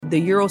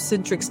the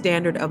Eurocentric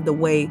standard of the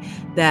way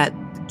that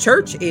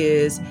church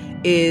is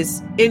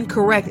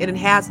incorrect, and it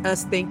has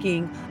us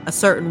thinking a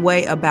certain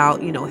way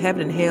about,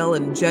 heaven and hell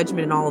and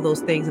judgment and all of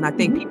those things. And I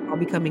think people are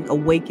becoming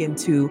awakened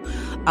to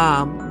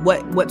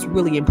what's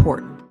really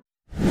important.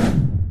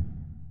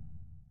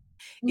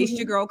 It's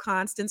your girl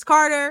Constance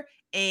Carter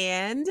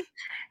and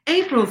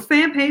April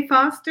Sampay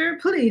Foster.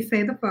 Please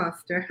say the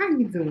Foster. How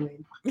you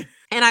doing?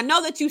 And I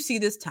know that you see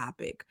this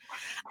topic,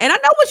 and I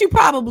know what you're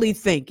probably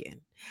thinking.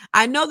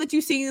 I know that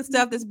you've seen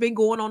stuff that's been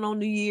going on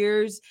New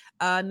Year's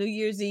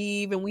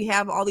Eve, and we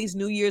have all these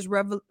New Year's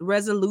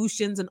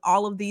resolutions and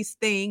all of these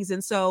things.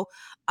 And so,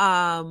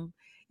 a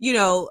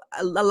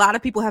lot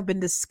of people have been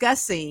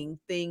discussing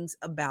things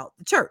about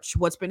the church.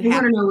 What's been happening?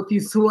 I want to know if you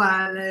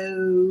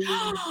swallowed.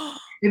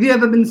 Have you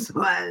ever been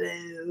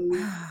swallowed?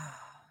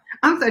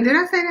 I'm sorry, did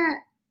I say that?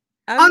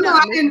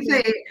 I didn't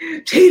say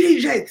it.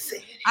 T.D. Jakes said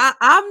it.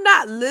 I'm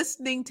not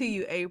listening to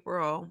you,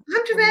 April.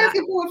 I'm just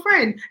asking for a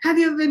friend. Have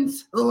you ever been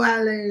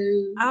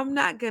swallowed? I'm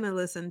not going to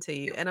listen to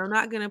you, and I'm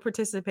not going to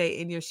participate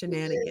in your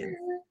shenanigans.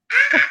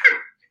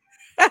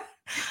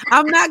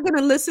 I'm not going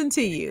to listen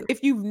to you.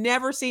 If you've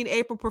never seen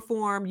April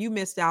perform, you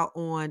missed out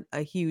on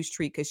a huge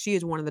treat, because she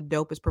is one of the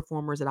dopest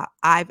performers that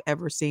I've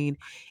ever seen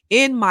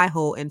in my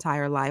whole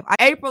entire life.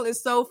 April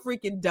is so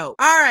freaking dope.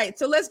 All right,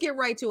 so let's get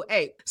right to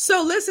it.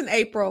 So listen,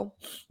 April,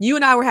 you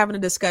and I were having a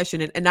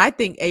discussion, and I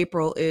think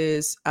April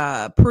is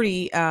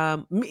pretty.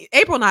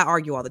 April and I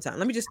argue all the time.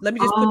 Let me just put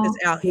this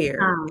out here.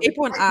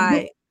 April and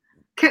I.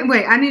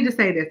 Wait, I need to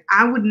say this.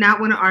 I would not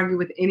want to argue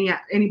with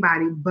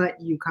anybody but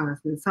you,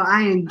 Constance. So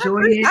I enjoy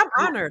it. I'm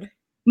honored.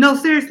 No,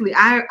 seriously,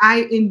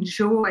 I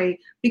enjoy,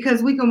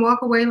 because we can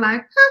walk away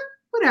like,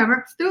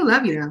 whatever. Still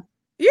love you though.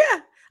 Yeah,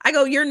 I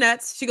go, you're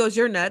nuts. She goes,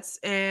 you're nuts.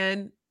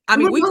 And I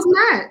mean, we're both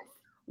nuts.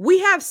 We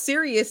have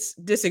serious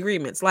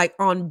disagreements, like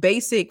on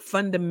basic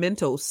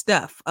fundamental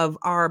stuff of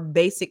our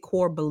basic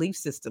core belief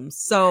systems.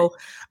 So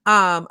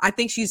I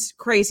think she's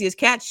crazy as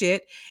cat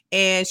shit,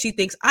 and she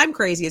thinks I'm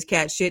crazy as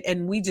cat shit.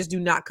 And we just do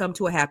not come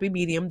to a happy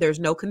medium. There's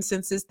no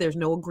consensus. There's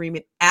no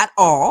agreement at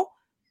all.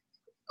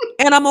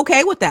 And I'm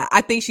okay with that.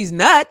 I think she's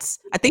nuts.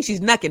 I think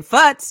she's knucking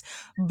futs,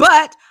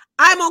 but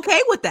I'm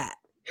okay with that.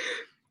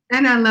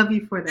 And I love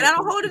you for that. And I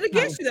don't hold it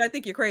against you that I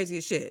think you're crazy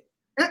as shit.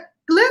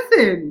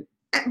 Listen.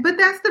 But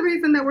that's the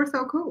reason that we're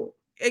so cool.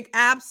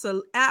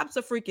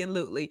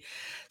 Absolutely.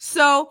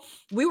 So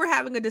we were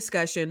having a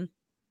discussion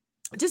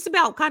just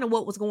about kind of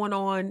what was going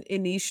on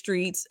in these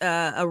streets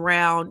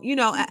around,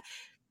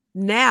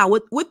 now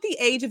with the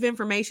age of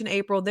information,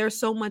 April, there's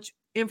so much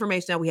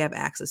information that we have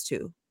access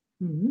to.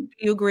 Mm-hmm. Do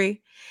you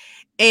agree?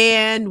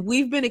 And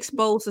we've been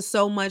exposed to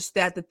so much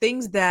that the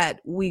things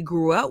that we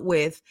grew up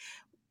with,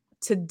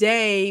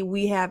 today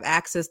we have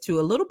access to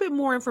a little bit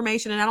more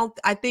information. And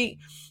I think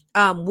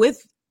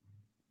with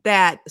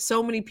that,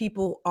 so many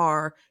people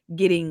are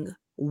getting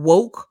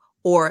woke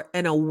or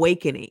an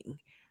awakening,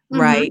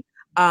 right?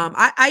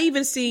 I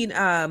even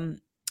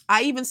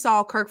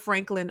saw Kirk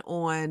Franklin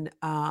on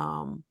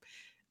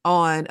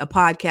a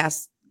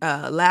podcast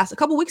a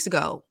couple weeks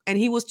ago, and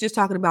he was just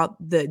talking about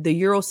the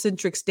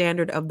Eurocentric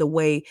standard of the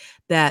way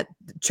that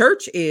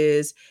church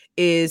is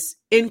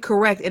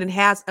incorrect, and it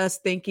has us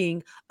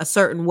thinking a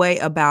certain way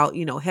about,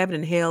 heaven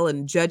and hell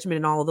and judgment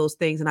and all of those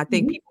things. And I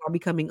think people are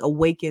becoming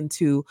awakened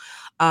to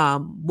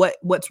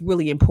what's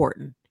really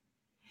important.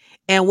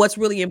 And what's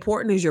really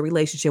important is your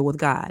relationship with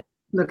God.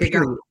 Look at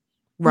God.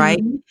 Right.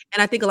 And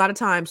I think a lot of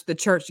times the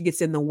church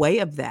gets in the way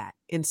of that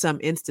in some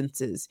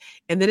instances.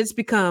 And then it's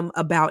become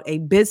about a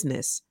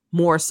business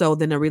more so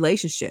than a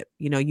relationship.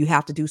 You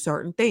have to do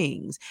certain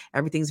things.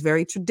 Everything's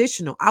very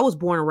traditional. I was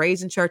born and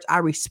raised in church. I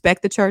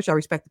respect the church. I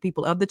respect the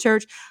people of the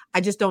church.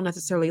 I just don't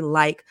necessarily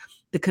like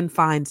the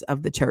confines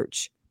of the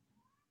church.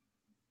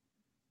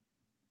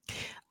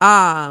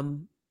 I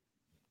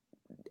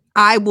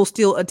will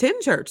still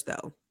attend church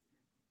though.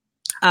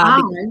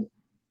 I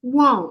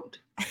won't.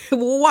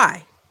 Well,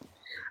 why?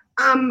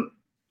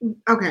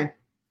 Okay.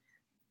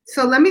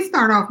 So let me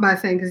start off by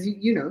saying, because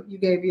you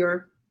gave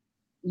your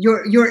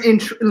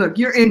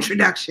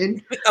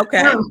introduction.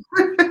 Okay.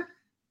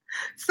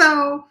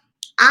 So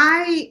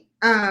I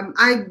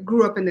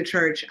grew up in the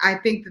church. I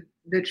think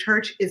the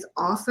church is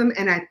awesome,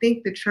 and I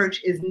think the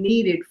church is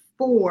needed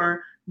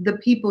for the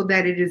people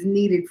that it is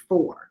needed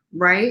for,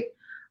 right?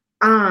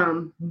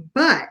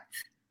 But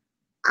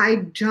I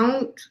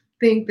don't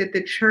think that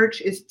the church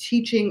is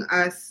teaching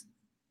us.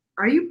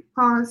 Are you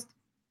paused?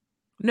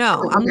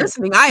 No, I'm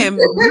listening. I am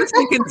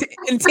listening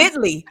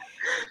intently.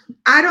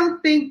 I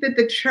don't think that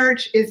the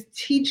church is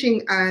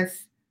teaching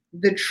us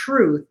the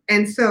truth.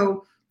 And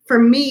so for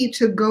me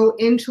to go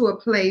into a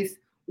place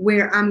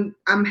where I'm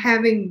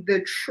having the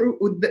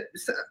truth,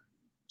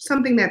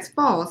 something that's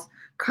false,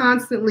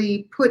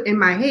 constantly put in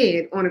my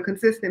head on a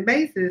consistent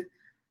basis,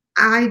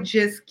 I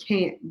just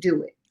can't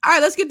do it. All right,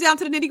 let's get down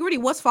to the nitty gritty.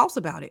 What's false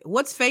about it?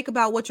 What's fake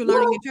about what you're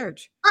learning in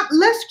church?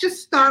 Let's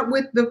just start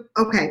with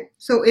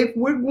so if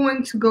we're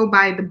going to go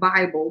by the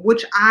Bible,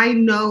 which I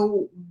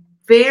know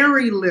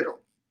very little.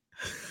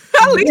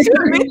 At least you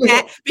admit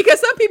that, because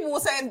some people will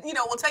say,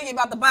 will tell you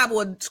about the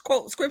Bible and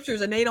quote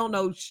scriptures, and they don't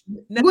know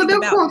nothing they'll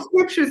about quote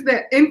scriptures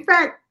that, in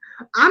fact,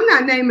 I'm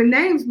not naming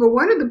names, but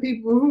one of the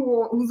people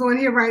who's on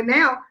here right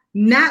now,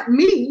 not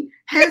me,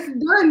 has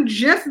done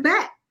just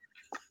that.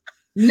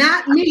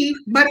 Not me,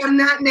 but I'm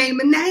not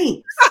naming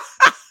names.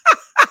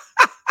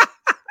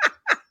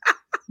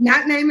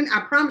 Not naming.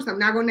 I promise I'm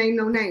not gonna name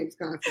no names,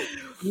 Constance.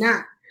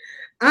 Not.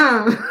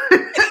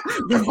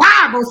 The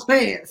Bible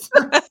says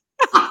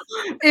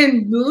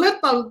in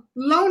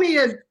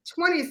Lithonia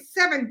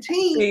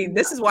 2017. See,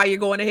 this is why you're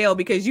going to hell,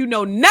 because you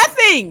know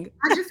nothing.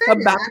 I just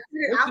said about it. I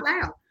said it out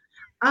loud.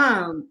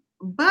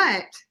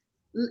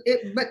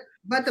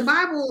 But the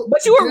Bible.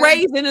 But you were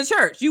raised in the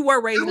church. You were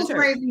raised in the church.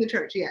 Raised in the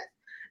church, yes.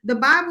 The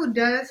Bible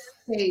does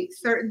say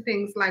certain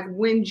things like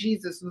when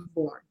Jesus was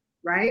born,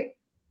 right?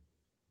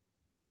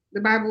 The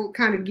Bible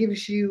kind of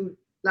gives you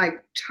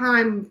like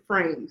time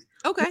frames.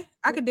 Okay,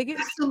 I could dig it.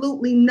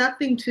 Absolutely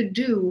nothing to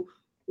do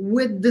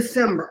with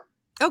December.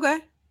 Okay.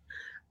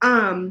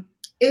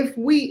 If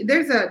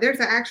there's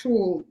an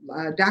actual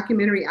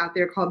documentary out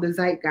there called The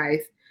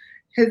Zeitgeist.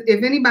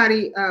 If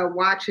anybody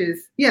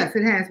watches, yes,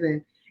 it has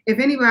been. If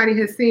anybody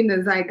has seen The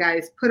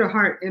Zeitgeist, put a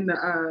heart in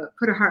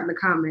the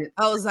comments.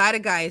 Oh,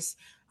 Zeitgeist.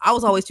 I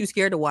was always too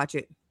scared to watch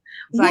it.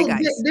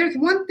 Zeitgeist. Well, there's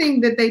one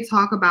thing that they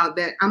talk about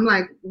that I'm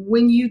like,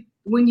 when you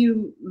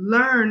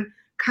learn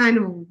kind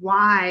of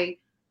why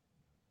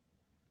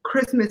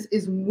Christmas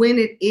is when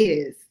it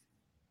is,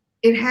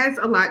 it has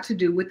a lot to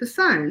do with the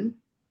sun.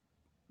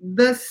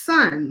 The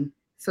sun.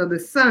 So the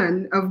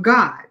Son of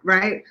God,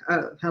 right?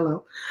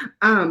 Hello.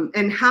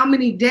 And how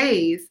many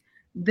days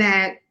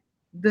that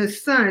the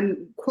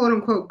sun, quote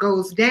unquote,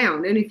 goes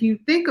down. And if you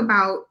think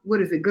about,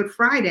 what is it, Good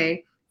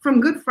Friday, from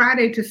Good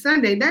Friday to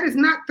Sunday, that is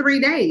not 3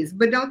 days.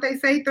 But don't they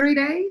say 3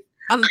 days?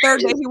 On the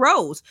third day he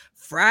rose.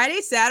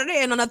 Friday, Saturday,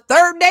 and on the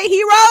third day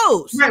he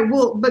rose. Right.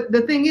 Well, but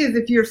the thing is,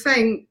 if you're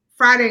saying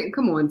Friday,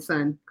 come on,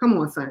 son. Come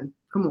on, son.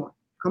 Come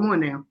on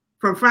now.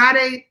 From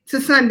Friday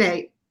to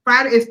Sunday,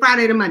 Friday is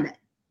Friday to Monday.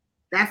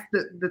 That's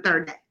the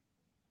third day.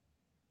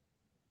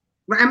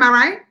 Am I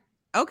right?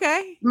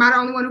 Okay. Am I the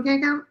only one who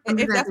can't count?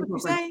 If that's what you're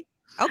saying.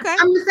 Okay.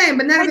 I'm just saying,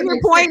 but none of it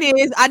makes point sense.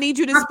 is, I need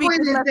you to My speak.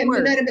 point is that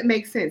none of it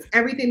makes sense.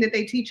 Everything that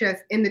they teach us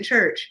in the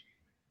church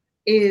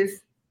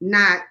has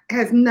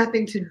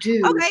nothing to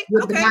do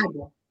with the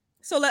Bible.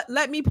 So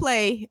let me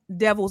play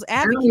devil's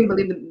advocate. I don't even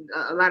believe in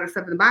a lot of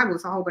stuff in the Bible.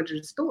 It's a whole bunch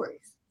of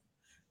stories.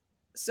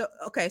 So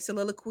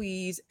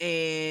soliloquies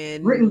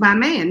and written by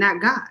man, not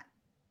God.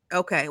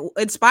 Okay,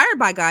 inspired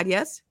by God,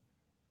 yes.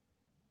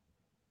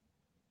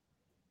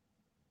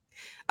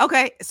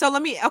 Okay, so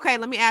let me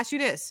ask you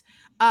this.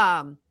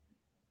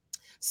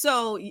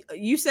 So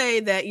you say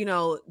that,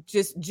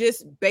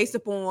 just based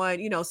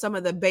upon, some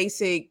of the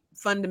basic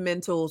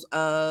fundamentals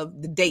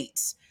of the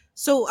dates.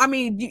 So, I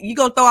mean, you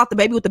gonna throw out the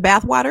baby with the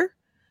bathwater?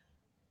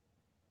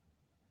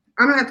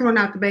 I'm not throwing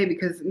out the baby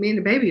because me and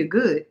the baby are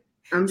good.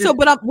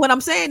 What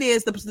I'm saying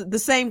is the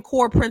same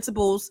core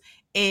principles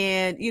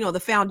and, the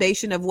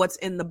foundation of what's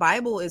in the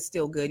Bible is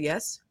still good,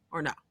 yes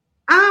or no?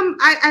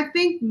 I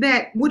think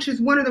that, which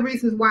is one of the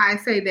reasons why I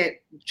say that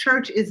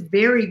church is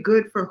very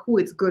good for who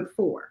it's good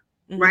for,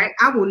 mm-hmm. right?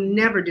 I will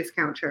never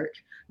discount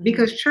church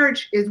because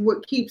church is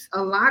what keeps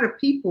a lot of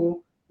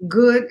people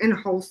good and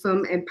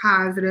wholesome and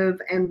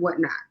positive and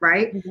whatnot,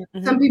 right?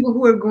 Mm-hmm. Some people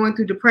who are going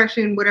through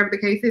depression, whatever the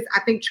case is,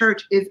 I think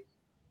church is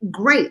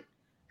great.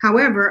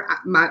 However,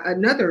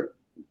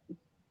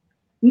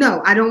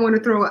 no, I don't want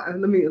to throw. Let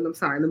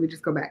me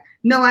just go back.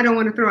 No, I don't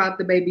want to throw out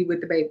the baby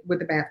with the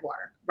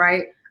bathwater,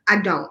 right? I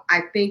don't.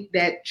 I think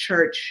that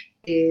church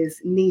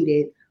is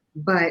needed,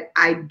 but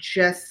I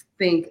just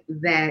think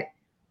that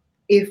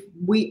if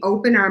we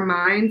open our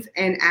minds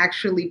and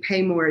actually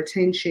pay more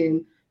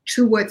attention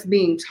to what's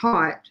being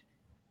taught,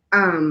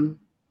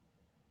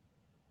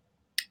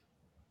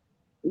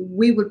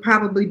 we would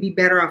probably be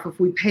better off if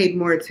we paid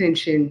more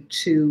attention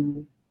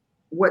to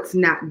what's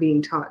not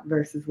being taught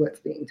versus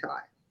what's being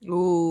taught.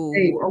 Ooh,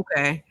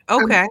 okay.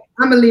 I'm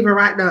gonna leave it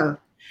right there.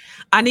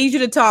 I need you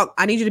to talk.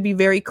 I need you to be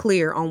very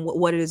clear on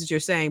what it is that you're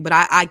saying. But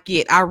I'm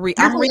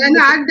reading.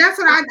 That's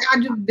what I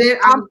just did.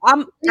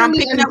 I'm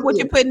picking up what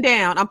you're putting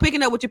down. I'm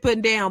picking up what you're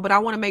putting down. But I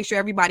want to make sure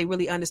everybody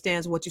really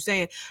understands what you're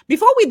saying.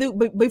 Before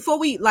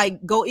we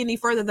like go any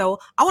further, though,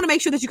 I want to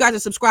make sure that you guys are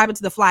subscribing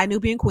to the Fly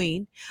Nubian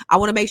Queen. I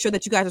want to make sure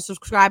that you guys are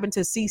subscribing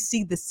to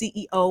CC the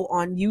CEO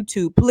on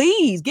YouTube.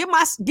 Please get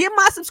my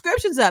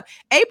subscriptions up.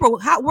 April,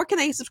 where can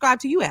they subscribe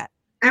to you at?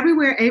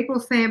 Everywhere, April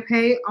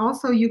Sampay.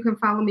 Also, you can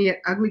follow me at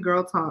Ugly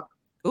Girl Talk.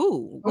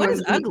 Ooh, what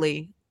is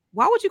ugly?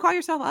 Why would you call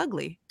yourself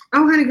ugly?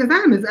 Oh, honey, because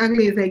I'm as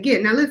ugly as they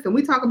get. Now, listen,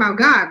 we talk about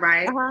God,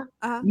 right?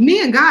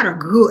 Me and God are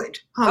good.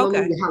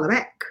 Hallelujah, holla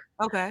back.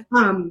 Okay.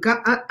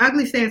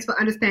 Ugly stands for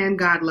understand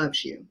God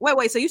loves you.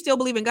 Wait. So you still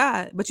believe in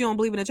God, but you don't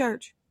believe in the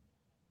church?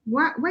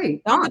 What?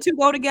 Wait. Don't the two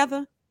go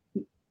together?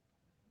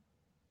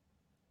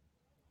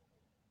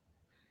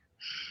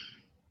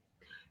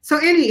 So,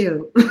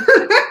 anywho.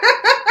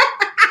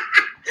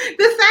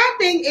 The sad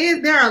thing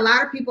is there are a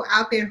lot of people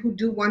out there who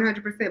do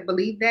 100%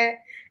 believe that.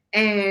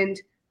 And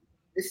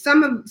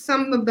some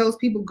of those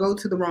people go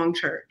to the wrong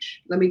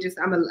church. I'm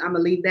gonna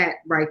leave that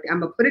right there. I'm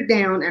gonna put it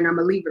down and I'm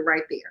gonna leave it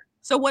right there.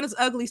 So what does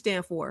ugly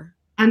stand for?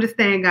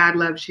 Understand God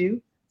loves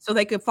you. So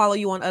they could follow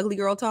you on Ugly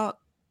Girl Talk?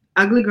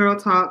 Ugly Girl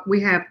Talk.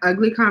 We have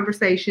ugly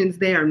conversations.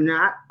 They are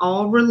not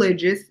all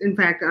religious. In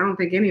fact, I don't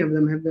think any of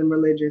them have been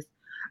religious.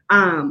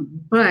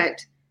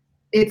 But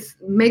it's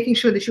making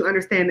sure that you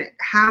understand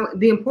how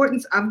the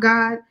importance of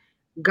God.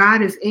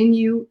 God is in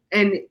you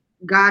and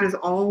God is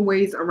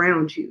always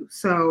around you.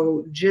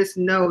 So just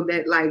know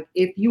that, like,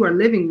 if you are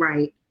living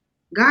right,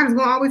 God is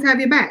going to always have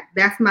your back.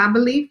 That's my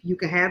belief. You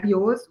can have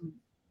yours.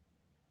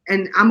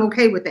 And I'm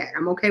okay with that.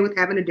 I'm okay with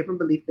having a different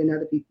belief than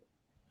other people.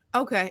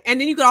 Okay. And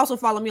then you could also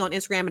follow me on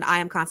Instagram and I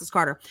am Constance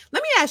Carter.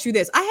 Let me ask you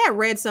this. I had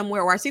read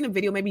somewhere or I seen a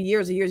video maybe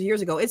years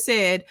ago. It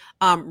said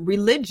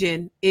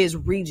religion is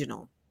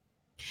regional.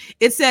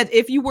 It said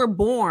if you were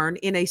born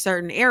in a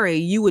certain area,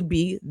 you would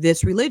be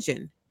this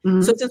religion.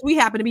 Mm-hmm. So since we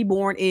happen to be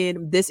born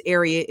in this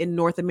area in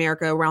North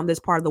America, around this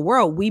part of the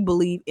world, we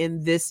believe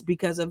in this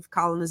because of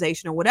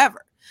colonization or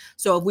whatever.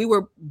 So if we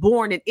were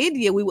born in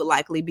India, we would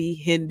likely be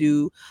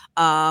Hindu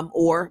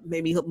or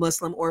maybe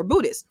Muslim or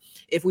Buddhist.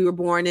 If we were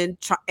born in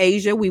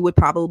Asia, we would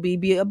probably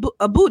be a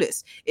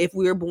Buddhist. If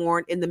we were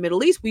born in the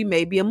Middle East, we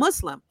may be a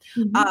Muslim.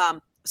 Mm-hmm.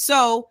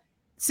 So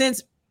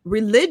since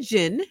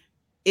religion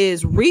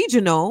is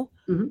regional,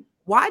 mm-hmm.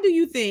 Why do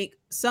you think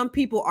some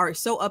people are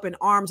so up in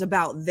arms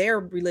about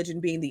their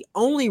religion being the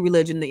only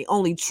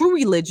true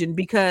religion?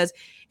 Because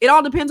it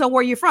all depends on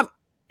where you're from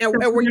and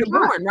where you're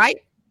born, right?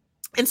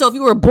 And so if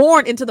you were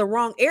born into the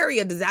wrong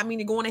area, does that mean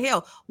you're going to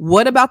hell?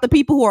 What about the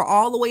people who are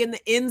all the way in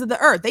the ends of the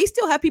earth? They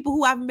still have people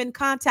who haven't been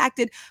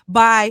contacted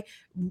by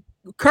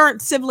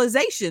current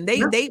civilization.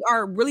 They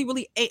are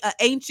really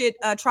ancient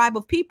tribe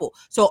of people.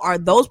 So are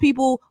those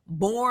people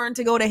born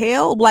to go to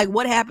hell? Like,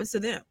 what happens to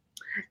them?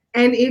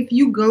 And if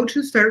you go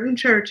to certain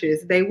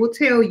churches, they will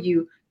tell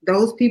you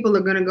those people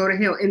are going to go to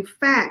hell. In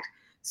fact,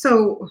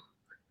 so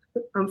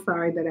I'm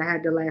sorry that I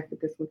had to laugh at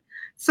this one.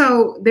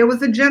 So there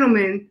was a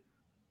gentleman,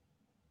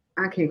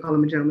 I can't call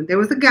him a gentleman. There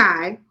was a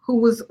guy who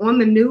was on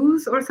the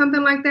news or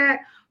something like that,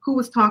 who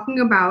was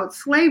talking about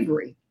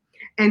slavery.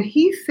 And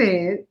he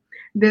said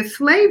that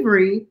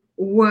slavery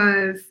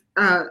was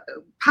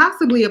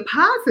possibly a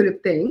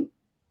positive thing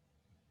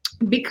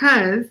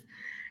because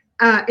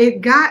it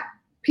got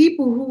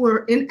people who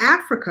were in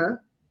Africa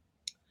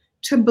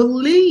to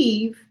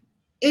believe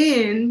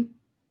in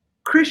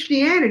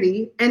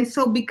Christianity. And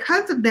so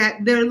because of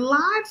that, their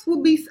afterlives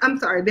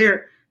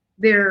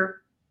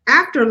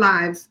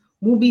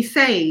will be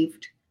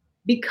saved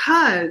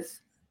because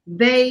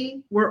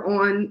they were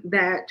on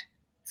that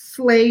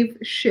slave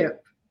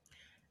ship.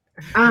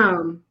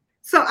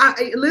 So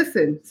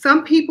listen,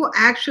 some people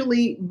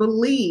actually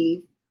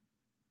believe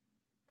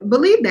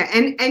that.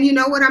 And you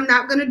know what I'm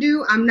not going to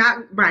do? I'm not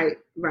right.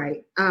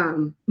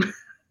 I'm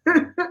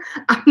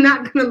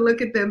not going to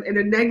look at them in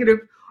a negative.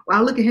 Well,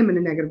 I'll look at him in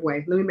a negative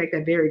way. Let me make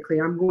that very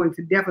clear. I'm going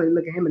to definitely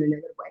look at him in a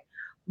negative way.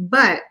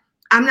 But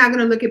I'm not going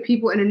to look at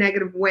people in a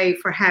negative way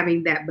for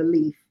having that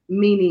belief.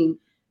 Meaning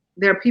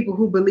there are people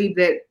who believe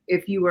that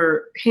if you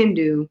were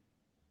Hindu,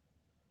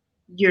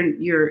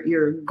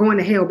 you're going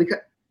to hell because,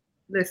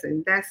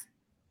 listen,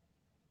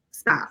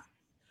 stop.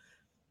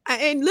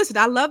 And listen,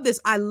 I love this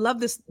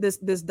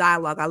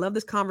dialogue. I love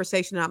this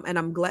conversation, and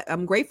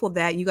I'm grateful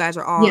that you guys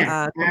are all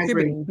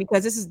contributing,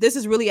 because this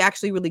is really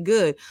actually really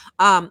good.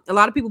 A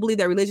lot of people believe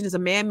that religion is a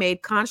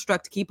man-made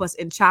construct to keep us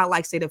in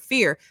childlike state of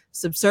fear,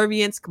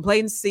 subservience,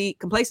 complacency,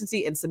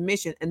 and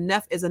submission.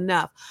 Enough is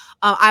enough.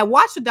 I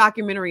watched a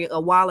documentary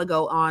a while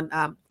ago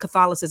on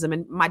Catholicism,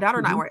 and my daughter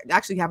and I were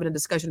actually having a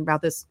discussion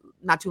about this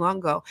not too long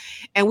ago,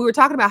 and we were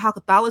talking about how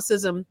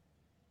Catholicism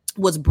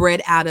was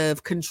bred out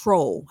of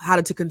control, how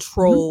to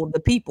control the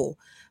people.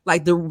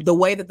 Like the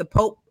way that the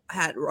Pope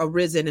had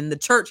arisen and the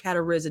church had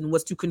arisen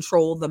was to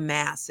control the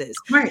masses.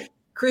 Right.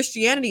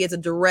 Christianity is a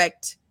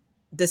direct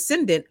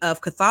descendant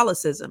of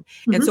Catholicism.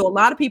 And so a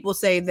lot of people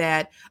say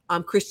that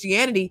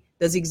Christianity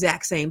does the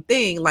exact same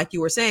thing. Like you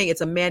were saying,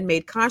 it's a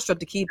man-made construct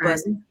to keep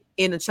us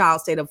in a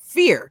child state of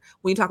fear.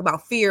 When you talk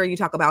about fear and you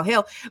talk about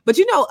hell. But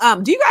do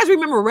you guys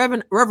remember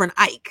Reverend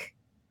Ike?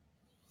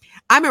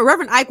 I mean,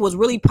 Reverend Ike was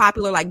really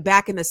popular like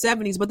back in the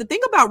 70s. But the thing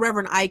about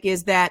Reverend Ike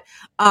is that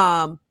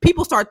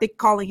people start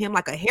calling him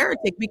like a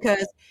heretic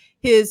because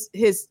his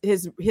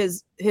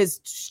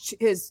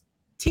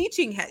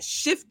teaching has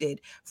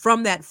shifted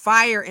from that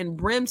fire and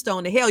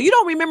brimstone to hell. You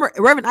don't remember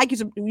Reverend Ike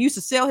used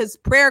to sell his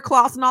prayer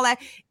cloths and all that?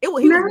 He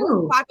was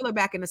really popular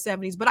back in the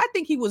 70s, but I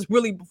think he was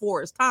really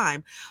before his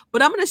time.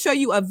 But I'm going to show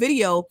you a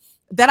video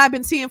that I've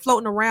been seeing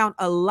floating around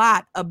a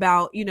lot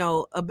about,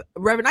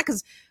 Reverend Ike,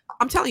 because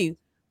I'm telling you,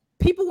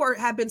 people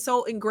have been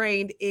so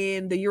ingrained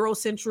in the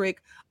Eurocentric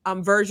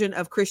version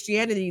of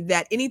Christianity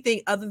that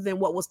anything other than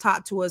what was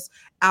taught to us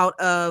out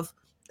of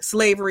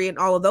slavery and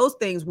all of those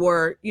things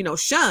were,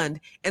 shunned.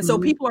 And so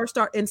people are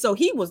and so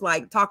he was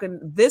like talking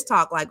this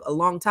talk like a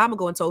long time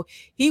ago. And so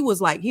he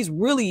was like, he's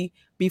really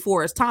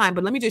before his time.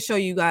 But let me just show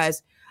you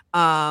guys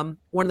one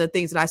of the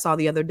things that I saw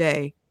the other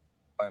day.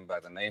 By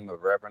the name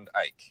of Reverend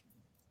Ike.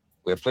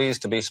 We're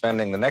pleased to be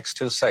spending the next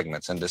two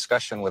segments in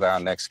discussion with our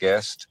next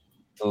guest,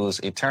 whose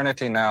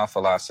eternity now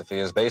philosophy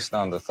is based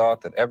on the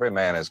thought that every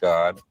man is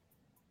God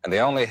and the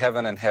only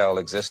heaven and hell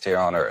exist here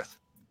on earth.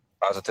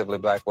 Positively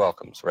Black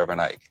welcomes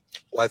Reverend Ike.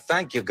 Well,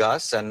 thank you,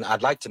 Gus. And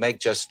I'd like to make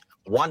just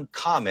one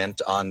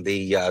comment on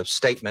the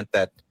statement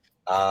that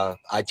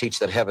I teach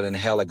that heaven and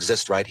hell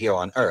exist right here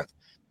on earth.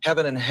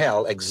 Heaven and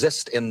hell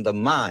exist in the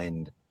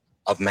mind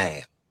of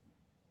man.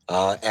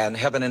 And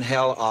heaven and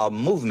hell are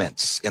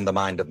movements in the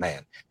mind of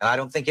man. And I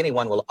don't think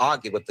anyone will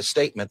argue with the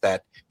statement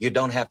that you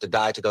don't have to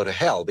die to go to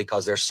hell,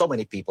 because there's so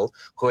many people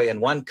who are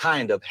in one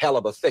kind of hell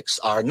of a fix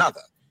or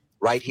another,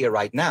 right here,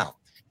 right now.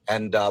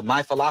 And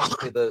my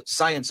philosophy, the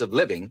science of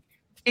living,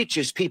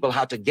 teaches people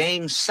how to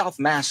gain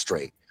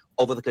self-mastery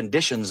over the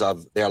conditions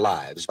of their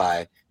lives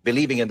by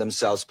believing in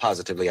themselves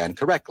positively and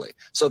correctly,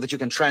 so that you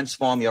can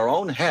transform your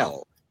own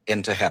hell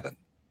into heaven.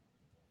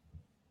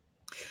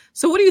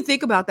 So what do you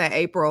think about that,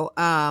 April?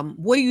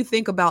 What do you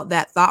think about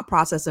that thought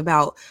process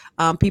about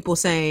people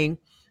saying,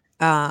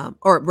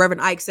 or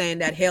Reverend Ike saying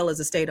that hell is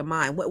a state of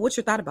mind? What's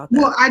your thought about that?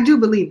 Well, I do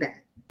believe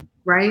that,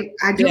 right?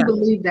 I do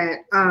believe that.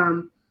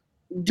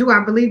 Do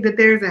I believe that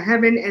there's a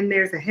heaven and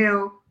there's a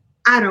hell?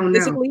 I don't know.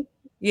 Physically?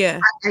 Yeah.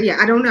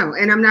 I don't know.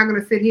 And I'm not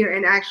going to sit here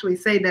and actually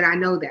say that I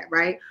know that,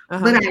 right?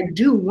 But I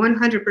do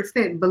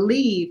 100%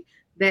 believe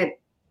that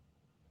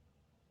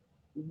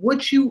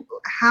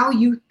how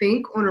you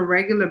think on a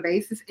regular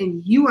basis,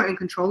 and you are in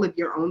control of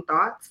your own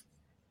thoughts,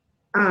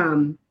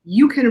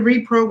 you can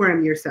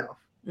reprogram yourself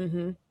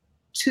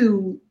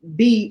to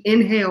be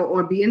in hell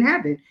or be in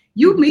heaven.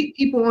 You meet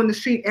people on the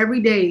street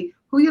every day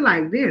who you're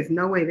like, there's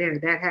no way they're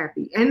that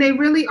happy. And they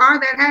really are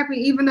that happy,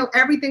 even though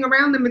everything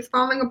around them is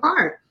falling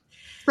apart.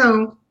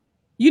 So,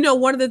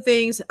 one of the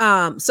things,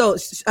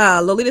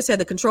 Lolita said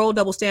the control,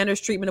 double standards,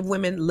 treatment of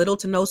women, little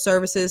to no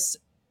services,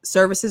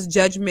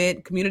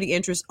 judgment, community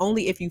interest,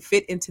 only if you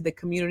fit into the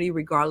community,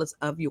 regardless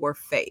of your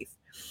faith.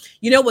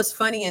 What's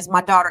funny is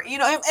my daughter,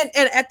 and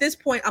at this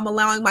point, I'm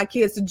allowing my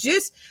kids to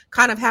just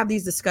kind of have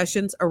these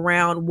discussions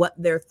around what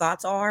their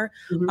thoughts are.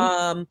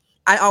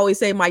 I always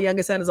say my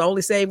youngest son is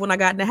only saved when I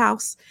got in the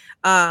house,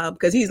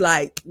 because he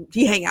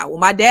hang out with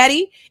my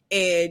daddy,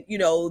 and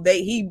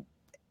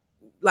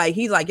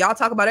he's like, y'all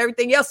talk about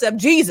everything else except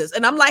Jesus.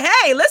 And I'm like,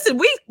 hey, listen,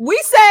 we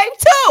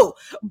saved too.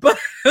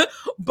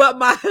 But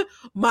my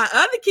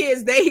other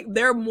kids,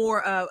 they're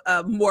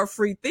more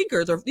free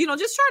thinkers, or,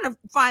 just trying to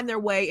find their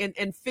way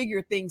and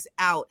figure things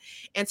out.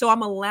 And so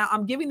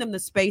I'm giving them the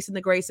space and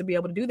the grace to be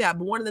able to do that.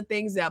 But one of the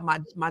things that my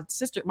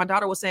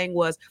daughter was saying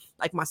was,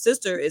 like, my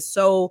sister is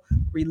so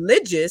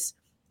religious,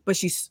 but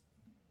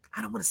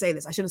I don't want to say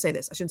this. I shouldn't say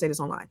this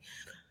online.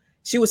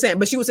 She was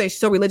saying she's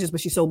so religious,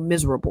 but she's so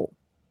miserable.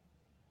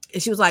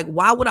 And she was like,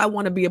 why would I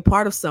want to be a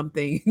part of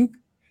something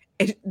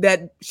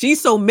that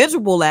she's so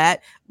miserable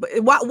at? But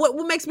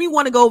what makes me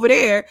want to go over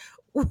there?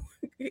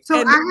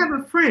 So I have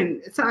a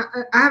friend. I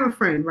have a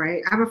friend,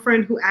 right? I have a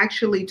friend who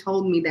actually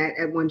told me that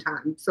at one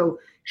time. So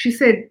she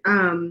said,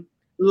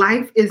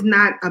 life is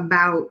not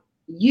about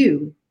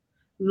you.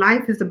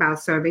 Life is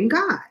about serving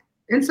God.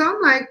 And so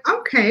I'm like,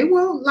 okay,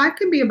 well, life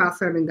can be about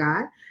serving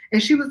God.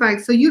 And she was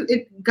like, so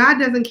God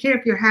doesn't care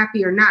if you're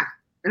happy or not.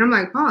 And I'm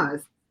like,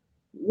 pause.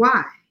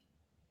 Why?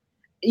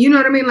 You know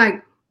what I mean?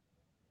 Like,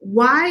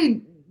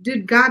 why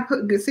did God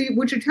see,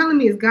 what you're telling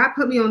me is God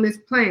put me on this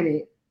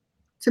planet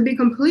to be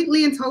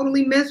completely and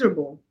totally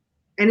miserable.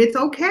 And it's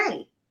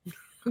okay.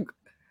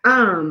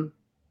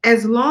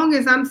 As long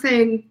as I'm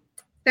saying,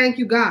 thank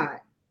you, God.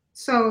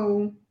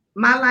 So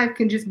my life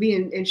can just be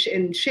in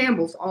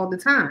shambles all the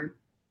time.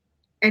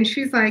 And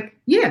she's like,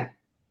 yeah.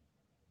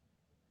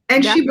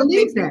 And she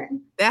believes that.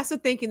 That's the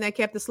thinking that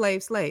kept the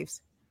slaves.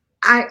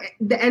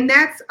 And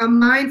that's a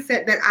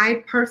mindset that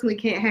I personally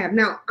can't have.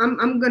 Now,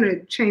 I'm going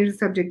to change the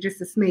subject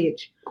just a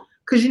smidge,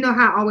 because you know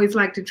how I always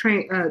like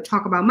to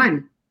talk about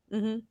money.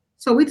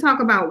 So we talk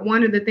about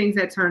one of the things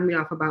that turned me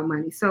off about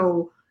money.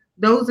 So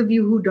those of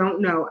you who don't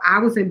know, I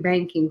was in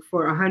banking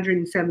for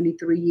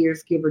 173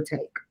 years, give or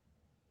take.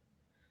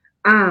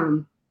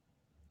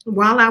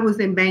 While I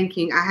was in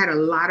banking, I had a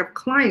lot of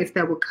clients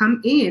that would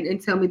come in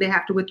and tell me they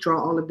have to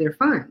withdraw all of their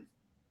funds.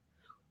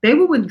 They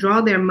will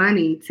withdraw their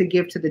money to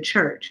give to the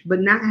church,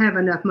 but not have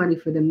enough money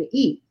for them to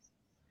eat.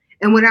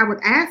 And what I would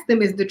ask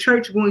them, is the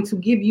church going to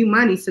give you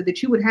money so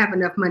that you would have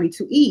enough money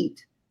to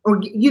eat, or,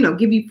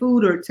 give you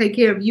food or take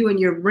care of you and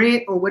your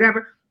rent or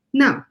whatever?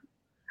 No,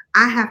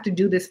 I have to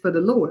do this for the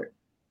Lord.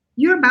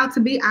 You're about to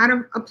be out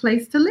of a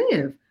place to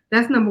live.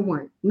 That's number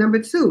one. Number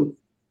two,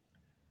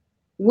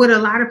 what a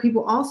lot of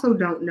people also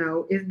don't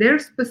know is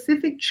there's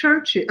specific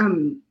churches,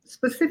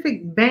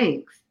 specific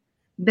banks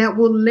that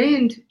will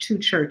lend to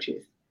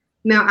churches.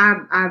 Now,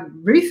 I've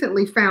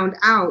recently found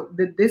out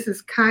that this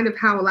is kind of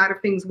how a lot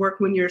of things work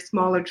when you're a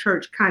smaller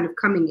church kind of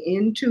coming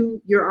into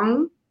your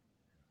own.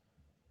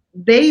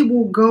 They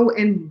will go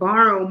and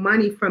borrow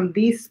money from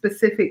these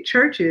specific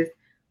churches,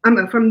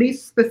 from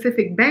these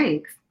specific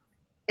banks.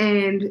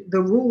 And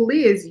the rule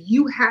is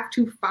you have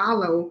to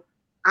follow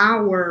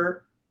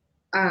our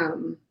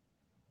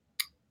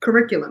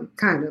curriculum,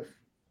 kind of.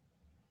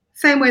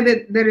 Same way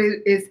that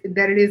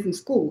it is in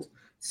schools.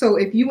 So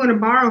if you want to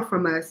borrow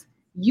from us,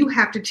 you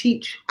have to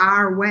teach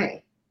our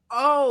way.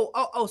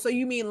 Oh. So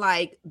you mean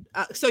like,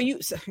 so you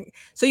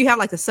have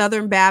like the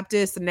Southern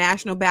Baptist, the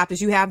National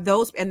Baptist, you have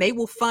those, and they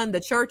will fund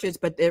the churches,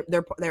 but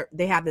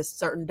they have this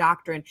certain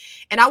doctrine.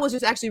 And I was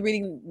just actually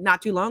reading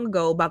not too long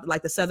ago about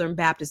like the Southern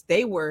Baptists.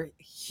 They were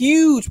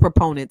huge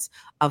proponents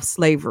of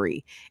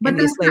slavery and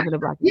the enslavement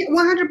of black people.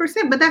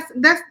 100%. But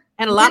that's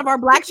and a lot of our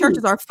black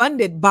churches are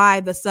funded by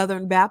the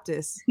Southern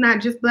Baptists.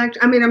 Not just black.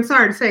 I mean, I'm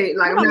sorry to say,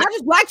 like, no, not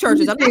just black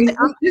churches.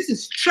 This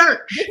is church.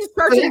 This is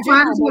church. So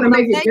I just want to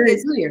make it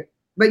very clear.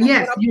 But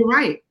yes, you're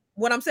right.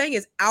 What I'm saying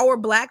is our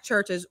black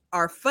churches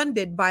are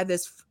funded by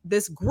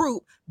this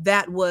group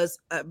that was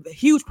a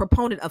huge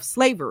proponent of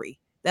slavery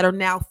that are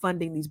now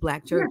funding these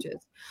black churches.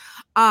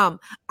 Yeah.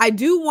 I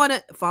do want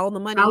to follow the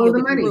money. Follow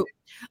the money.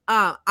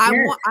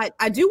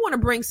 I do want to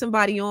bring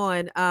somebody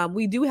on.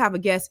 We do have a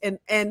guest,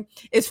 and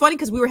it's funny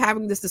because we were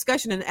having this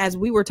discussion, and as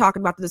we were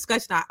talking about the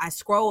discussion, I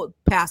scrolled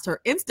past her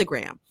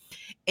Instagram,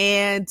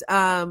 and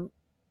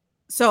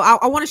so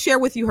I want to share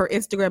with you her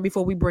Instagram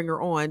before we bring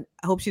her on.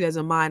 I hope she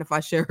doesn't mind if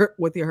I share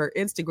with you her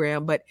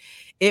Instagram, but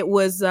it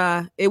was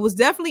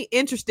definitely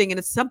interesting, and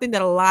it's something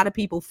that a lot of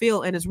people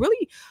feel, and it's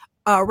really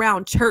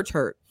around church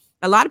hurt.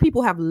 A lot of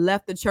people have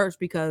left the church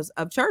because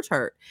of church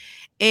hurt,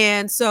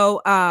 and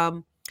so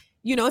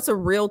it's a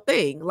real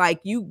thing. Like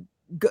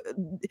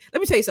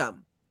let me tell you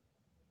something.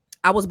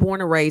 I was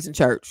born and raised in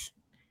church.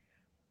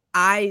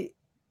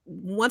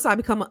 Once I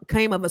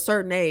came of a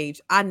certain age,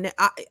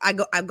 I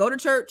go to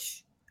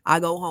church. I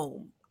go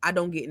home. I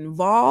don't get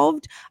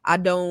involved. I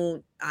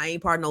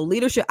ain't part of no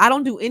leadership. I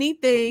don't do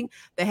anything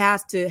that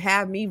has to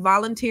have me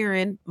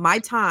volunteering my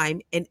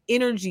time and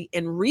energy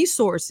and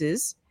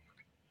resources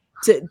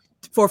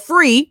for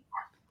free.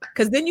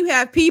 Because then you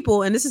have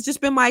people, and this has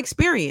just been my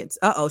experience.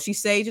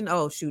 She's saging.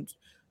 Oh, shoot.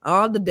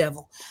 Oh, the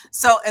devil.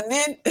 So, and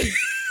then,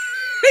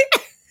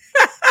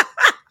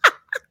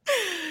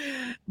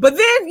 but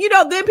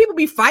then, then people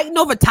be fighting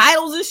over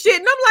titles and shit.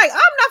 And I'm like, I'm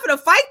not going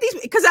to fight these,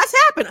 because that's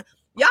happened.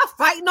 Y'all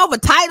fighting over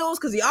titles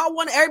because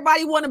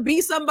everybody want to be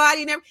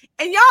somebody, and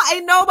y'all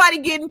ain't nobody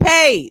getting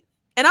paid.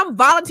 And I'm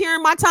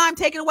volunteering my time,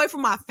 taking away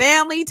from my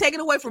family, taking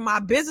away from my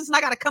business, and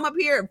I got to come up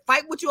here and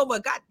fight with you over a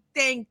god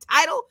dang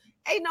title.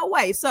 Ain't no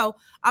way.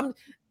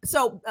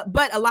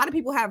 But a lot of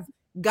people have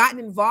gotten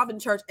involved in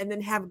church and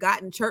then have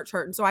gotten church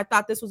hurt. And so I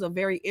thought this was a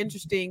very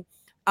interesting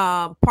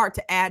part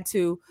to add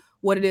to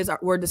what it is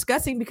we're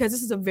discussing, because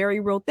this is a very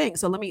real thing.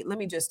 So let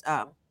me just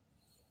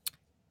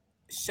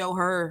show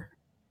her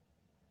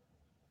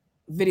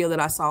video that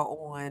I saw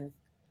on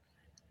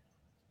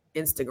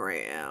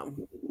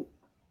Instagram.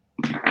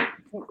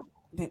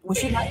 Was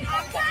she like?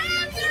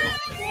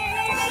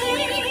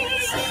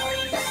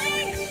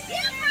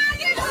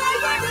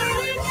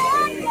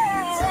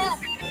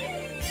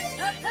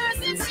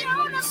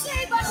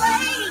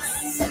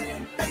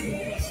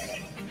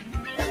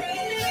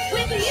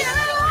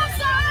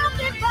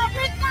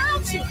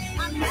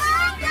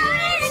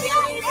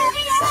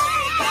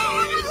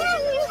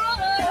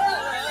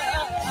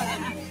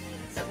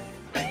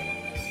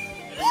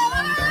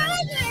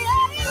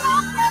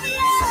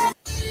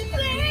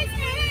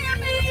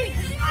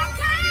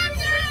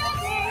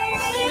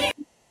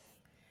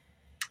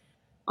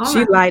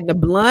 She lighting the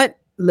blunt,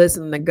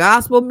 listening to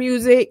gospel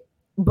music,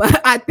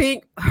 but I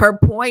think her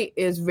point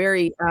is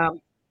very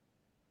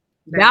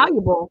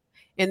valuable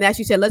in that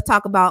she said, let's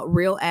talk about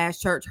real ass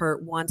church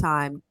hurt one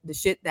time. The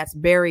shit that's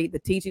buried, the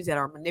teachings that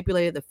are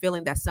manipulated, the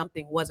feeling that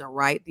something wasn't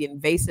right, the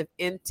invasive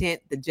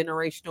intent, the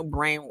generational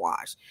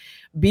brainwash.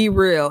 Be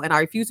real. And I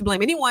refuse to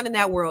blame anyone in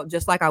that world,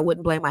 just like I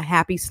wouldn't blame a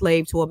happy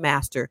slave to a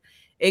master.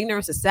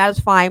 Ignorance is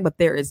satisfying, but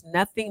there is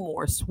nothing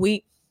more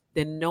sweet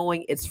than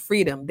knowing it's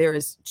freedom. There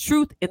is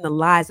truth in the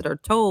lies that are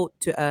told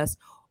to us,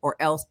 or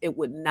else it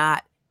would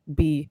not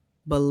be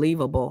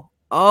believable.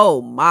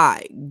 Oh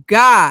my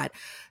God.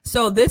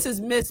 So this is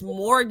Miss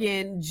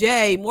Morgan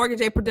J.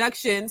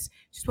 Productions.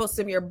 She's supposed to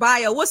send me her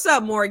bio. What's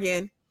up,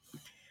 Morgan?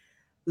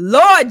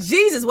 Lord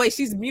Jesus. Wait,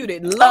 she's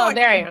muted. Lord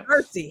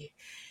mercy.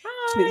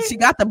 She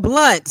got the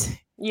blunt.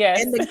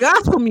 Yes. And the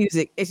gospel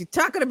music. And she's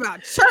talking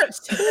about church.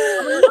 I'm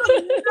a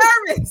little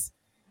nervous.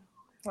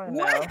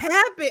 What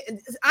happened?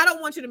 I don't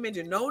want you to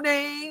mention no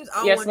names.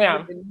 I don't want you to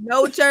mention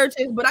no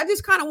churches, but I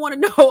just kind of want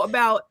to know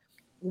about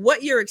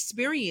what your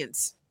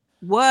experience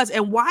was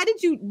and why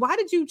did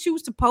you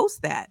choose to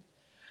post that?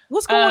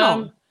 What's going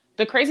on?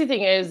 The crazy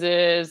thing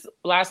is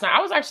last night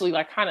I was actually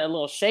like kind of a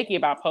little shaky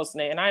about posting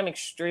it, and I'm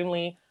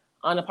extremely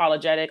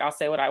unapologetic. I'll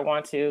say what I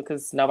want to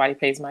because nobody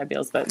pays my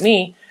bills but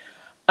me.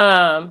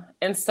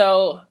 And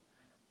so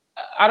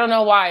I don't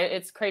know why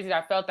it's crazy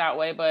that I felt that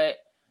way, but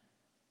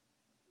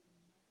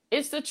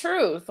it's the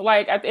truth.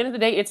 Like at the end of the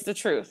day, it's the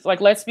truth. Like,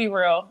 let's be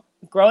real.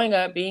 Growing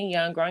up, being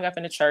young, growing up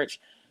in the church,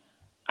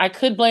 I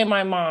could blame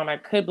my mom. I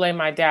could blame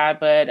my dad,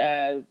 but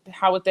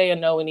how would they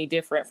know any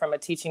different from a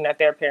teaching that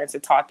their parents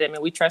had taught them?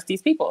 And we trust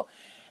these people.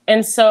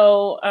 And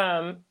so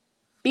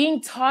being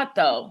taught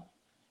though,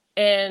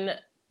 and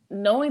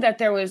knowing that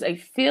there was a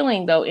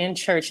feeling though in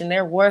church and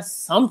there was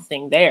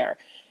something there,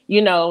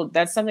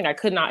 that's something I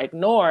could not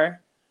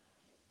ignore.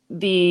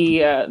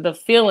 The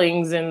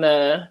feelings and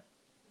the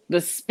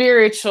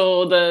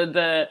spiritual,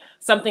 the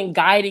something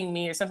guiding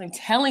me or something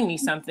telling me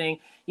something,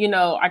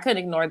 I couldn't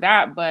ignore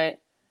that. But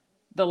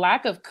the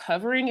lack of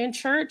covering in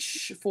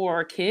church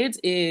for kids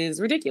is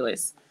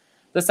ridiculous.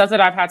 The stuff that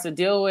I've had to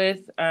deal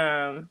with,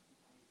 and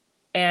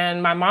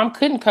my mom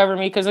couldn't cover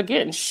me because,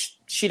 again,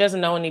 she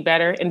doesn't know any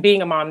better. And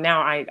being a mom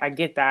now, I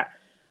get that.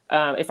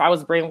 If I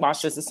was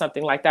brainwashed into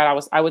something like that,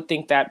 I would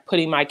think that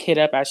putting my kid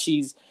up as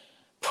she's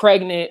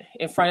pregnant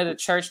in front of the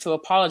church to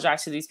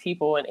apologize to these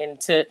people and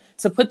to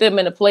put them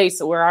in a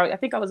place where I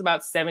think I was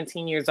about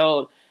 17 years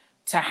old,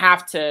 to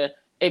have to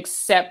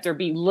accept or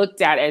be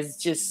looked at as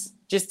just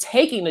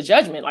taking the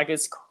judgment. Like,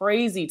 it's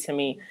crazy to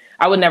me.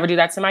 I would never do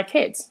that to my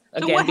kids.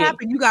 So what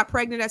happened? You got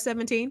pregnant at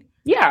 17?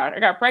 Yeah, I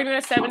got pregnant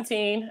at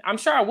 17. I'm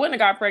sure I wouldn't have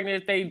got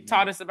pregnant if they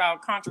taught us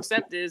about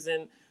contraceptives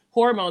and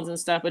hormones and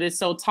stuff, but it's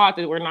so taught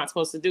that we're not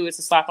supposed to do it. It's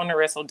a slap on the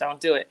wrist, so don't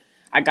do it.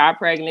 I got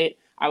pregnant.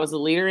 I was a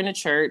leader in the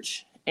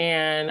church,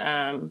 and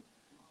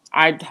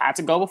I had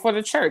to go before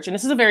the church. And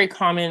this is a very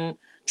common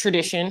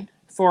tradition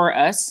for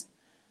us,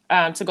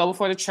 to go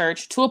before the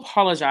church to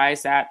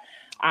apologize that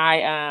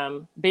I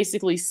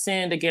basically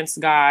sinned against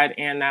God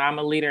and that I'm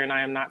a leader and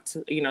I am not,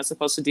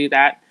 supposed to do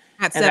that.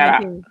 At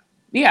 17.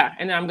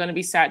 And then I'm going to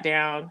be sat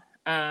down,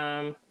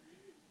 and,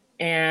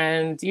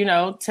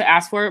 to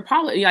ask for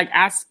apology, like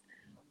ask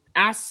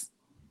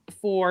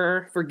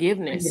for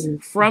forgiveness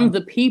from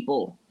the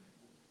people,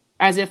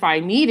 as if I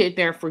needed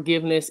their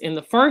forgiveness in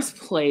the first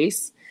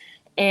place.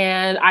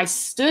 And I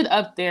stood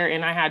up there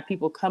and I had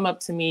people come up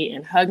to me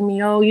and hug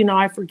me. Oh,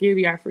 I forgive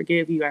you. I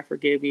forgive you. I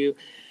forgive you.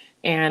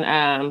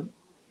 And,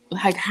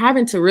 like,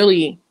 having to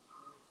really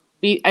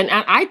be, and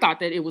I thought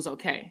that it was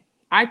okay.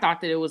 I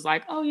thought that it was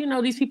like,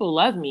 oh, these people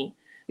love me.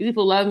 These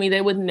people love me.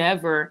 They would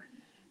never.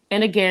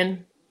 And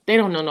again, they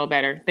don't know no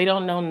better. They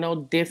don't know no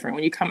different.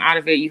 When you come out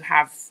of it,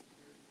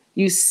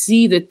 you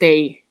see that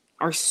they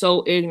are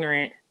so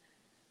ignorant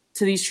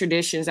to these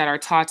traditions that are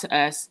taught to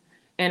us.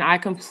 And I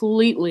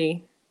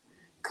completely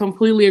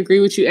agree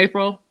with you,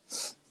 April.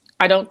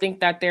 I don't think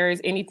that there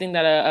is anything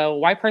that a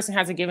white person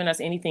hasn't given us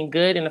anything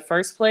good in the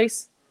first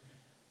place.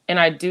 And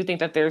I do think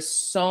that there's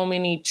so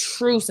many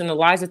truths in the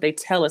lies that they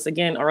tell us,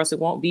 again, or else it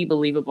won't be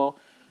believable.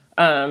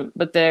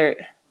 But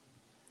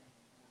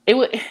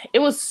it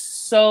was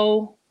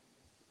so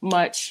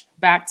much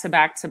back to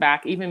back to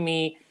back. Even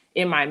me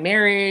in my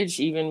marriage,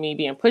 even me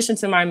being pushed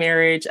into my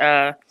marriage,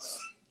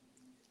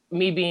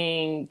 me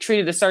being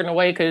treated a certain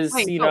way because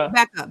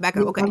back up.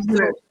 Okay,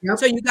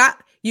 so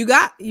you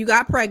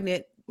got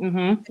pregnant, and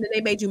then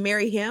they made you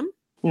marry him.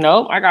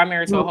 Nope, I got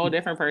married to a whole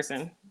different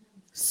person.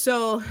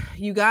 So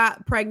you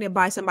got pregnant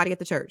by somebody at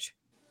the church.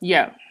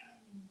 Yeah.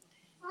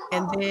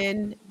 And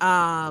then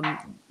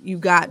you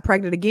got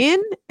pregnant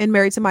again and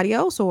married somebody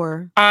else,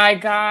 or? I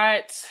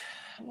got,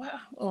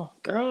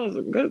 girls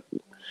are good.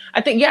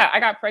 I think,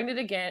 I got pregnant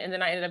again, and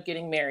then I ended up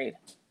getting married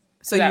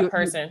to that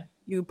person.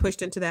 You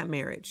pushed into that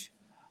marriage.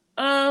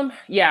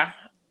 Yeah.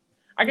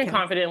 I can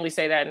confidently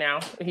say that now.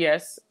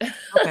 Yes.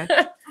 Okay.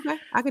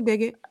 I can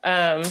dig it.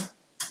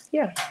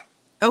 Yeah.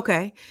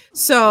 Okay.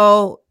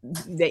 So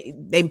they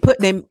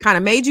kind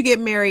of made you get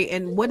married,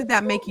 and what did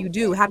that make you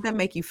do? How did that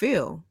make you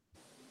feel?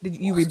 Did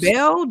you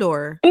rebelled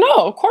or?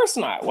 No, of course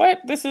not.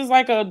 What? This is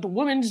like a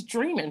woman's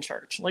dream in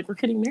church. Like, we're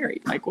getting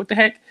married. Like, what the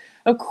heck?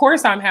 Of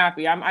course I'm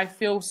happy. I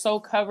feel so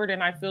covered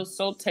and I feel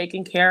so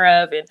taken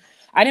care of, and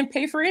I didn't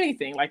pay for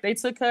anything. Like, they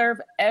took care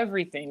of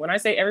everything. When I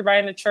say everybody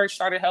in the church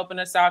started helping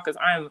us out, because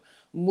I'm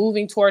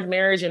moving toward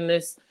marriage in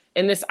this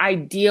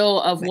ideal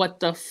of what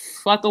the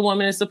fuck a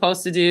woman is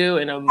supposed to do,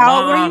 and a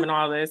mom and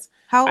all this.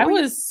 I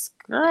was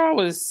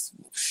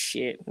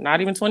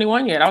not even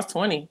 21 yet. I was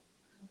 20.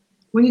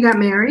 When you got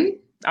married?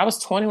 I was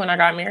 20 when I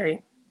got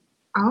married.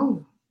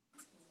 Oh.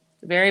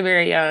 Very,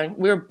 very young.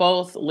 We were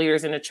both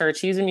leaders in the church.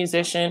 He's a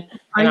musician.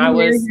 Are you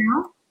married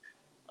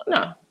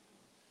now?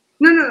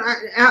 No.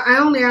 I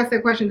only asked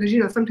that question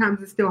because,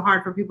 sometimes it's still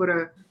hard for people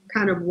to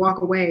kind of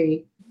walk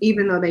away,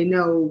 even though they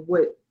know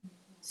what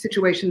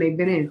situation they've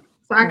been in.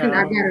 So I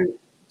gotta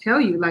tell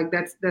you, like,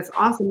 that's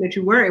awesome that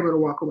you were able to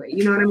walk away.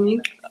 You know what I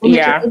mean? And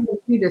yeah. You're able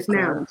to see this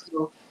now.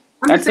 So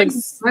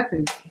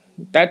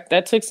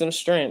that took some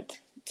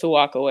strength to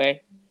walk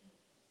away.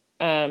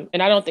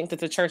 And I don't think that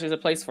the church is a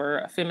place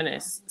for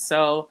feminists.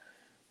 So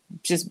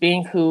just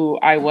being who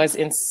I was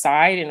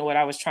inside and what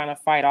I was trying to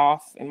fight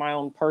off in my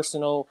own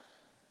personal,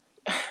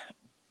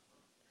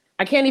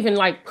 I can't even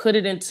put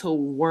it into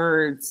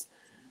words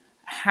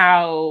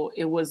how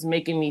it was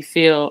making me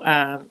feel.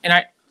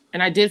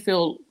 And I did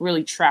feel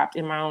really trapped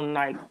in my own,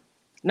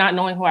 not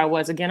knowing who I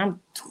was. Again,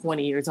 I'm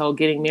 20 years old,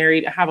 getting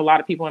married. I have a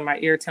lot of people in my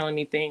ear telling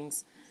me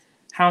things,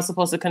 how I'm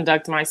supposed to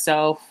conduct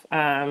myself,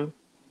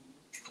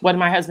 what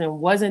my husband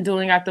wasn't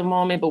doing at the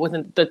moment, but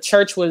what the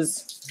church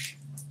was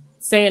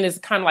saying is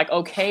kind of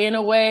okay in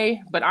a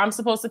way, but I'm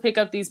supposed to pick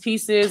up these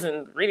pieces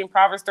and reading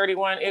Proverbs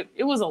 31.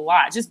 It was a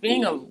lot. Just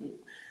being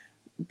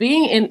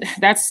being in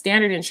that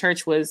standard in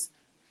church was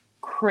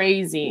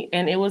crazy,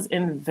 and it was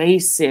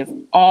invasive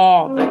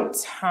all the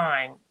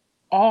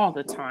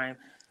time.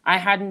 I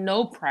had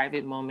no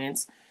private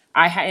moments.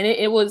 And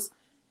it was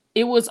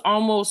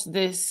almost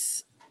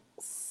this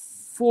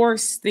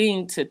forced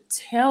thing to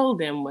tell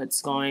them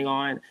what's going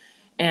on.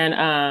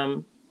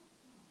 And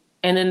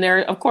then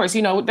they're, of course,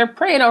 they're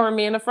praying over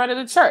me in the front of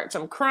the church.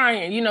 I'm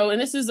crying, and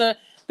this is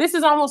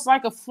almost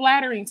like a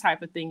flattering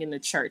type of thing in the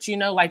church,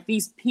 like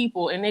these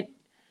people, and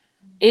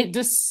it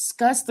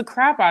disgusts the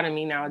crap out of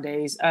me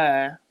nowadays,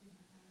 to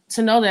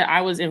know that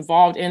I was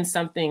involved in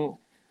something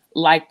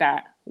like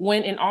that.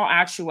 When in all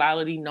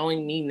actuality,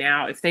 knowing me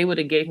now, if they would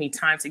have gave me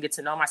time to get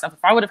to know myself,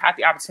 if I would have had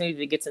the opportunity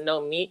to get to know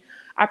me,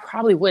 I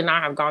probably would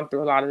not have gone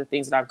through a lot of the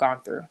things that I've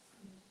gone through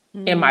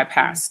in my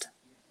past.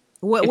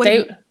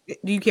 Do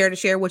you care to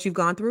share what you've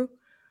gone through?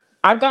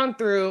 I've gone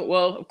through,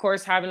 well, of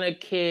course, having a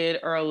kid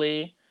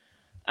early,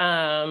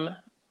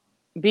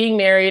 being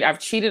married. I've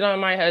cheated on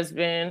my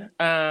husband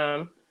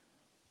a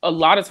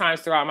lot of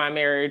times throughout my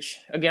marriage.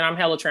 Again, I'm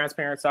hella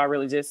transparent, so I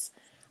really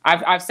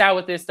I've sat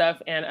with this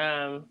stuff,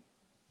 and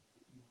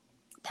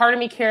part of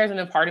me cares and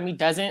then part of me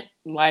doesn't.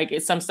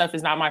 Like, some stuff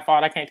is not my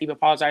fault. I can't keep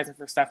apologizing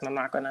for stuff, and I'm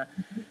not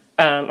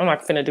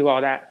gonna do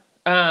all that.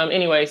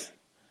 Anyways,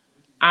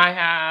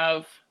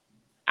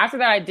 after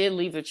that, I did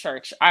leave the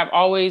church. I've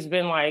always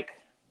been like,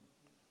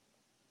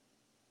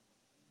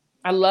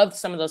 I loved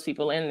some of those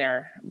people in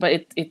there, but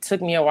it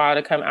took me a while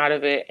to come out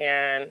of it.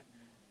 And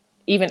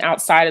even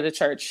outside of the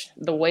church,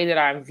 the way that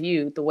I'm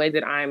viewed, the way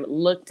that I'm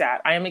looked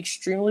at, I am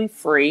extremely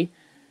free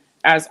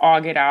as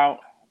all get out.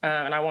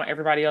 And I want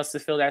everybody else to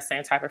feel that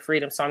same type of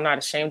freedom. So I'm not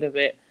ashamed of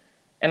it.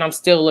 And I'm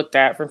still looked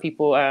at from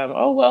people,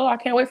 oh, well, I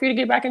can't wait for you to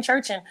get back in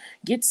church and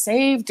get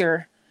saved,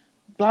 or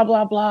blah,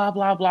 blah, blah,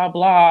 blah, blah,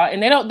 blah.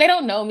 And they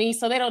don't know me.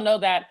 So they don't know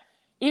that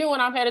even when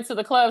I'm headed to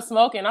the club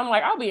smoking, I'm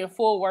like, I'll be in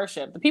full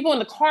worship. The people in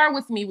the car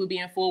with me would be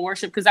in full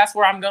worship because that's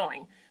where I'm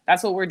going.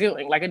 That's what we're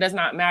doing. Like, it does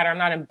not matter. I'm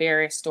not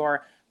embarrassed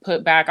or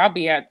put back. I'll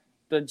be at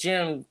the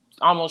gym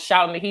almost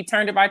shouting that he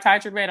turned it by Ty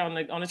Trebet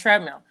on the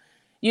treadmill.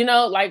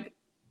 Like,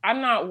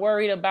 I'm not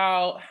worried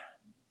about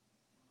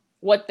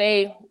what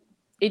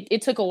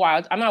it took a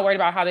while. I'm not worried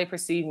about how they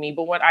perceive me,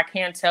 but what I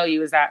can tell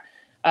you is that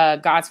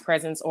God's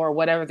presence, or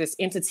whatever this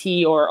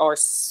entity or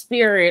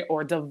spirit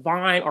or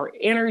divine or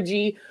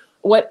energy,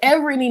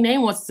 whatever any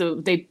name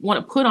they want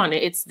to put on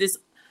it, it's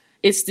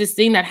this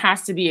thing that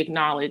has to be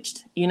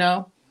acknowledged,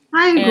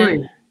 I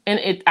agree.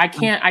 And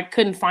I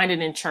couldn't find it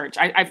in church.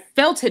 I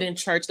felt it in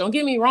church. Don't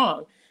get me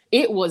wrong.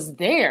 It was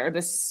there.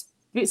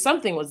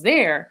 Something was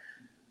there,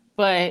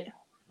 but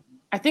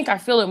I think I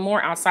feel it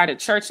more outside of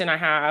church than I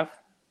have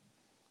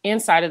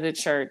inside of the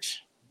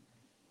church.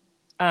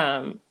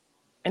 And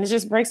it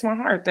just breaks my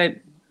heart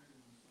that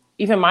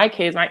even my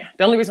kids,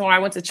 the only reason why I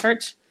went to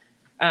church,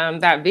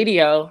 that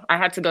video, I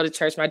had to go to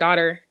church. My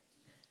daughter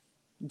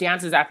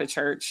dances at the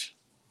church.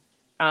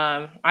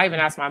 I even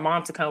asked my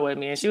mom to come with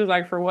me, and she was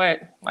like, for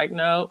what? Like,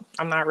 no,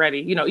 I'm not ready.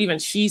 Even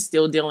she's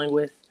still dealing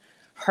with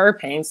her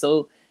pain.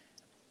 So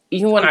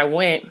even when I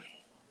went,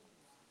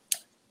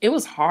 it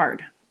was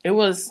hard. It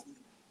was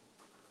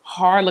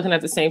hard looking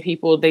at the same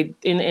people.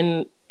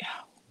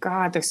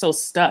 God, they're so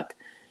stuck.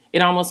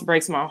 It almost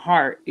breaks my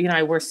heart.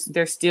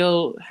 They're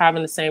still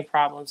having the same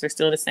problems. They're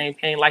still in the same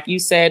pain. Like you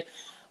said,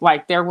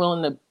 like, they're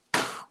willing to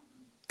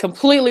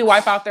completely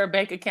wipe out their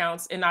bank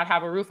accounts and not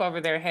have a roof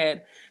over their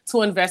head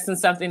to invest in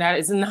something that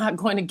is not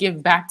going to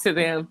give back to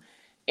them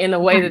in the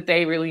way that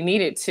they really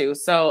need it to.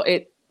 So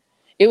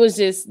it was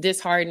just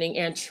disheartening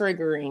and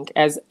triggering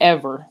as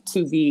ever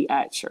to be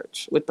at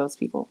church with those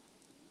people.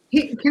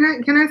 Can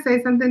I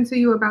say something to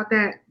you about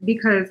that?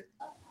 Because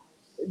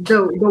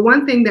the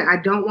one thing that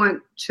I don't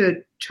want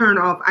to turn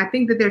off, I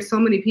think that there's so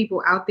many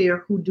people out there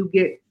who do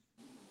get,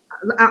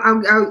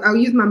 I'll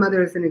use my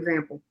mother as an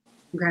example.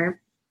 Okay.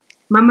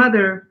 My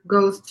mother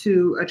goes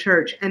to a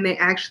church and they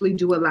actually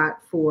do a lot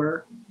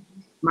for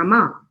my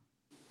mom.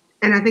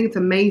 And I think it's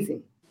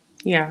amazing.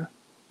 Yeah.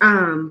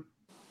 And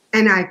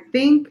I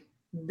think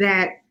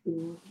that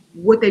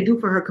what they do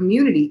for her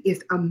community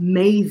is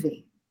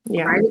amazing.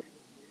 Yeah. Right.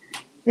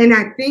 And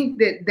I think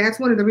that that's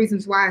one of the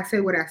reasons why I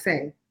say what I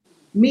say.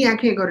 Me, I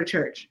can't go to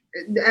church,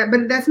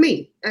 but that's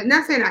me.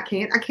 Not saying I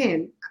can't. I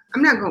can.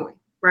 I'm not going,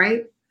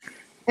 right?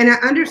 And I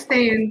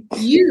understand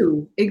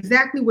you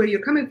exactly where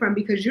you're coming from,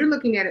 because you're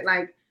looking at it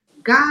like,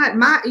 God,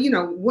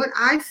 what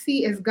I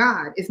see as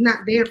God is not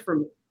there for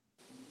me.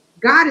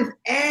 God is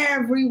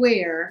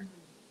everywhere,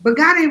 but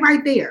God ain't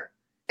right there.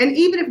 And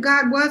even if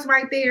God was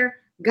right there,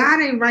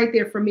 God ain't right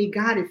there for me.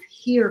 God is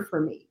here for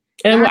me.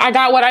 And I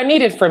got what I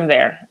needed from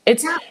there.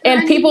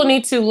 And people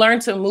need to learn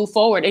to move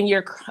forward. And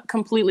you're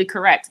completely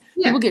correct.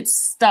 Yeah. People get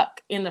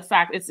stuck in the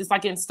fact it's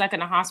like getting stuck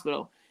in a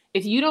hospital.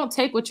 If you don't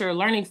take what you're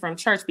learning from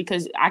church,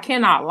 because I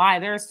cannot lie,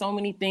 there are so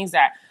many things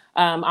that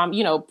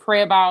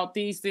pray about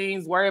these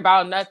things, worry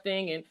about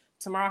nothing, and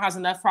tomorrow has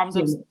enough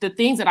problems. The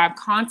things that I'm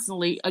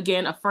constantly,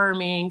 again,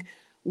 affirming,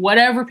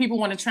 whatever people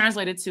want to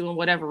translate it to and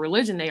whatever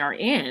religion they are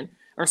in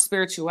or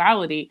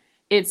spirituality,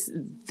 it's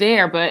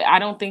there. But I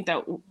don't think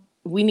that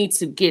we need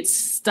to get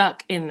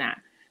stuck in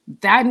that.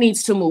 That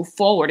needs to move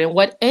forward. And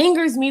what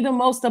angers me the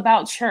most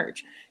about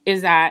church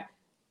is that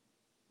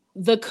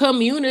the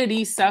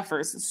community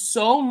suffers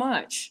so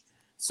much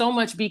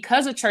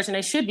because of church, and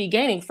they should be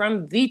gaining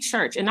from the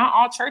church. And not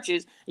all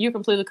churches, you're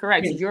completely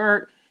correct. Yes.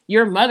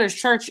 Your mother's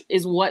church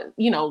is what,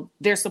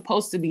 they're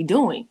supposed to be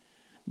doing.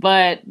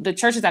 But the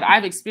churches that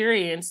I've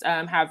experienced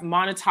have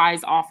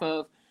monetized off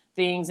of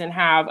things and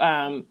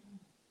have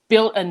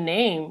built a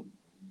name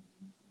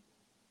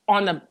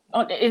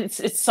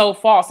it's so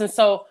false. And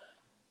so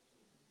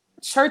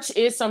church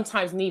is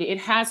sometimes needed. It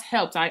has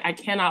helped. I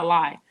cannot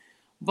lie.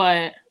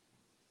 But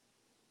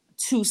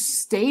to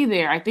stay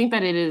there, I think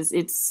that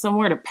it's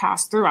somewhere to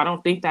pass through. I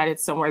don't think that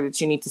it's somewhere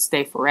that you need to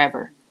stay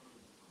forever.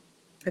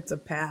 It's a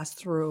pass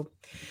through.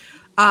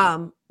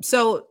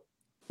 So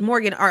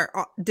Morgan,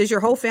 does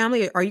your whole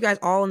family, are you guys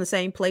all in the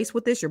same place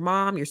with this? Your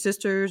mom, your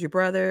sisters, your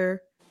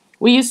brother?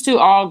 We used to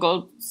all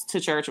go to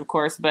church, of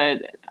course,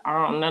 but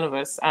none of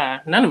us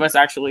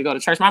actually go to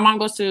church. My mom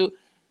goes to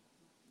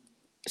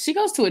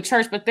a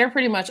church, but they're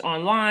pretty much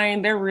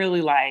online. They're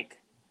really like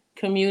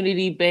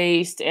community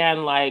based,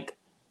 and like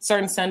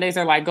certain Sundays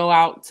are like go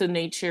out to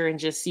nature and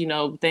just,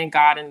 thank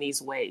God in these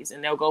ways.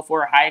 And they'll go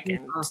for a hike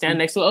and stand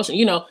next to the ocean.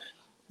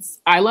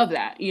 I love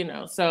that,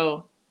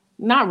 so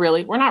not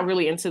really. We're not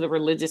really into the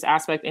religious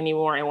aspect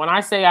anymore. And when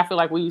I say I feel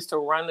like we used to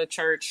run the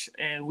church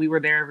and we were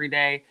there every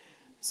day.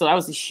 So that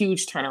was a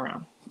huge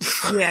turnaround.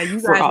 Yeah,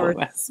 you guys were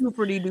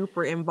super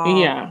duper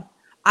involved. Yeah.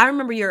 I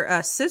remember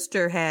your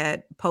sister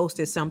had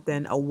posted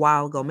something a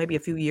while ago, maybe a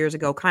few years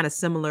ago, kind of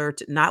similar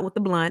to, not with the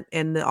blunt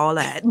and all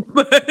that,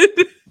 but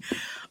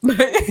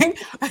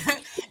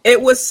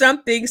it was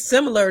something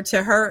similar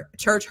to her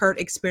church hurt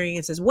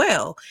experience as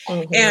well.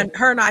 Mm-hmm. And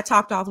her and I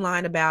talked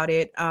offline about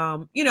it,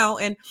 and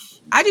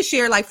I just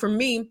shared, like, for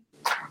me,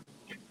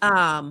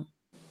 I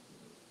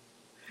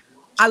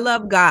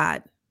love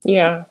God.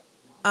 Yeah.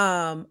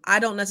 I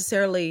don't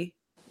necessarily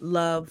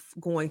love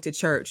going to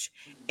church,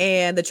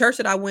 and the church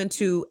that I went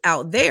to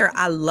out there,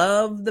 I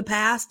love the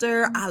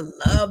pastor. I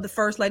love the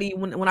first lady.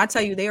 When I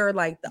tell you, they are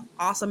like the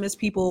awesomest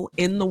people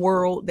in the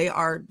world. They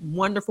are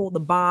wonderful. The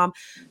bomb,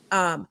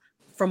 from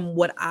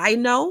what I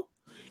know.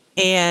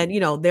 And,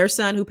 their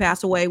son who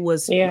passed away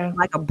was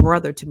like a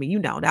brother to me.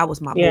 That was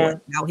my boy.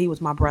 He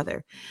was my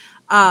brother.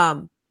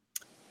 I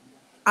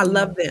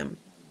love them.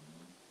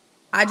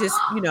 I just,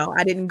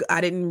 I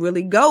didn't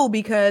really go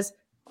because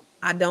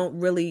I don't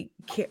really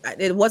care.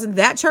 It wasn't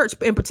that church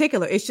in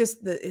particular. It's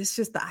just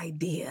the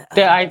idea.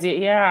 The idea,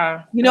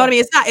 yeah. You know what I mean?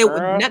 It's not. It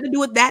nothing to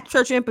do with that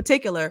church in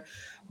particular,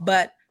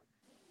 but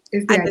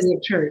it's the idea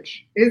of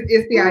church.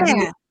 It's the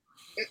idea.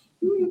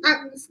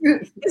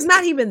 It's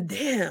not even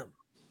them.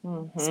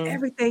 Mm-hmm. It's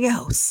everything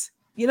else.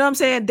 You know what I'm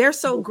saying? They're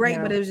so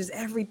great, but it was just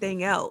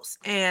everything else.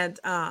 And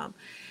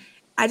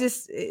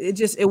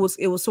it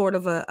was sort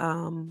of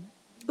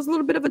it was a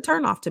little bit of a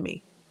turnoff to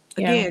me.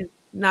 Again.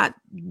 Not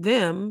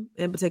them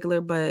in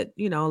particular, but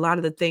a lot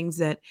of the things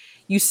that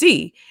you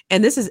see.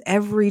 And this is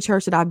every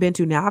church that I've been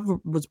to. Now, I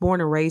was born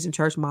and raised in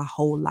church my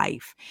whole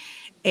life.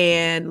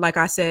 And like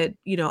I said,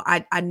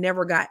 I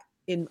never got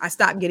in. I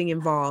stopped getting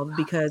involved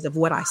because of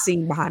what I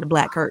seen behind the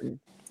black curtain.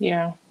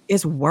 Yeah.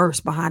 It's worse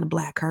behind the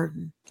black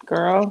curtain.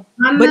 Girl.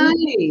 But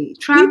listen,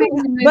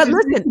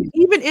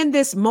 even in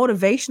this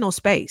motivational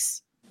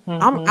space,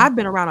 I've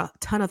been around a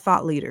ton of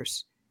thought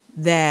leaders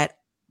that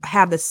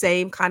have the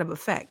same kind of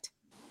effect.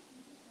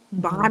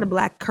 Behind the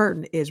black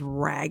curtain is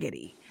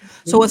raggedy.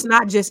 So it's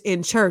not just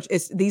in church.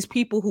 It's these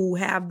people who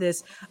have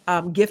this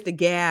gift of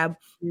gab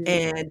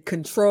and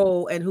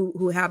control, and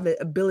who have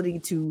the ability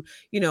to,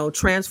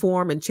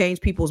 transform and change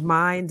people's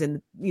minds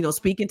and,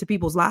 speak into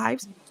people's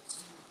lives.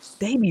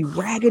 They be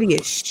raggedy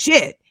as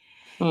shit.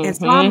 Mm-hmm. And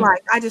so I'm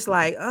like,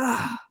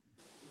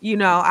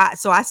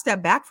 so I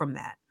step back from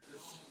that.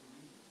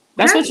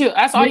 That's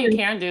all you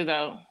can do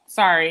though.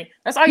 Sorry.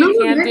 That's all you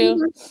can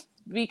do,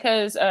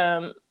 because,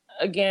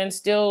 again,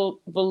 still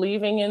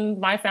believing in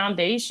my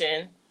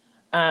foundation.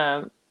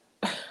 It's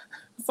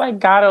like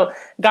God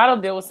will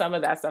deal with some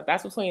of that stuff.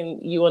 That's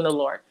between you and the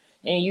Lord.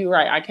 And you're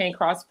right. I can't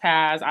cross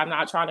paths. I'm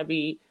not trying to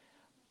be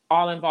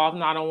all involved,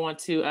 and I don't want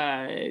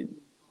to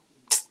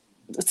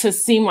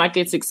seem like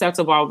it's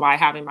acceptable by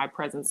having my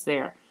presence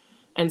there.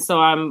 And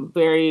so I'm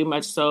very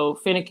much so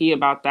finicky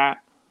about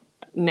that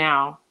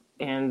now,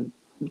 and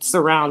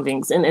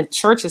surroundings. And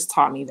church has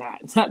taught me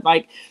that.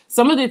 Like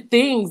some of the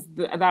things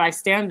that I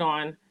stand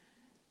on,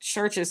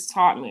 church has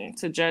taught me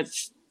to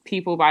judge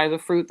people by the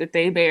fruit that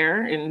they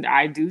bear. And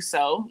I do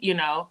so,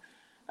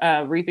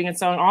 reaping and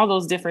sowing, all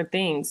those different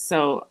things.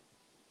 So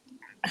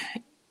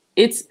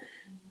it's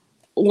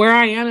where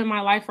I am in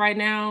my life right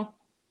now.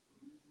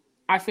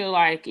 I feel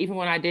like even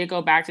when I did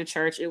go back to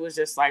church, it was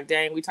just like,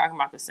 dang, we talking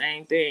about the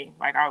same thing.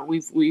 Like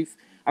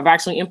I've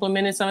actually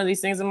implemented some of these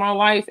things in my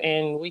life,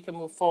 and we can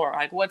move forward.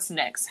 Like, what's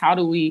next? How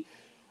do we,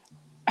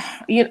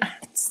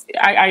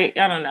 I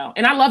don't know.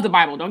 And I love the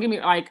Bible. Don't get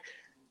me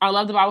I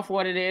love the Bible for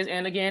what it is.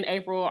 And again,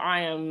 April,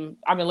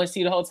 I've been listening to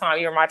you the whole time.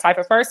 You're my type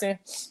of person.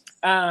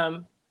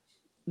 The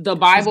The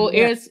Bible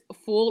is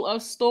full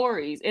of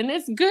stories, and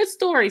it's good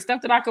stories,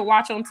 stuff that I could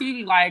watch on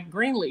TV, like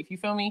Greenleaf. You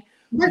feel me?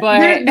 But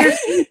there's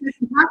things that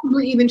can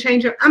possibly even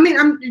change your. I mean,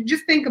 I'm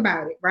just think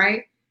about it,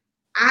 right?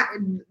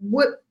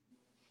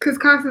 Because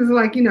Constance is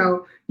like, you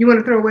want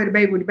to throw away the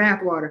baby with the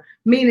bathwater.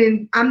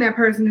 Meaning, I'm that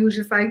person who's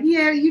just like,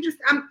 yeah,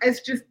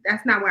 it's just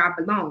that's not where I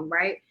belong,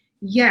 right?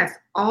 Yes,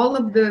 all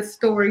of the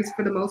stories,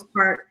 for the most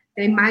part,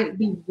 they might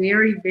be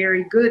very,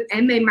 very good,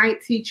 and they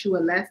might teach you a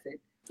lesson.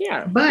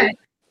 Yeah. But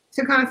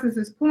to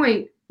Constance's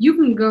point, you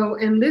can go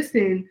and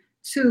listen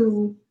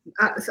to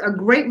a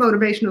great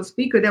motivational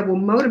speaker that will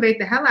motivate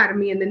the hell out of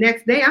me, and the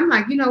next day I'm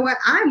like, you know what?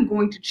 I'm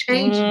going to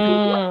change.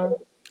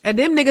 And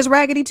them niggas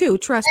raggedy too.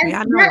 Trust me,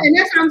 I know. And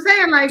that's what I'm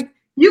saying. Like,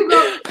 you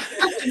go,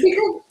 because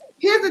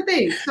here's the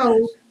thing.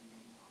 So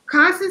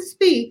Constance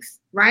speaks,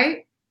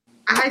 right?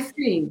 I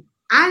sing.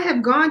 I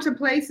have gone to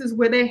places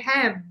where they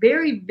have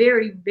very,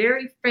 very,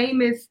 very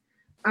famous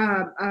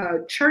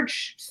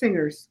church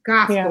singers,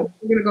 gospel. Yeah.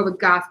 We're going to go with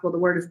gospel. The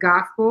word is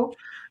gospel.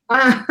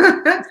 Such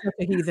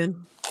a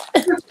heathen.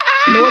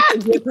 Lord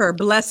forgive her,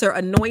 bless her,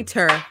 anoint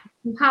her.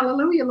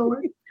 Hallelujah,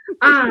 Lord.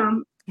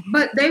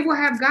 But they will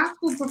have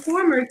gospel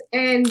performers,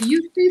 and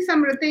you see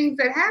some of the things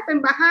that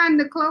happen behind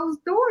the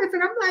closed doors,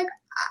 and I'm like,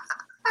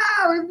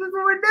 oh, is this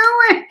what we're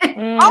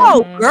doing?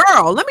 Oh,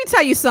 girl, let me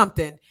tell you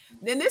something.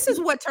 Then this is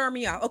what turned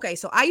me off. Okay,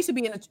 so I used to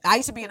be in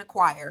a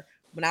choir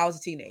when I was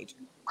a teenager.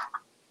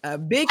 A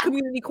big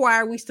community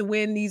choir. We used to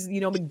win these,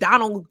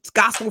 McDonald's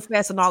Gospel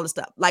Fest and all this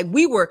stuff. Like,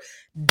 we were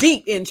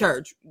deep in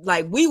church.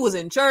 Like, we was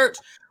in church.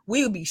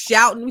 We would be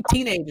shouting with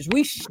teenagers.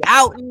 We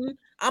shouting.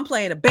 I'm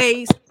playing the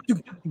bass.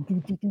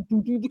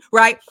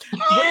 Right?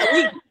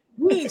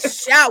 We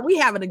shout. We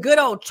having a good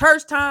old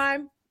church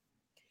time.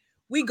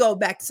 We go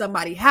back to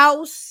somebody's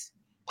house.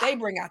 They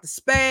bring out the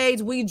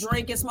spades. We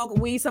drinking,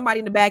 smoking weed. Somebody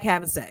in the back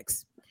having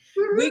sex.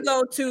 We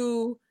go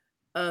to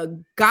a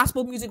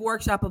gospel music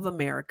workshop of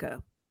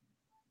America.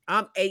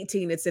 I'm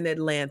 18. It's in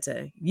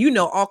Atlanta.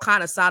 All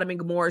kind of Sodom and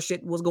Gomorrah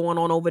shit was going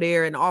on over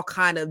there, and all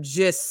kind of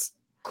just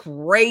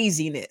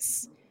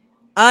craziness,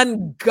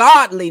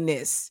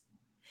 ungodliness.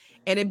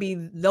 And it'd be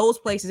those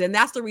places. And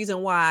that's the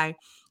reason why,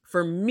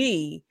 for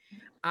me,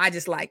 I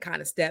just like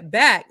kind of step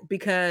back,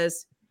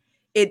 because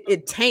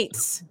it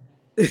taints,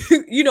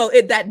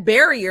 that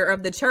barrier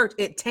of the church.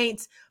 It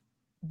taints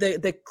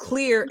the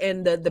clear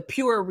and the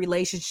pure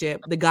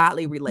relationship, the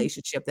godly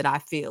relationship that I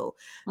feel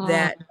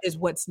that is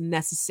what's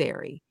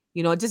necessary.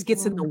 It just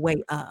gets in the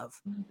way of,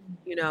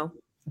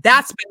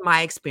 that's been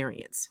my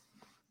experience.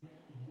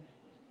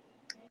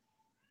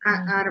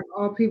 Out of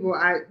all people,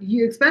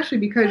 you especially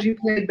because you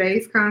played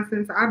bass,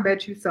 Constance, I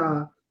bet you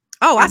saw.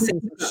 Oh, I seen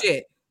some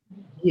shit.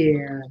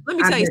 Yeah. Let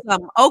me tell you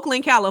something.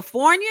 Oakland,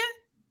 California.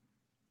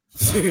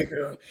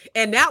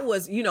 And that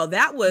was,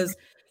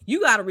 you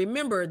got to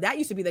remember, that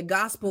used to be the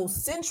gospel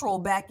central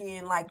back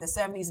in like the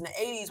 70s and the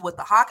 80s with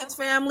the Hawkins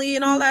family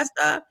and all that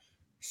stuff.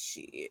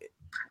 Shit.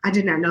 I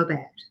did not know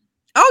that.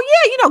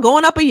 Oh yeah,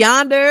 Going Up a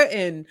Yonder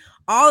and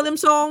all of them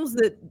songs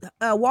that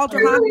Walter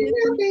Hawkins.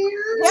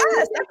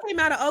 Yes, that came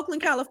out of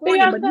Oakland,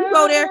 California. But you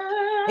go there,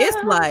 it's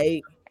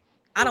like,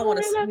 I don't want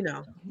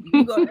to,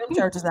 you go to them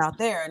churches out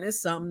there, and it's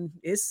something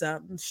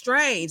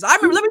strange. I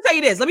remember. Let me tell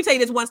you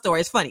this one story.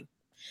 It's funny.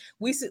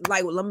 We used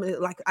to,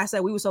 like I said,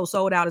 we were so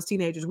sold out as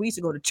teenagers. We used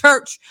to go to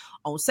church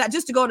on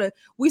Saturday.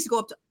 We used to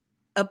go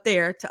up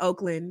there to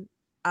Oakland,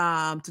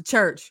 to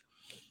church,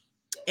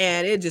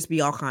 and it'd just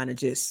be all kind of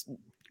just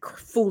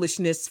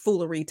foolishness,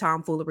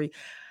 tomfoolery.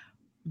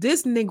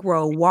 This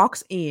Negro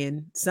walks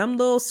in, some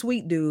little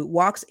sweet dude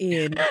walks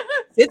in,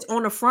 sits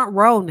on the front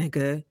row,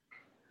 nigga.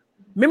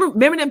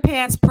 Remember them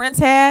pants Prince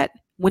had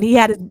when he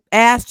had his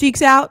ass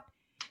cheeks out?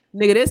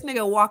 Nigga, this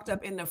nigga walked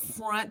up in the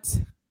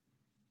front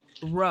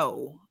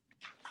row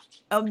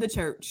of the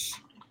church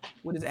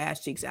with his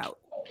ass cheeks out.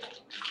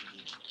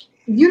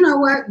 You know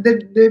what?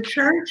 The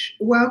church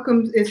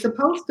is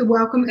supposed to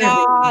welcome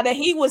everyone. That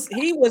he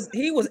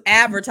was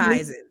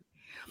advertising.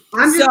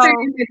 I'm just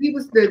saying that he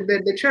was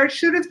the church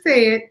should have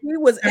said he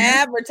was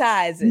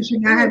advertising. He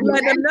was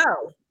letting them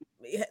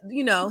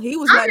know. He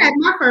was. I had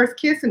my first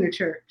kiss in the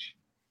church.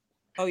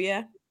 Oh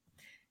yeah.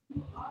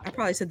 I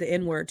probably said the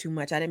N-word too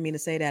much. I didn't mean to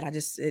say that.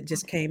 It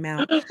just came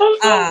out.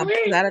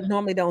 I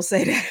normally don't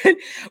say that,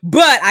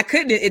 but I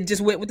couldn't. It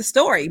just went with the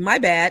story. My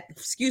bad.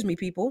 Excuse me,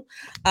 people.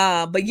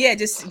 But yeah,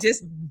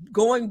 just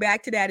going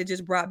back to that, it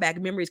just brought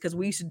back memories, because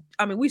we should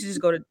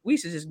just go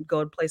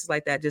to places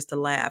like that just to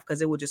laugh,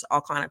 because it was just all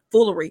kind of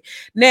foolery.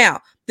 Now,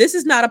 this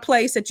is not a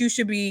place that you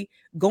should be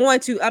going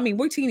to.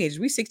 We're teenagers.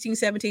 We're 16,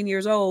 17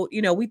 years old.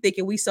 We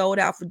thinking we sold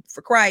out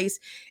for Christ,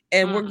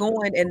 and we're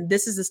going, and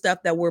this is the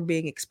stuff that we're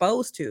being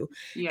exposed to.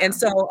 Yeah. And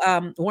so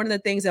one of the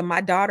things that my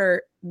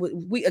daughter,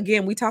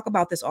 we talk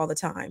about this all the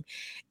time,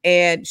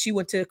 and she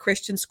went to a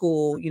Christian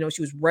school.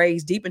 She was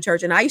raised deep in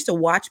church, and I used to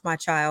watch my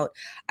child.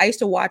 I used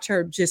to watch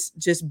her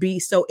just be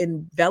so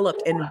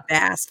enveloped and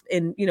vast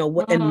and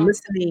and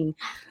listening.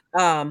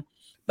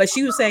 But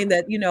she was saying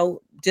that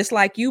just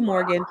like you,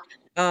 Morgan,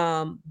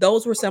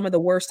 Those were some of the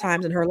worst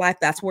times in her life.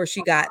 That's where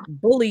she got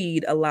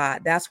bullied a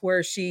lot. That's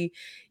where she,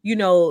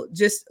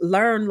 just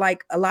learned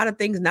like a lot of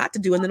things not to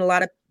do. And then a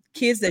lot of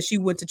kids that she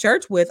went to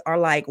church with are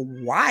like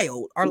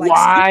wild, are like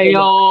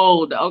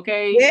wild.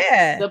 Okay.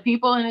 Yeah. The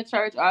people in the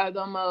church are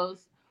the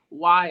most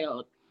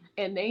wild,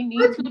 and they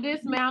need to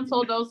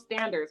dismantle those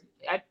standards.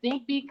 I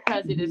think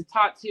because it is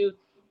taught to,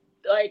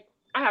 like,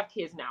 I have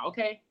kids now.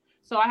 Okay.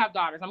 So I have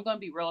daughters. I'm going to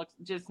be real,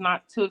 just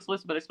not too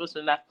explicit, but explicit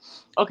enough.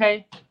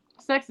 Okay.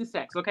 Sex is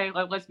sex. Okay.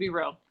 Let's be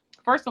real.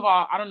 First of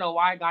all, I don't know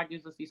why God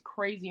gives us these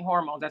crazy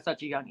hormones at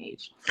such a young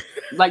age.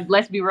 Like,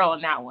 let's be real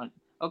on that one.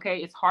 Okay.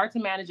 It's hard to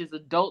manage as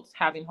adults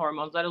having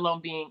hormones, let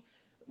alone being,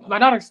 my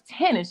daughter's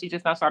 10 and she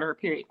just now started her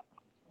period.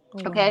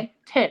 Okay.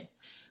 10.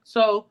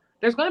 So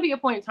there's going to be a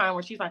point in time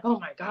where she's like, oh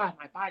my God,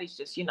 my body's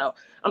just,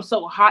 I'm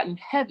so hot and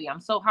heavy. I'm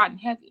so hot and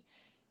heavy.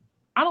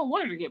 I don't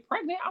want her to get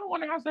pregnant. I don't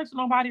want her to have sex with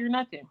nobody or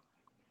nothing.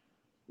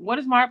 What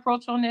is my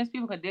approach on this?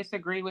 People can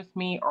disagree with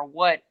me or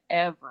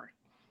whatever.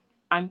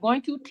 I'm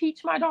going to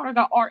teach my daughter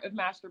the art of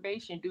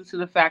masturbation due to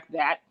the fact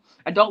that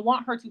I don't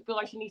want her to feel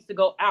like she needs to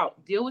go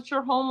out. Deal with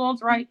your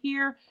hormones right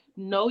here.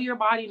 Know your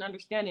body and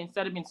understand it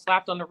instead of being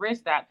slapped on the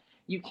wrist that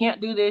you can't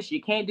do this,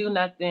 you can't do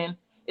nothing.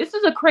 This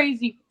is a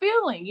crazy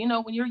feeling,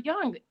 when you're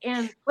young.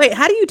 And wait,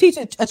 how do you teach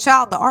a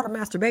child the art of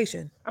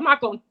masturbation? I'm not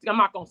gonna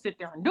sit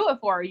there and do it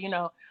for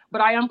her,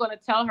 but I am gonna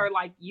tell her,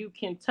 like, you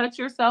can touch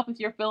yourself if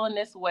you're feeling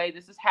this way.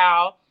 This is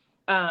how,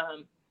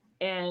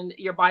 and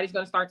your body's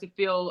gonna start to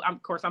feel.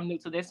 Of course, I'm new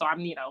to this, so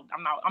I'm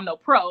no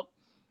pro.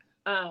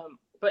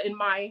 But in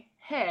my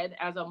head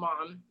as a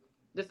mom,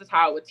 this is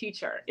how I would teach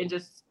her, and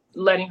just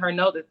letting her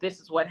know that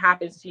this is what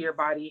happens to your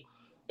body.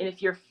 And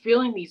if you're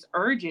feeling these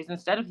urges,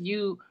 instead of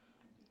you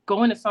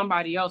going to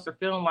somebody else or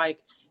feeling like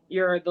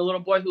you're the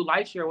little boy who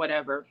likes you or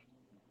whatever,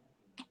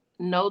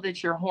 know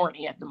that you're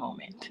horny at the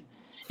moment.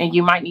 And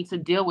you might need to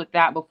deal with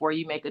that before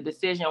you make a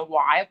decision.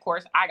 Why? Of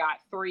course, I got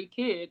 3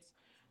 kids,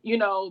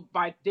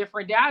 by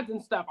different dads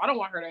and stuff. I don't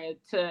want her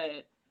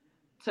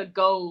to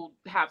go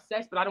have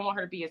sex, but I don't want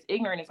her to be as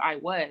ignorant as I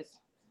was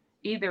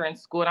either in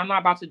school. And I'm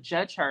not about to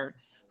judge her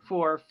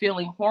for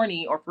feeling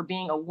horny or for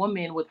being a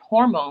woman with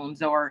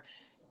hormones or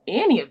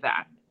any of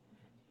that.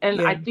 And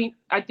yeah.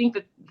 I think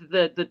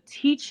that the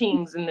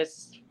teachings in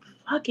this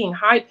fucking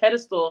high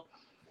pedestal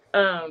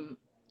of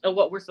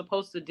what we're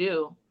supposed to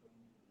do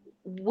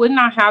would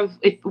not have,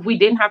 if we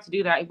didn't have to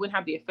do that, it wouldn't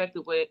have the effect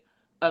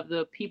of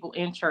the people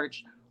in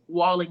church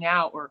walling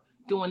out or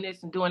doing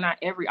this and doing that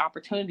every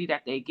opportunity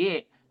that they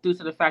get due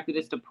to the fact that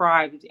it's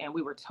deprived and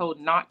we were told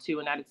not to,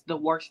 and that it's the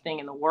worst thing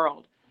in the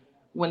world.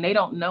 When they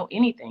don't know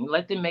anything,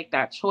 let them make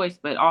that choice,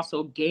 but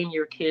also game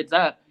your kids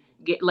up.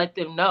 Let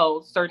them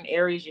know certain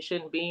areas you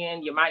shouldn't be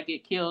in. You might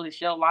get killed.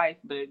 It's your life,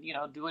 but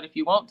do it if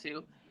you want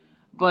to.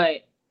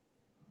 But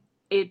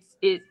it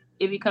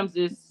becomes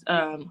this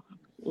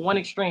one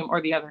extreme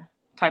or the other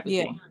type of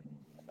thing.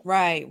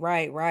 Right.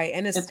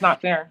 And it's not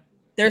fair.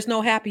 There's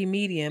no happy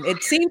medium.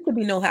 It seems to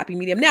be no happy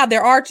medium. Now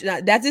there are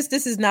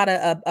this is not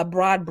a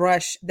broad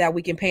brush that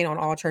we can paint on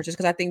all churches,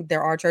 because I think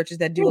there are churches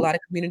that do a lot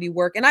of community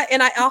work, and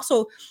I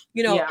also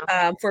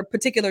for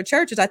particular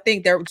churches, I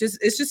think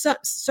it's just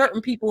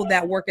certain people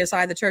that work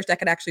inside the church that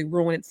could actually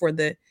ruin it for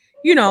the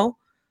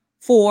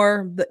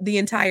for the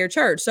entire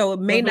church. So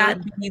it may not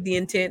be the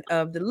intent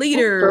of the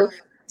leader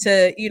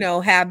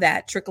to have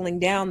that trickling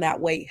down that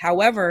way.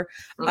 However,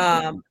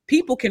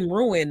 people can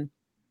ruin.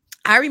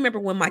 I remember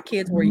when my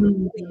kids were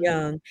really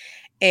young,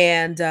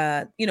 and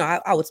I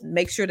would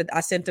make sure that I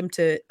sent them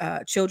to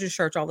children's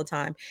church all the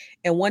time.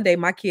 And one day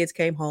my kids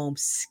came home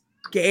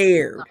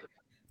scared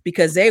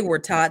because they were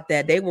taught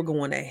that they were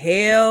going to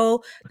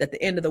hell, that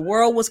the end of the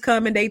world was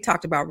coming. They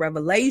talked about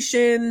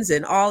Revelations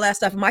and all that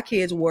stuff. My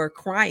kids were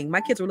crying.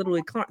 My kids were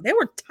literally crying. They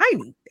were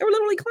tiny. They were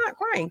literally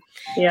crying.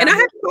 Yeah. And I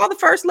had to call the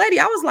first lady.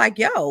 I was like,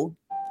 yo,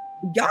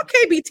 y'all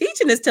can't be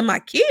teaching this to my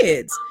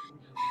kids.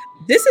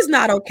 This is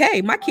not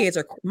okay. My kids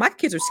are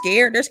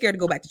scared. They're scared to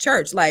go back to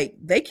church. Like,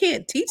 they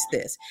can't teach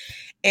this.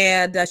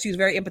 And she was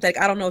very empathetic.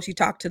 I don't know if she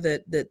talked to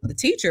the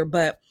teacher,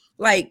 but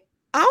like,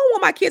 I don't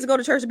want my kids to go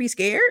to church to be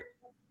scared.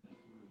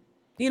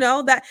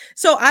 That.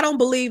 So I don't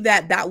believe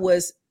that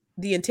was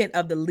the intent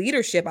of the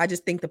leadership. I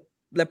just think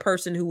the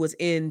person who was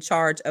in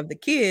charge of the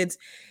kids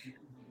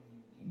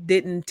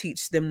didn't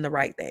teach them the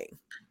right thing.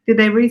 Did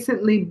they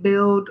recently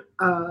build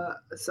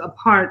a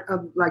part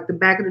of like the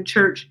back of the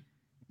church?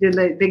 Did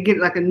they get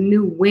like a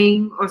new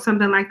wing or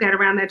something like that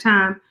around that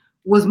time?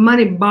 Was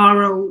money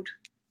borrowed?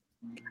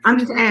 I'm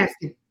just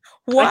asking.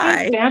 Why?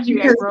 I can't stand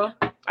you, April.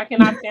 I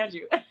cannot stand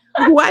you.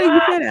 Why did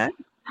you say that?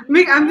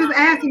 I'm just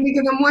asking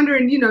because I'm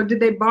wondering, did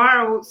they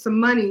borrow some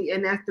money,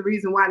 and that's the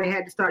reason why they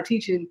had to start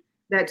teaching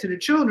that to the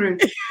children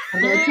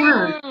at that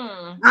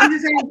time? I'm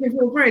just asking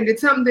for a friend. Did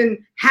something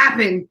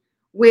happen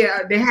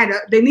where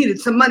they needed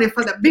some money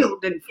for the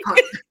building fund?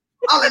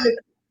 All of it.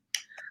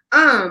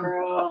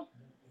 Girl.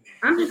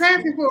 I'm just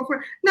asking for a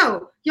friend.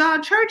 No, y'all,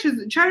 church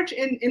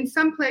in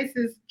some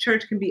places,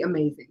 church can be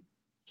amazing.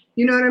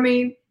 You know what I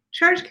mean?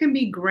 Church can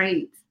be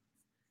great.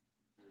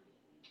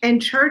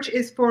 And church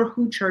is for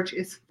who church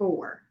is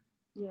for.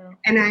 Yeah.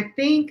 And I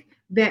think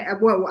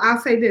that, well, I'll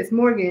say this,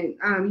 Morgan,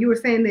 you were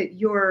saying that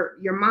your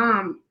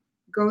mom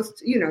goes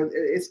to,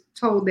 is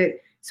told that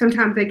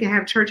sometimes they can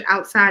have church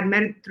outside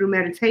through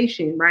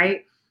meditation,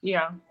 right?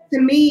 Yeah.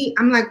 To me,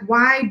 I'm like,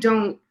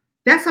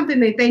 that's something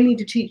that they need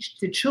to teach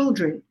to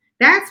children.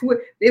 That's what,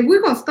 if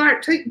we're going to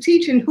start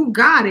teaching who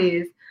God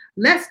is,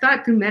 let's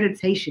start through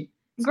meditation.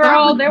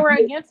 Girl, they were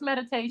against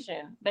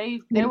meditation.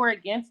 They were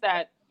against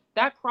that.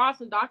 That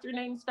cross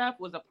indoctrinating stuff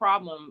was a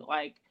problem.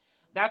 Like,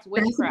 that's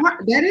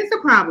witchcraft. That is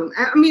a problem.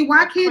 I mean,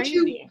 why that's can't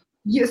crazy.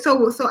 you?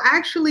 So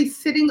actually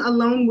sitting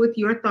alone with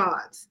your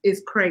thoughts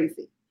is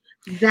crazy.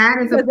 That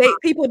is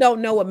people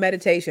don't know what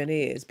meditation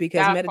is,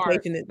 because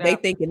meditation, they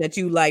thinking that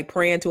you like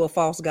praying to a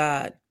false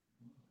god.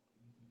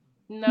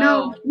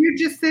 No, you're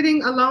just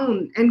sitting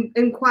alone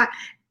and quiet.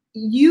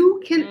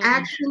 You can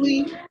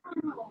actually.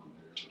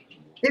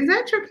 Is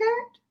that your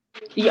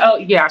cat? Oh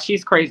yeah,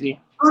 she's crazy.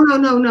 Oh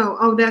no.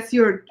 Oh, that's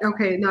your.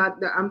 Okay, no,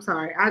 I'm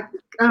sorry.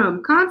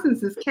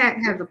 Constance's cat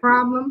has a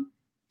problem.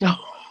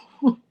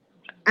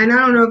 And I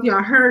don't know if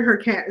y'all heard her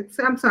cat.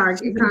 I'm sorry.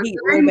 She's in heat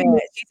real bad.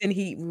 She's in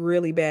heat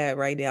really bad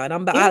right now,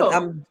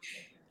 and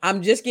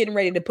I'm just getting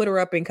ready to put her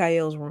up in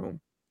Kael's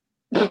room.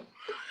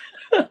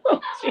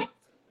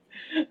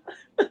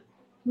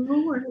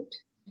 Lord.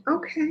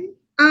 Okay.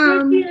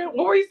 What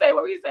were you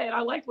saying?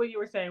 I liked what you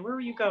were saying. Where were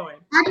you going?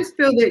 I just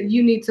feel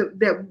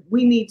that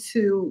we need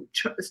to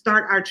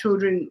start our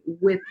children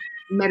with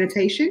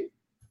meditation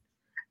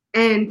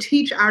and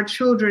teach our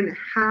children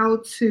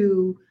how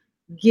to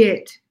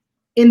get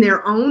in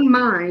their own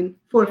mind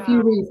for a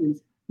few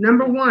reasons.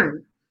 Number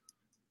one,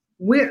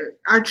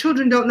 our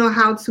children don't know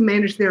how to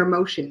manage their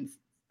emotions.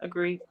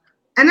 Agreed.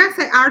 And I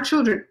say our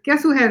children.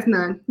 Guess who has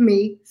none?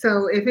 Me.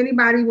 So if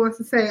anybody wants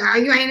to say, "Oh,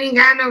 you ain't even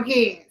got no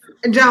kids,"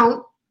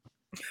 don't.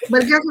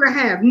 But guess what I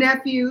have?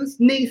 Nephews,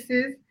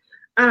 nieces.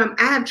 I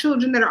have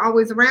children that are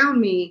always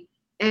around me,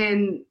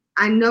 and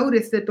I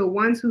notice that the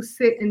ones who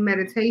sit in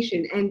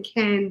meditation and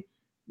can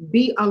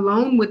be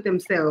alone with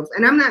themselves,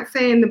 and I'm not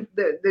saying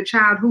the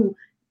child who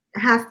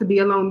has to be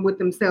alone with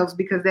themselves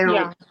because they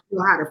don't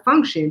know how to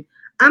function.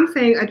 I'm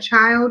saying a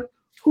child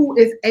who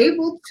is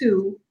able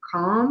to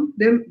calm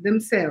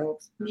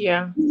themselves.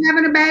 Yeah. You're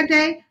having a bad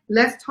day?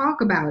 Let's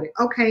talk about it.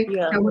 Okay.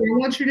 Yeah. Now what I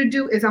want you to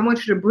do is I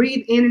want you to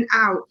breathe in and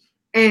out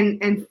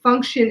and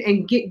function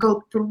and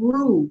go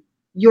through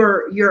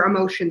your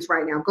emotions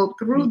right now. Go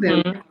through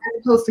them as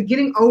opposed to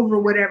getting over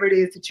whatever it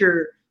is that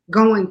you're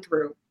going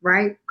through,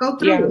 right? Go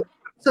through it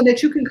so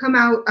that you can come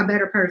out a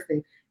better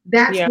person.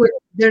 That's what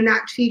they're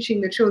not teaching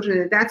the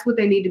children. That's what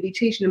they need to be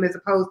teaching them, as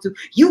opposed to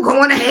you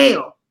going to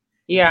hell.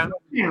 Yeah.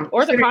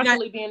 Or to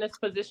constantly be in this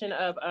position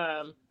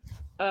of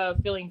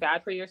feeling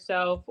bad for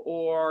yourself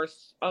or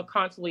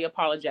constantly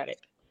apologetic.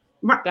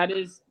 Right. That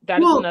is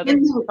another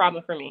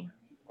problem for me.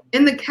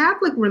 In the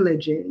Catholic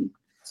religion,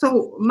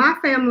 so my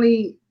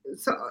family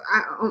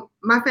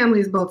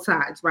is both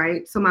sides,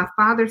 right? So my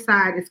father's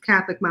side is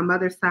Catholic, my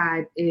mother's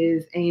side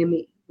is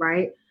AME,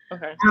 right?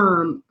 Okay.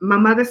 My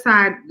mother's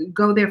side,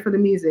 go there for the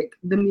music.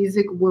 The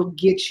music will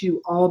get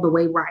you all the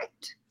way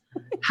right.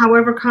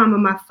 However,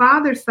 my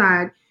father's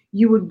side,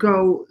 you would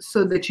go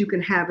so that you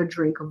can have a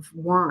drink of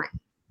wine.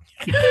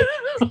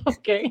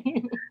 Okay.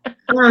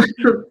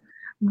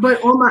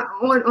 But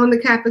on the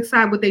Catholic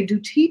side, what they do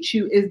teach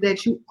you is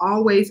that you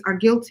always are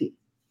guilty.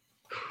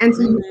 And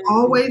so you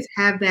always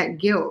have that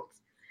guilt.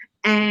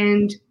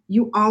 And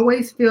you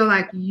always feel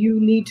like you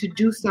need to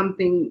do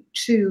something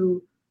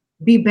to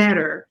be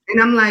better.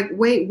 And I'm like,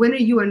 wait, when are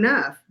you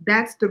enough?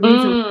 That's the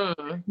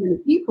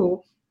reason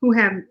people who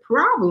have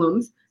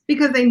problems,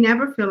 because they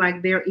never feel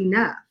like they're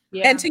enough.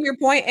 Yeah. And to your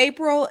point,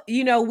 April,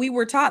 we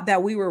were taught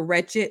that we were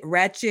wretched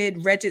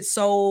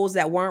souls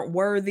that weren't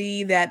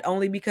worthy, that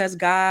only because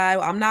God,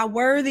 I'm not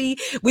worthy.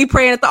 We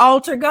praying at the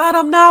altar, God,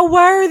 I'm not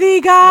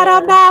worthy. God,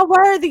 I'm not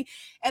worthy.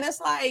 And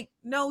it's like,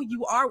 no,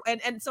 you are.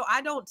 And so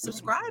I don't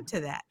subscribe to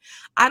that.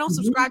 I don't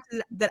subscribe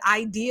to that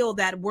ideal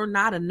that we're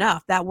not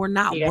enough, that we're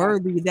not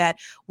worthy, that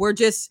we're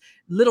just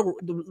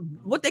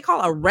what they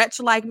call a wretch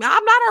like me.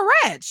 I'm not a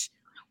wretch.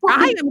 Well,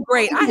 I am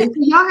great.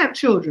 Y'all have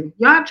children.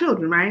 Y'all have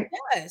children, right?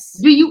 Yes.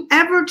 Do you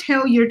ever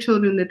tell your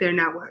children that they're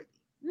not worthy?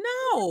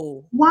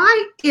 No.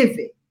 Why is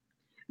it?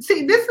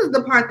 See, this is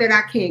the part that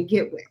I can't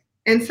get with.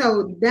 And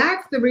so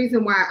that's the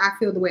reason why I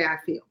feel the way I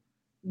feel.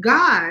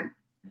 God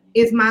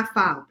is my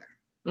father,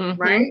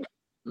 right?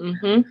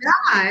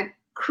 God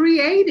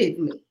created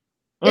me.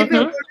 If it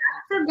were not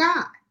for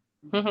God,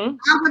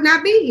 I would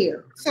not be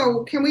here.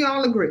 So can we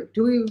all agree?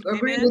 Do we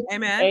agree?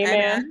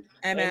 Amen.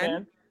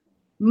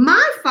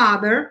 My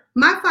father,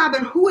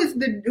 who is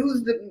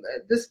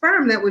the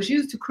sperm that was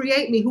used to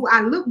create me, who I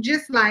look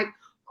just like,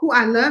 who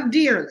I love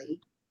dearly,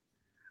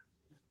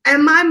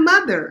 and my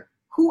mother,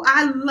 who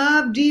I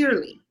love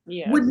dearly,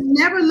 would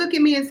never look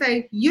at me and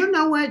say, you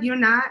know what, you're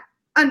not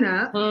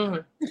enough.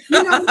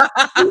 You're not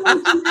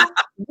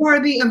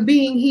worthy of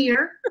being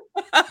here.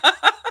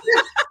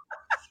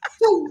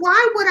 So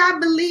why would I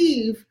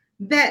believe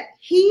that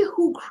he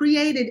who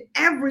created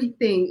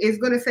everything is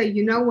going to say,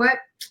 you know what?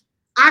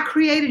 I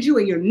created you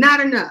and you're not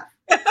enough.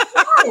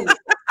 No,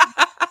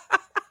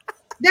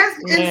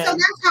 And so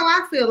that's how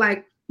I feel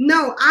like,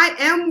 no, I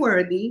am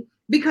worthy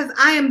because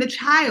I am the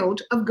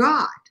child of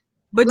God.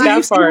 But do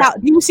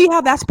you see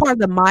how that's part of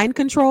the mind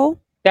control?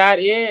 That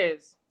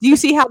is. Do you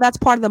see how that's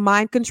part of the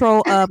mind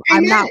control of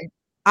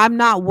I'm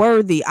not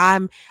worthy.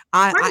 I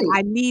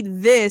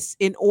need this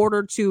in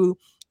order to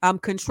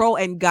control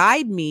and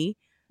guide me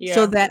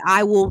so that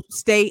I will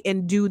stay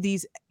and do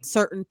these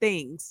certain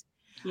things.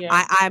 Yeah.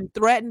 I'm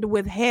threatened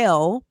with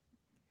hell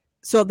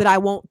so that I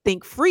won't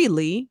think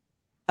freely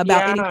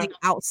about anything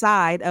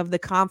outside of the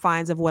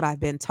confines of what I've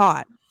been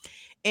taught.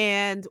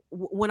 And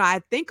when I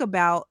think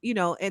about,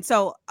 and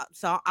so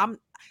I'm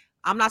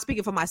not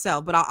speaking for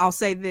myself, but I'll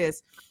say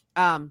this.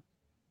 I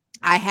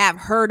have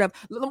heard of,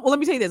 let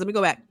me tell you this. Let me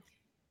go back.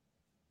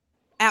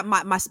 At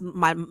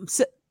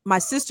my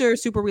sister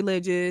is super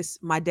religious.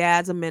 My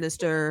dad's a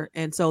minister.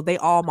 And so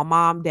my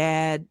mom,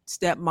 dad,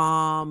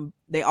 stepmom,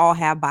 they all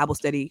have Bible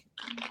study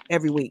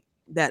every week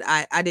that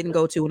I didn't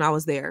go to when I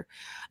was there.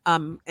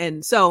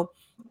 And so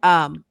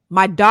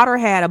my daughter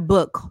had a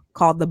book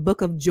called The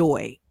Book of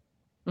Joy.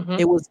 Mm-hmm.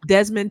 It was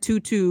Desmond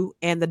Tutu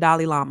and the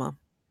Dalai Lama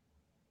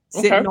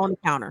sitting on the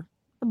counter.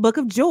 The Book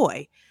of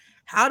Joy.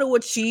 How to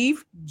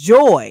achieve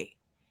joy.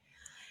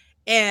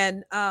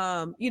 And,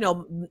 I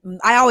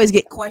always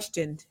get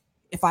questioned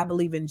if I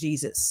believe in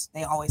Jesus.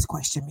 They always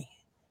question me.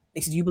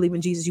 They said, "Do you believe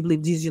in Jesus? You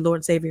believe Jesus is your Lord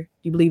and Savior? Do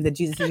you believe that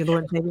Jesus is your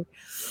Lord and Savior?"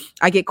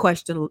 I get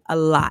questioned a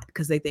lot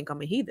because they think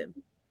I'm a heathen.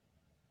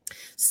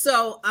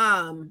 So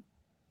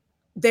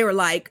they were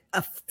like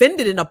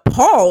offended and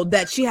appalled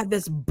that she had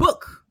this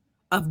book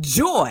of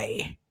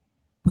joy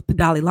with the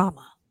Dalai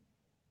Lama.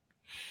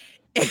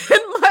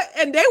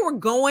 And they were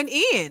going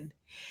in.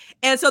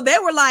 And so they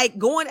were like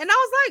going, and I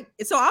was like,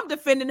 so I'm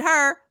defending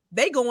her.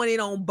 They going in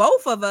on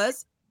both of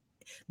us.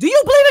 Do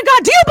you believe in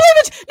God? Do you believe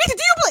in Nisha?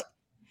 Do you believe?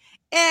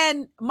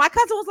 And my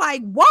cousin was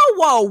like,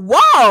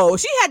 whoa.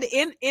 She had to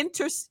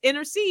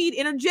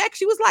interject.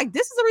 She was like,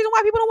 this is the reason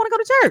why people don't want to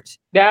go to church.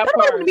 They don't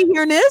want to be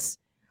hearing this.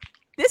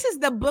 This is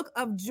the book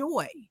of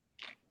joy.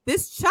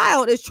 This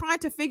child is trying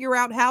to figure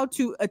out how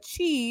to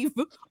achieve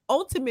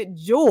ultimate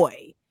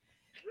joy.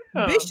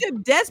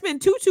 Bishop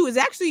Desmond Tutu is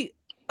actually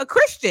a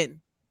Christian.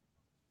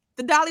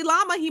 The Dalai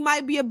Lama, he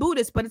might be a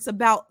Buddhist, but it's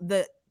about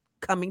the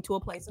coming to a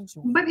place of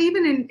joy. But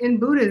even in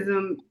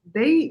Buddhism,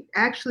 they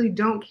actually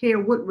don't care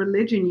what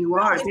religion you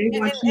are.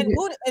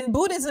 And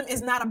Buddhism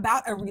is not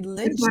about a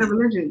religion. It's not a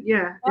religion,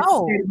 yeah.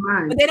 No,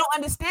 but they don't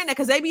understand that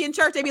because they be in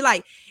church. They be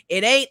like,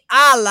 it ain't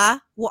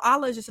Allah. Well,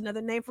 Allah is just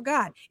another name for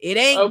God. It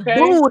ain't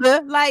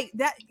Buddha. Like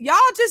that. Y'all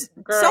just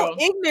so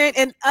ignorant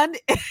and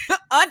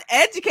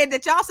uneducated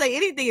that y'all say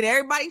anything and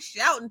everybody's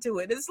shouting to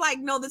it. It's like,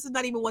 no, this is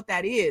not even what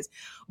that is.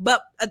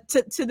 But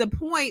to the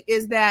point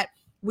is that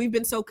we've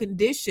been so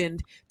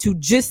conditioned to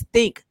just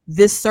think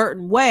this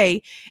certain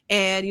way.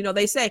 And,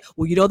 they say,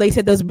 well, they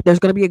said there's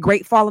going to be a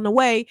great falling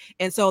away.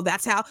 And so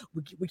that's how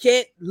we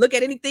can't look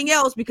at anything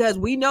else because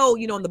we know,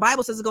 the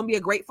Bible says it's going to be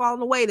a great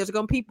falling away. There's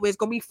going to be people, it's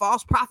going to be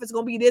false prophets, it's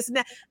going to be this and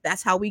that.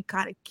 That's how we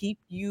kind of keep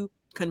you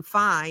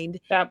confined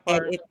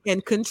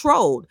and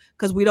controlled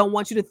because we don't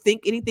want you to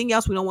think anything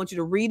else. We don't want you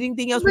to read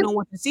anything else. We don't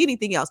want you to see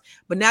anything else.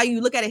 But now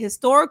you look at it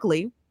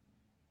historically,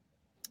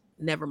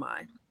 never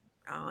mind.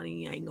 I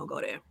ain't going to go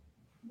there.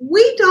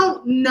 We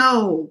don't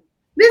know.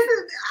 This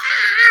is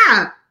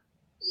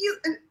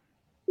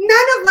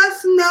none of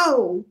us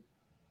know.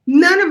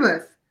 None of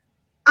us.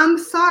 I'm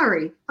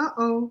sorry.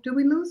 Did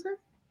we lose her?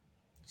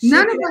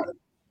 None of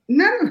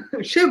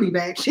us. She'll be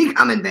back. She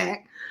coming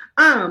back.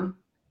 None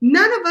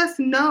of us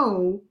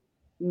know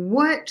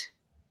what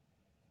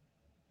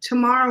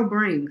tomorrow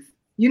brings.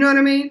 You know what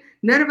I mean?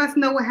 None of us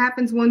know what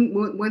happens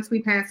once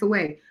we pass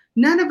away.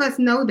 None of us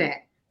know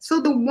that.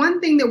 So the one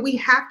thing that we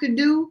have to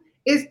do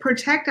is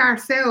protect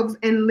ourselves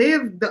and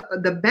live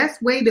the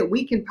best way that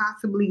we can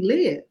possibly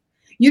live.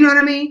 You know what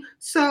I mean?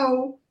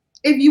 So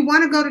if you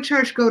want to go to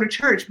church, go to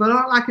church. But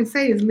all I can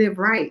say is live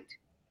right.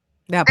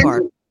 That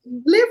part.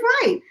 Live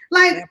right.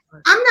 Like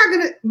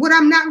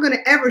I'm not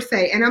gonna ever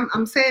say, and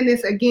I'm saying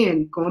this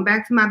again, going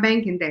back to my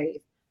banking days.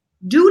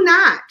 Do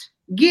not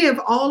give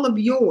all of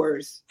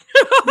yours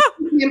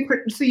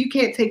so you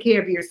can't take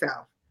care of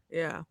yourself.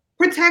 Yeah.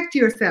 Protect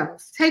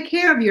yourselves. Take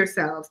care of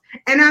yourselves.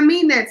 And I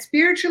mean that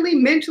spiritually,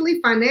 mentally,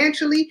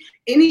 financially,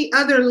 any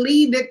other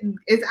lead that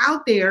is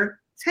out there,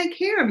 take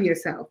care of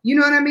yourself. You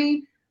know what I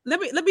mean? Let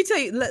me tell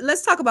you,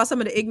 let's talk about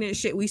some of the ignorant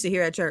shit we used to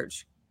hear at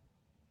church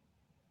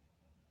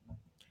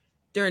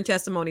during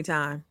testimony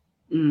time.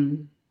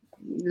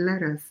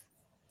 Let us.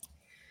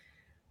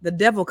 The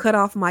devil cut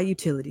off my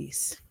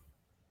utilities.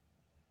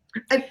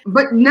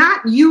 But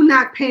not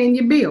paying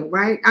your bill,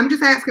 right? I'm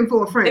just asking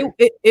for a friend.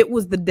 It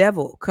was the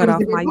devil cut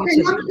off my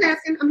utilities. I'm just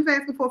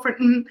asking for a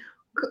friend.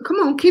 Come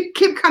on, keep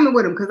coming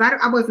with him because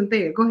I wasn't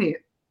there. Go ahead.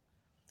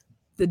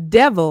 The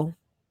devil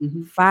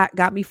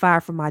got me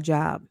fired from my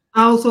job.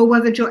 Oh, so it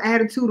wasn't your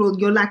attitude or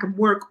your lack of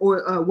work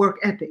or work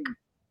ethic.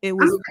 It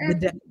was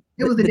the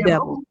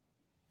devil.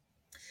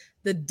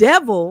 The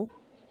devil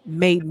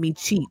made me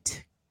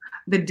cheat.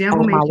 The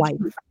devil made my you wife.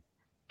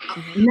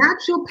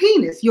 Not your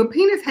penis. Your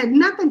penis had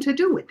nothing to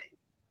do with it.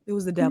 It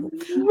was the devil.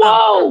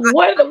 Whoa!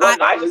 What did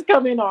I just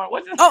come in on?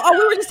 What's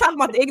we were just talking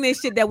about the ignorant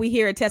shit that we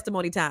hear at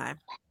testimony time.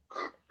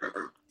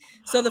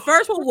 So the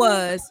first one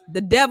was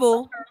the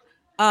devil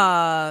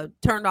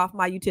turned off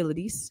my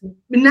utilities.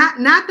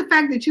 Not the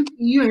fact that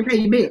you ain't pay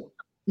your bill.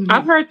 Mm-hmm.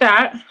 I've heard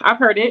that. I've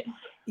heard it.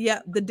 Yeah,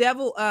 the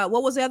devil.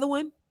 What was the other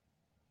one?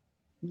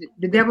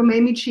 The devil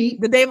made me cheat.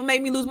 The devil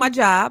made me lose my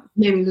job.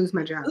 Made me lose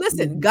my job.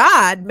 Listen,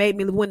 God made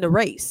me win the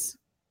race.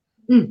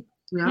 Mm.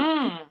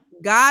 Yeah.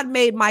 God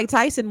made Mike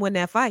Tyson win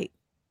that fight.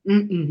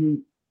 Mm-hmm.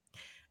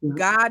 Yeah.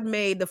 God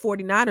made the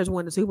 49ers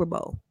win the Super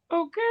Bowl.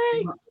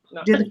 Okay.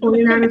 Did the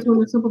 49ers win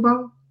the Super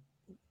Bowl?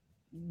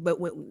 But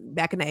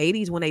back in the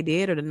 80s when they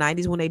did, or the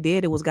 90s when they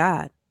did, it was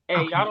God.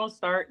 Hey, y'all don't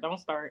start.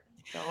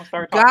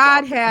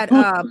 God had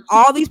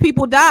all these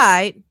people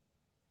died,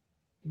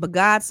 but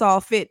God saw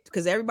fit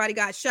because everybody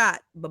got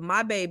shot. But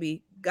my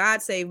baby,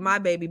 God saved my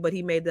baby, but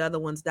he made the other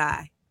ones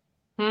die.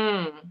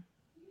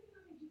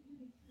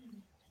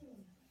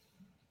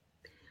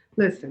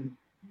 Listen,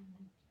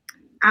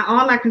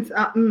 all I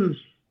can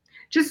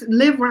just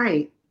live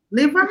right.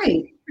 Live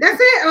right. That's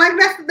it. Like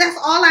that's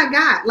all I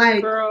got.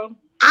 Like, girl,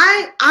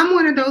 I'm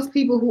one of those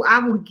people who I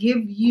will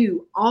give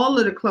you all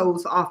of the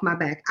clothes off my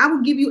back. I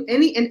will give you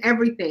any and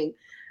everything.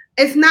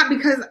 It's not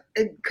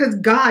because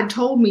God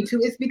told me to.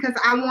 It's because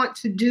I want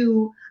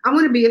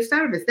to be of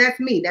service. That's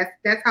me.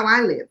 That's how I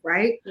live,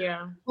 right?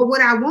 Yeah. But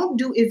what I won't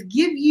do is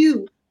give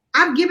you.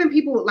 I've given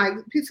people, like,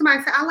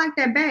 somebody say, I like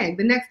that bag.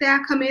 The next day I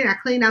come in, I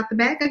clean out the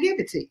bag, I give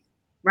it to you,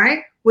 right?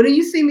 Well, then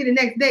you see me the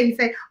next day, you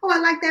say, oh, I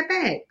like that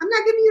bag. I'm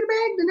not giving you the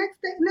bag the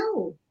next day.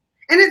 No.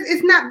 And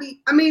it's not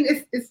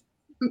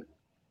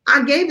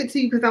I gave it to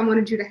you because I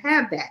wanted you to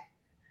have that.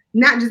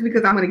 Not just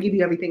because I'm going to give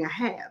you everything I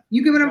have.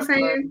 You get what I'm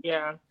saying?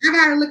 Yeah. I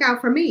got to look out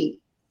for me.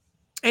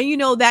 And you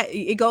know that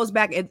it goes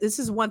back. This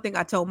is one thing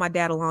I told my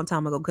dad a long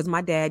time ago, because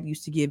my dad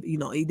used to give,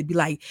 it'd be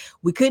like,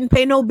 we couldn't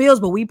pay no bills,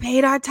 but we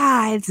paid our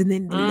tithes, and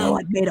then the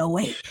Lord made a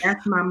way.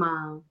 That's my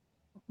mom.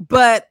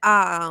 But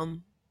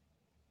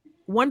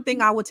one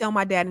thing I would tell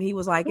my dad, and he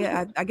was like,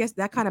 yeah, I guess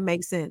that kind of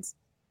makes sense.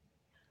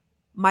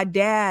 My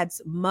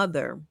dad's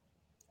mother,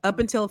 up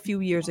until a few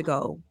years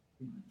ago,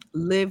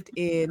 lived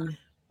in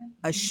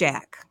a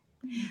shack.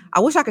 I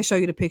wish I could show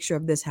you the picture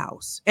of this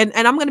house. And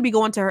I'm going to be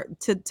going to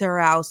her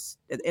house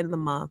at the end of the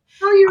month.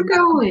 How are you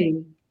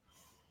going?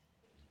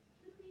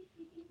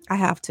 I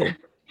have to.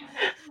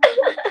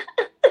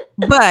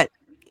 But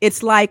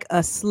it's like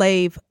a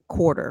slave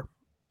quarter.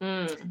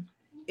 It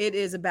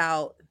is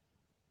about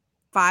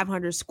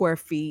 500 square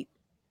feet.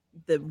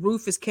 The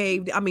roof is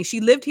caved. I mean, she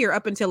lived here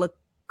up until a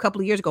couple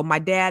of years ago. My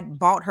dad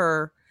bought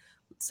her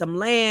some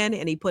land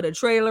and he put a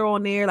trailer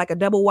on there, like a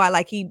double wide,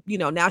 like he,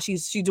 now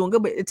she's doing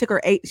good, but it took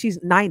her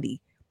she's 90.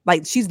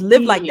 Like, she's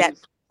lived like that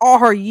all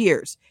her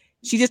years.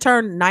 She just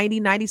turned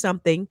 90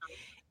 something,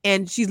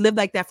 and she's lived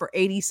like that for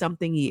 80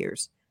 something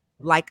years,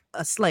 like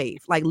a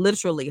slave. Like,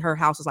 literally her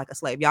house is like a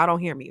slave. Y'all don't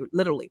hear me,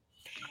 literally.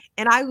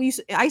 And I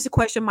used to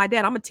question my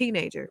dad. I'm a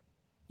teenager.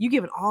 You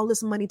giving all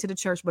this money to the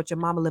church, but your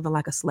mama living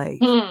like a slave.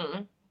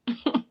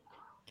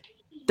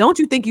 Don't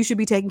you think you should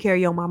be taking care of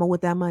your mama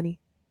with that money?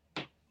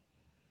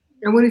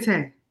 And what did he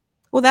say?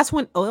 Well, that's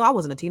when, I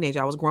wasn't a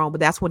teenager. I was grown, but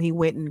that's when he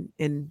went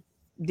and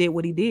did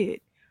what he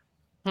did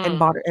and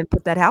bought it and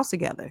put that house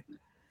together.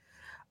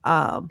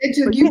 It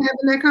took you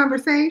having that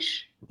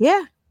conversation?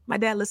 Yeah. My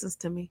dad listens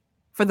to me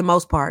for the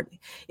most part.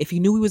 If he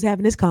knew we was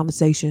having this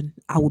conversation,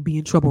 I would be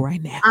in trouble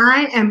right now.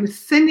 I am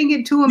sending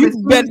it to him.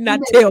 You better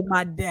not tell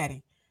my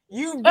daddy.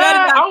 You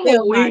better not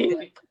tell my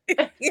daddy.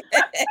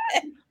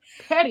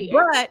 Petty.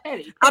 But,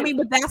 I mean,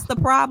 but that's the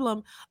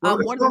problem.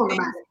 One of the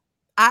things,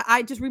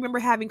 I just remember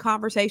having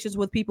conversations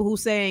with people who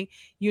saying,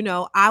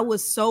 I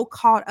was so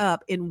caught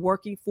up in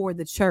working for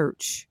the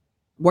church.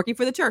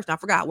 And I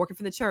forgot, working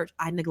for the church.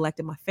 I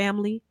neglected my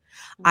family.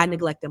 I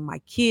neglected my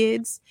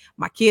kids.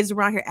 My kids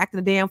around here acting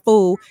a damn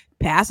fool.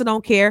 Pastor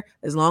don't care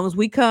as long as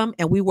we come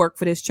and we work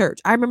for this church.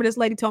 I remember this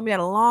lady told me that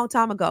a long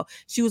time ago.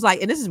 She was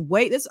like, and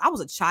I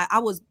was a child. I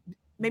was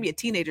maybe a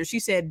teenager. She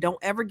said, don't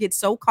ever get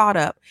so caught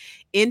up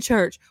in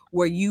church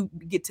where you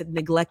get to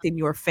neglecting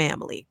your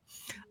family.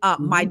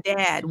 My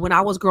dad, when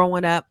I was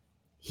growing up,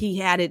 he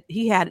had it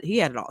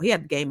all. He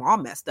had the game all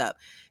messed up,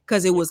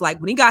 because it was like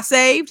when he got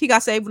saved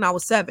when I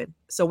was 7.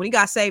 So when he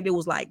got saved, it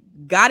was like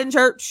God in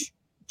church,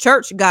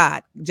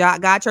 God,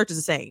 church is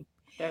the same.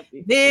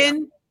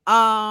 Then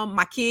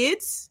my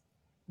kids,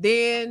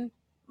 then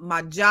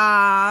my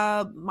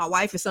job, my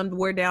wife is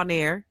somewhere down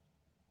there.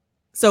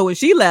 So when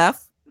she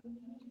left,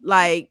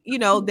 then,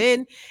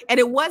 and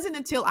it wasn't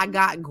until I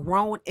got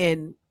grown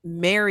and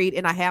married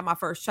and I had my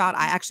first child,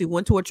 I actually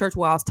went to a church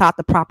where I was taught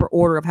the proper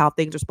order of how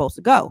things are supposed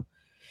to go.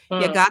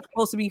 Yeah, God's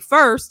supposed to be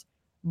first,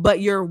 but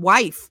your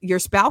wife, your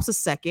spouse is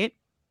second,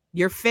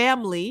 your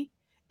family,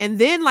 and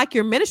then like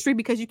your ministry,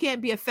 because you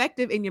can't be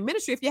effective in your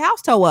ministry if your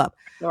house toe up.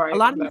 Right, a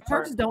lot of these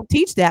churches don't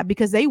teach that,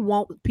 because they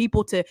want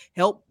people to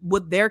help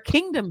with their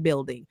kingdom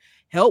building,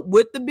 help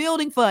with the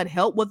building fund,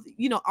 help with,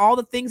 all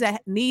the things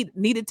that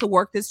needed to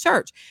work this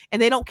church.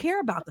 And they don't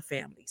care about the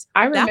families.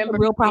 I remember that's the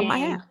real problem I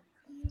have.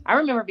 I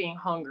remember being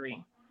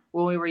hungry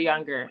when we were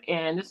younger,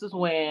 and this is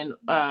when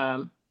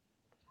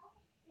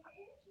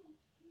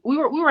we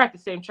were at the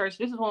same church.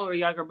 This is when we were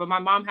younger, but my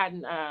mom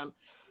hadn't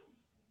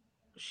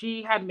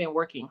she hadn't been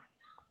working,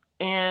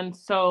 and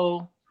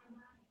so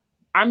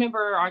I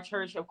remember our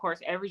church, of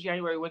course, every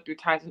January went through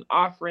tithes and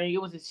offering. It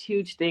was this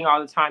huge thing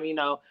all the time, you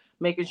know,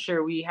 making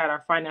sure we had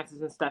our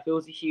finances and stuff. It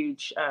was a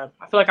huge, I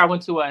feel like I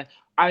went to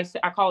I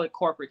call it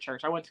corporate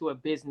church. I went to a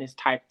business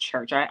type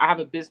church. I have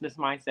a business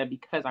mindset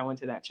because I went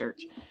to that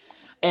church.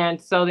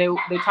 And so they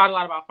taught a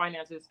lot about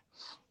finances.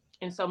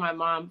 And so my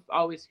mom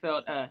always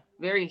felt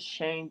very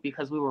ashamed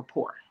because we were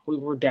poor. We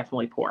were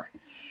definitely poor.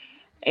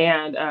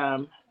 And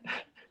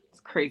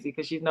it's crazy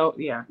because it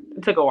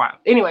took a while.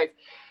 Anyways,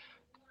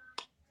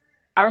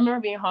 I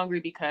remember being hungry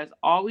because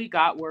all we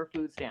got were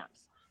food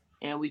stamps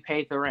and we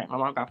paid the rent. My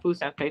mom got food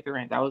stamps, paid the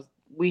rent.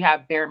 We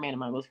had bare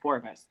minimum. It was 4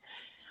 of us.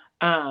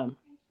 I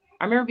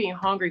remember being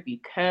hungry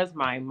because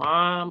my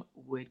mom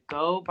would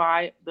go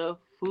buy the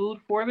food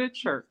for the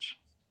church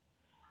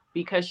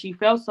because she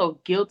felt so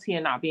guilty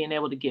in not being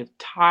able to give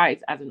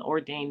tithes as an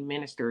ordained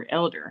minister or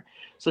elder.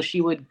 So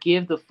she would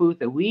give the food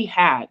that we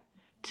had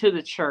to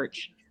the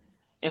church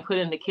and put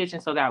it in the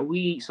kitchen that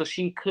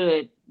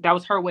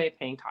was her way of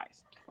paying tithes.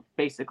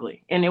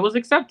 Basically, and it was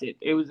accepted.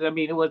 It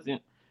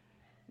wasn't,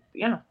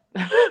 yeah.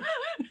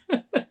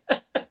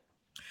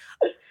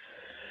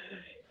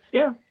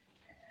 Yeah.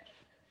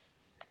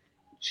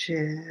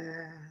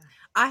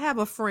 I have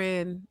a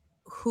friend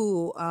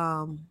who,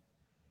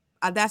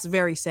 that's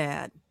very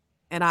sad,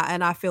 and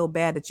I feel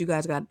bad that you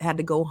guys had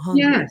to go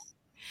hungry. Yes.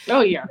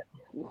 Oh yeah,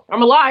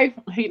 I'm alive.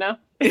 You know.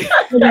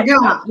 Look at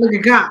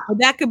God. But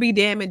that could be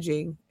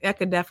damaging. That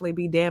could definitely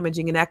be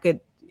damaging, and that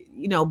could,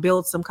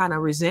 build some kind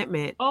of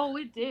resentment. Oh,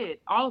 it did.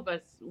 All of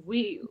us.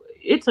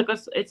 It took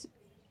us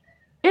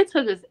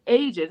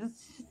ages.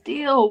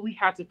 Still, we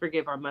had to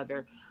forgive our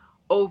mother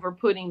over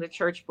putting the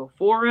church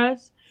before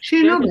us.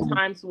 There were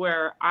times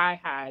where I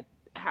had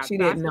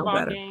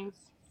basketball games,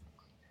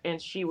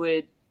 and she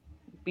would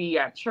be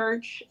at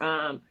church.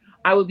 I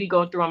would be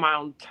going through on my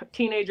own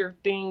teenager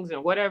things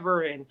and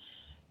whatever, and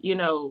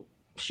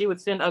she would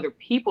send other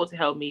people to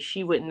help me.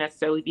 She wouldn't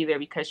necessarily be there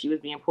because she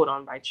was being put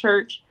on by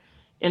church.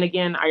 And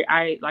again,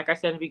 I like I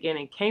said in the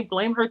beginning, can't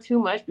blame her too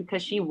much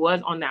because she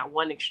was on that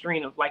one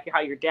extreme of like how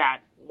your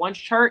dad, once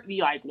we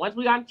got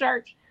to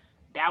church,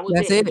 that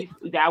was it.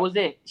 That was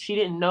it. She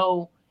didn't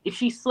know if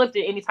she slipped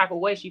in any type of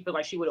way, she felt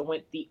like she would have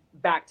went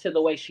back to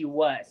the way she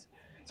was.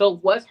 So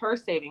it was her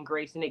saving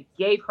grace, and it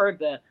gave her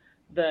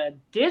the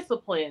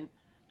discipline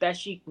that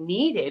she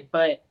needed.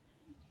 But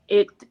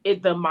the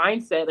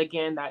mindset,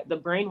 again, that the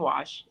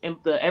brainwash and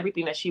the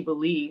everything that she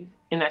believed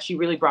and that she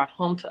really brought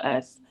home to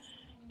us.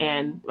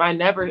 And I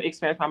never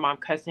experienced my mom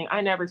cussing.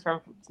 I never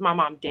experienced my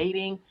mom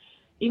dating.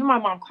 Even my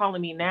mom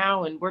calling me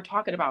now and we're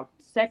talking about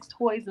sex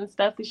toys and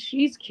stuff because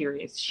she's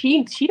curious.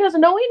 She doesn't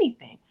know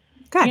anything.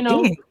 God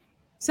dang.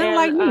 Sound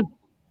like me.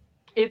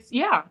 It's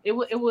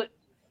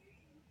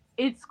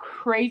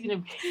crazy to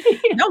me.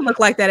 Don't look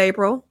like that,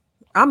 April.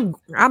 I'm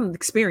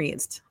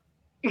experienced.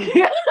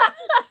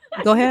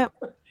 Go ahead.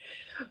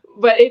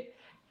 But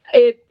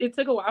it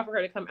took a while for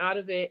her to come out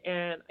of it,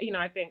 and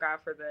I thank God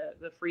for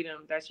the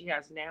freedom that she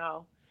has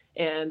now,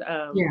 and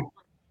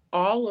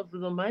all of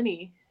the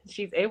money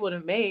she's able to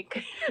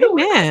make.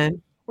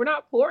 Man, we're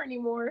not poor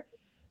anymore.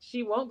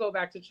 She won't go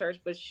back to church,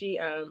 but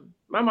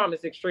my mom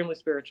is extremely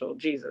spiritual.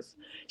 Jesus,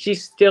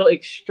 she's still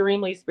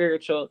extremely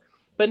spiritual.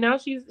 But now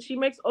she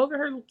makes over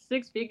her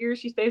 6 figures.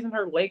 She stays in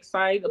her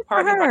lakeside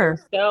apartment by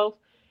herself,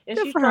 and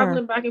she's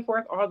traveling back and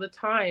forth all the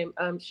time.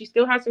 She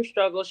still has her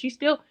struggles.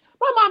 My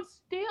mom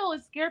still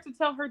is scared to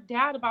tell her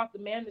dad about the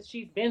man that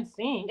she's been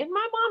seeing. And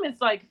my mom is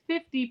like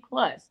 50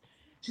 plus.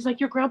 She's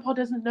like, your grandpa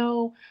doesn't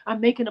know I'm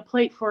making a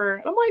plate for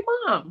her. I'm like,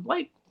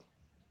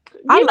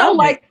 Mom,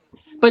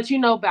 but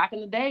back in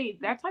the day,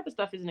 that type of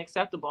stuff isn't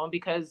acceptable. And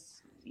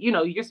because,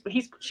 he's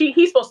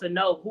supposed to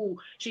know who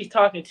she's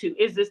talking to.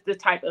 Is this the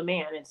type of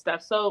man and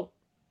stuff? So.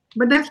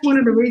 But that's one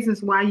of the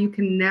reasons why you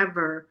can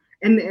never,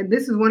 and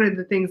this is one of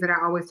the things that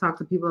I always talk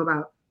to people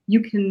about.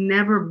 You can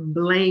never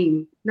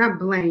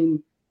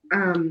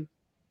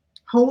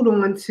hold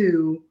on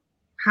to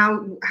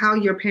how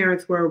your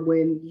parents were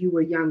when you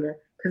were younger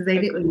because they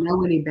didn't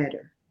know any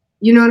better.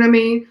 You know what I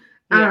mean?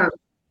 Yeah.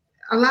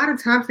 A lot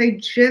of times they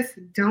just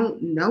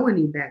don't know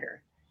any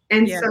better.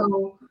 And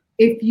so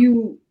if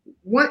you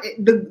want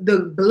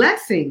the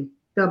blessing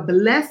of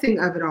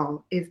it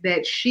all is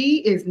that she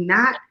is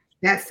not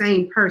that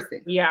same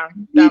person. Yeah.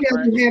 She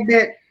doesn't have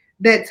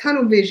that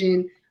tunnel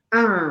vision.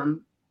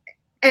 And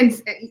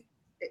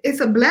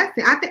it's a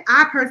blessing.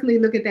 I personally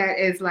look at that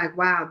as like,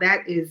 wow,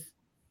 that is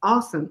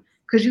awesome.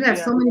 Because you have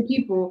so many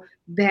people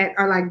that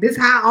are like, this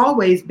how I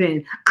always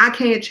been. I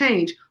can't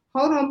change.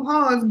 Hold on,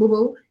 pause,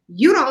 boo-boo.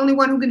 You're the only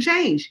one who can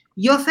change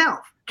yourself.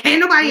 Can't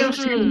nobody else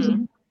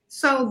change.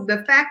 So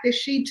the fact that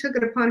she took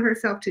it upon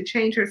herself to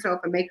change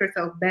herself and make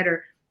herself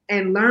better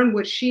and learn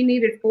what she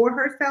needed for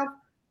herself,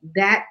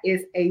 that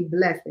is a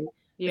blessing.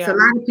 Yeah. It's a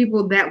lot of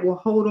people that will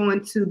hold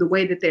on to the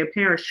way that their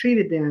parents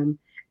treated them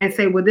and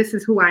say, well, this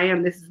is who I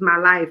am. This is my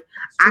life.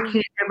 Sure. I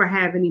can't ever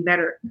have any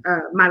better.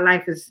 My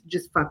life is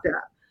just fucked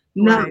up.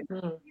 No.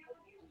 Right.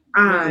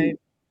 Right.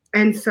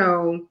 And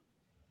so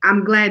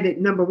I'm glad that,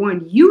 number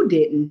one, you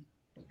didn't.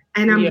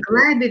 And I'm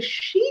glad that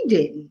she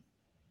didn't.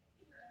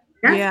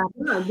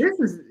 This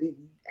is.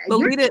 But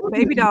Lita,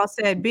 Baby Doll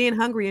said, being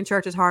hungry in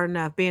church is hard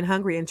enough. Being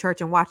hungry in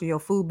church and watching your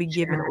food be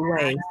given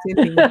away.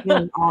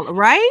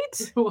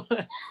 Right?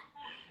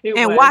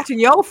 And watching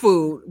your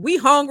food. We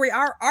hungry.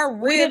 Our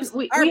ribs.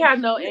 We have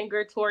no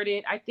anger toward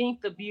it. I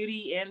think the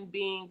beauty in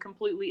being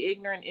completely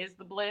ignorant is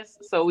the bliss.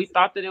 So we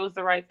thought that it was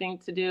the right thing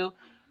to do.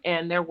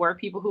 And there were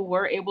people who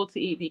were able to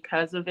eat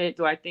because of it.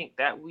 Do I think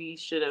that we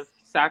should have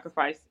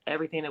sacrificed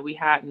everything that we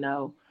had?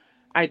 No,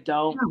 I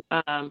don't.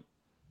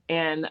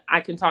 And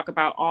I can talk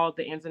about all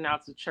the ins and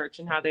outs of church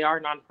and how they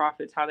are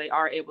nonprofits, how they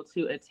are able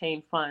to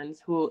attain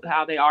funds,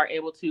 how they are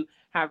able to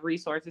have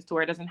resources to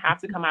where it doesn't have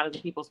to come out of the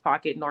people's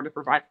pocket in order to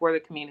provide for the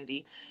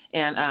community.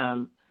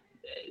 And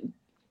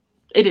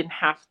it didn't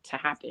have to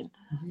happen.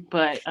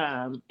 But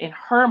in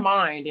her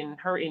mind, in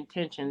her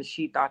intentions,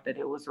 she thought that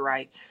it was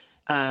right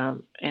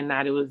and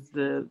that it was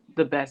the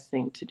best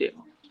thing to do.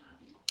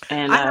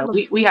 And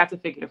we have to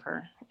forgive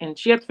her. And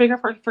she had to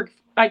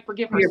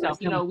forgive herself.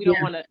 You know, we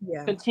don't want to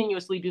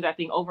continuously do that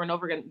thing over and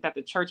over again that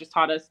the church has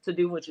taught us to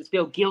do, which is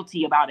feel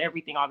guilty about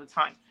everything all the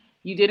time.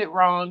 You did it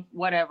wrong,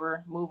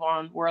 whatever, move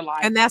on, we're alive.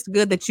 And that's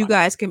good that you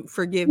guys can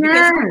forgive.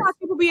 Because sometimes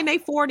people be in their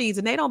 40s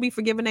and they don't be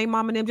forgiving their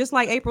mom and them. Just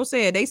like April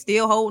said, they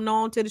still holding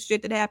on to the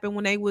shit that happened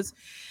when they was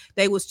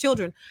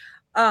children.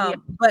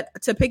 But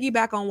to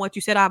piggyback on what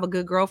you said, I have a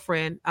good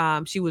girlfriend.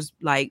 She was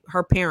like,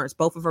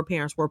 both of her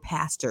parents were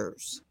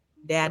pastors.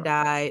 Dad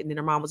died and then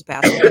her mom was a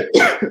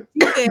pastor.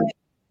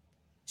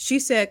 She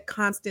said,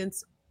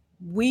 Constance,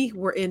 we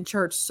were in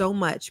church so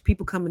much,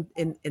 people coming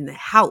in the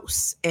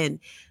house, and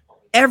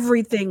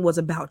everything was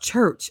about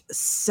church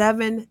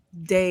 7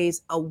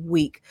 days a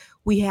week.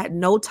 We had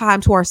no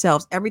time to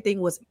ourselves.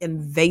 Everything was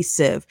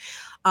invasive.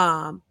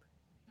 And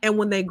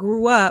when they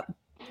grew up,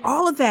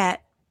 all of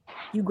that,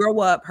 you grow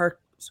up,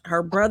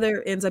 her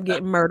brother ends up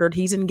getting murdered.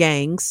 He's in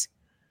gangs.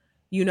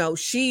 You know,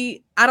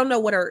 I don't know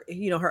what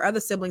her other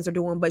siblings are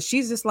doing, but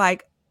she's just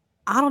like,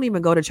 I don't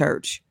even go to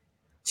church.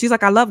 She's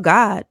like, I love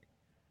God,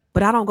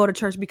 but I don't go to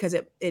church because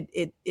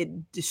it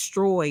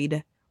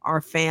destroyed our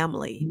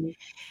family.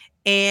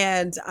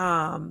 And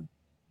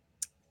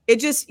it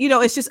just,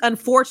 it's just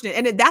unfortunate.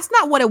 And that's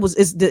not what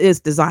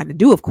is designed to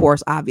do, of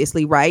course,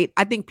 obviously, right?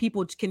 I think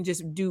people can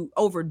just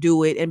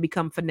overdo it and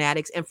become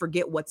fanatics and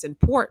forget what's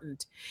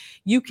important.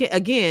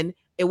 Again,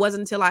 it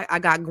wasn't until I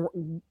got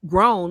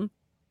grown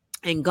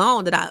and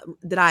gone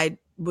that I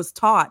was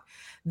taught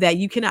that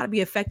you cannot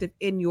be effective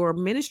in your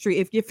ministry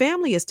if your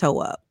family is toe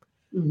up.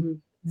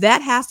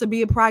 That has to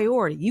be a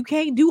priority. You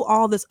can't do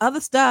all this other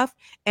stuff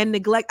and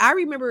neglect. I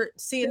remember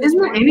seeing this.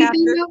 Isn't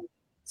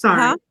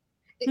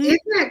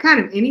that kind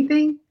of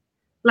anything?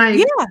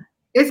 Like,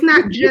 it's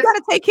not just you got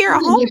to take care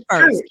of home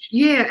first.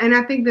 Yeah, and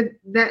I think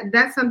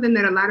that's something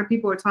that a lot of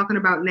people are talking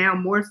about now,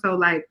 more so.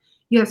 Like,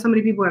 so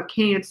many people have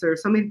cancer,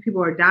 so many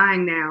people are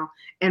dying now,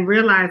 and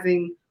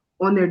realizing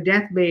on their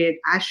deathbed,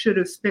 I should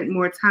have spent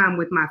more time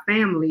with my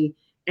family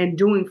and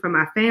doing for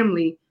my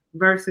family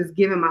versus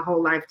giving my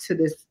whole life to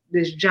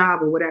this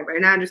job or whatever.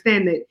 And I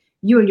understand that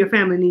you and your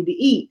family need to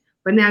eat,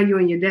 but now you're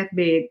in your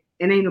deathbed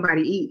and ain't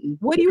nobody eating.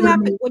 What do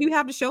you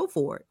have to show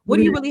for it? What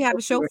do you really have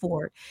to show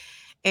for it?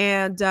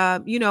 And,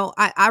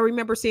 I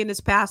remember seeing this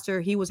pastor,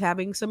 he was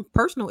having some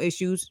personal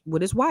issues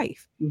with his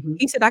wife.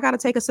 He said, I got to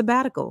take a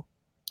sabbatical.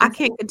 I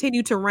can't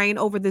continue to reign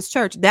over this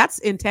church. That's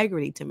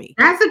integrity to me.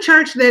 That's a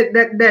church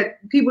that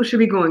people should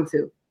be going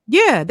to.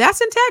 Yeah, that's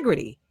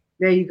integrity.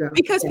 There you go.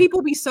 Because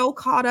people be so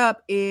caught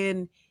up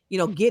in,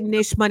 getting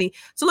this money.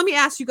 So let me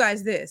ask you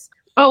guys this.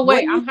 Oh,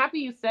 wait, I'm happy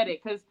you said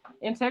it because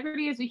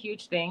integrity is a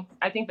huge thing.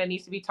 I think that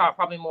needs to be taught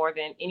probably more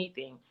than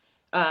anything.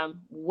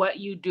 What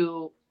you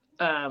do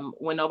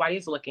when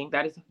nobody's looking,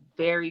 that is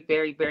very,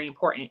 very, very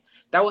important.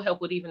 That will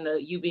help with even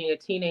you being a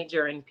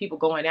teenager and people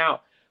going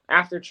out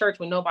after church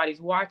when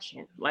nobody's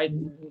watching. Like,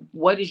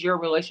 what is your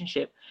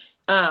relationship?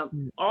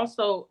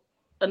 Also,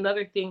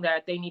 another thing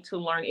that they need to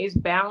learn is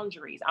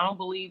boundaries. I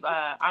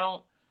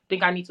don't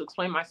think I need to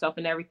explain myself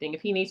and everything.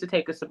 If he needs to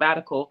take a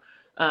sabbatical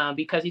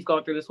because he's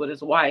going through this with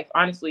his wife,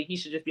 honestly, he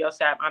should just be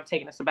upset. I'm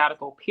taking a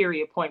sabbatical,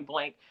 period, point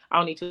blank. I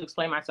don't need to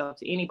explain myself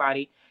to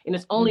anybody. And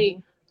it's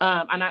only,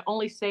 and I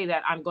only say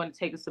that I'm going to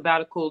take a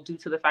sabbatical due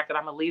to the fact that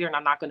I'm a leader and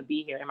I'm not going to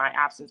be here in my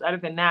absence. Other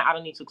than that, I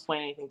don't need to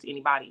explain anything to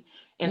anybody.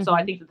 And so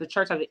I think that the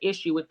church has an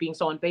issue with being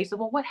so invasive.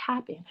 Well, what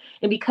happened?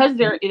 And because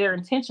their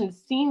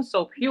intentions seem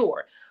so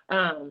pure,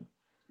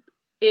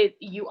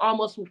 you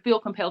almost feel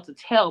compelled to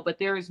tell, but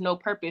there is no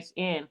purpose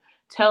in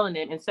telling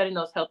them and setting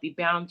those healthy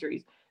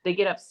boundaries. They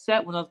get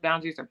upset when those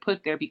boundaries are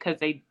put there because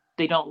they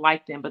don't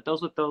like them. But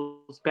those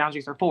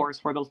boundaries are for is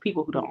for those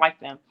people who don't like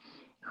them,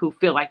 who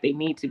feel like they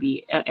need to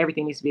be,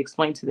 everything needs to be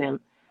explained to them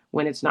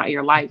when it's not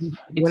your life.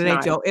 When it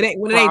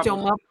ain't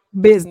your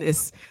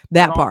business,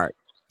 that part.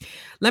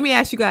 Let me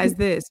ask you guys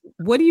this.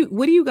 What do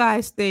you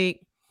guys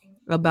think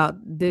about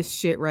this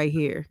shit right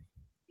here?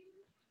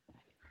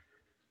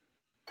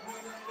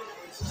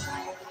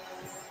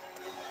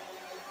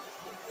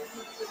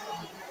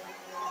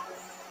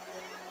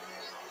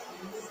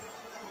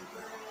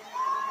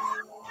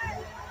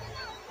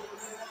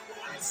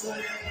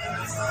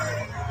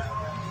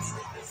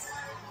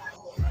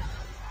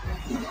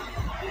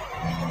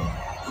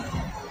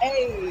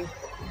 Hey.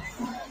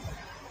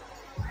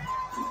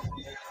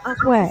 I'm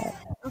swag.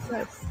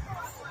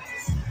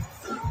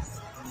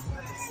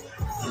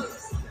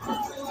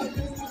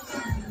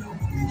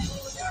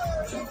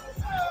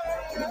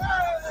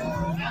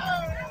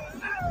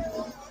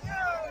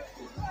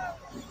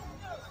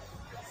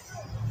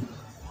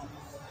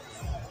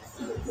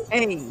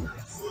 Hey,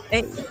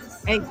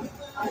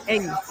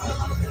 hey.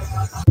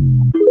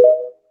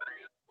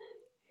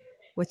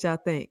 What y'all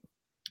think?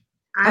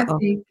 I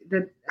think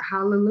that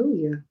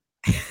hallelujah.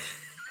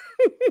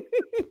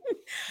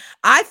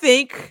 I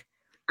think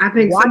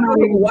why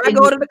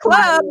go to the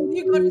club?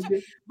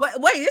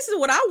 But wait, this is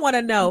what I want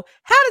to know.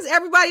 How does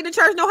everybody in the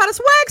church know how to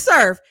swag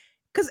surf?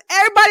 Because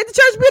everybody in the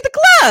church be at the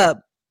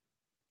club.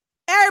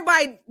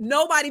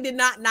 Nobody did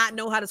not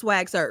know how to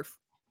swag surf.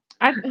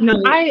 I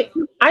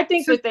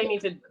think that they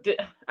need to.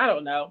 I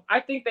don't know. I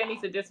think they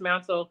need to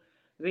dismantle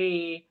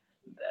the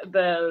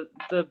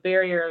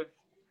barrier of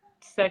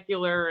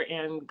secular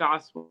and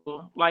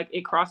gospel. Like,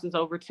 it crosses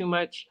over too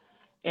much,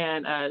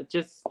 and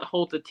just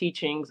hold the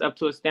teachings up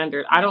to a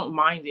standard. I don't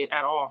mind it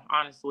at all,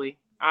 honestly.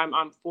 I'm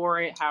for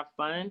it. Have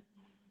fun.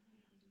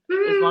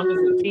 As long as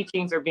the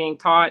teachings are being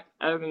taught.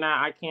 Other than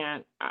that, I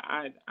can't.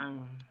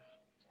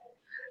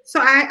 So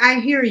I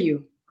hear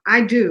you.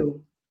 I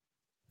do.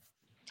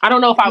 I don't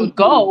know if I would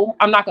go.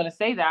 I'm not going to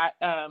say that.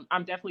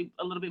 I'm definitely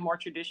a little bit more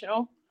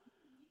traditional.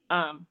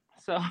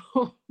 So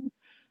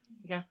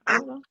yeah, I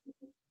don't know.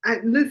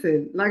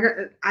 Listen, like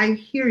I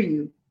hear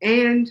you.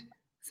 And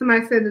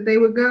somebody said that they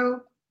would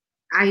go.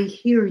 I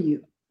hear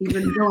you,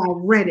 even though I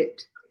read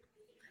it.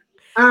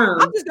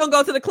 I'm just gonna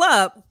go to the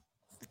club.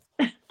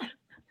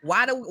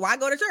 Why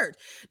go to church?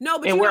 No,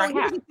 but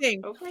here's the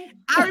thing. Okay.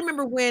 I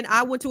remember when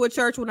I went to a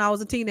church when I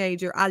was a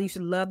teenager. I used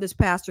to love this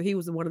pastor. He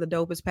was one of the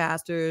dopest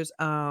pastors.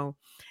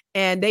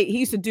 And they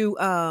used to do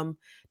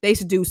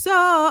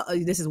so.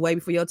 This is way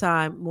before your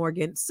time,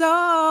 Morgan.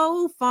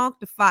 So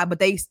functified, but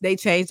they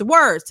changed the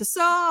words to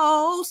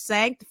so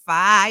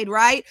sanctified,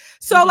 right?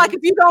 So like,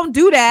 if you don't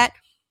do that,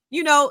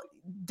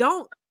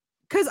 don't.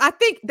 Because I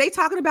think they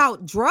talking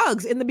about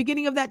drugs in the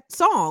beginning of that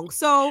song.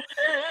 So,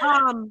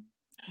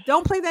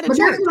 don't play that in church.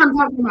 That's what I'm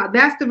talking about.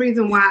 That's the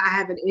reason why I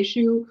have an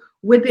issue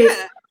with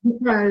it.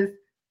 Because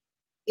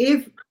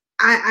if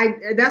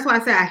that's why I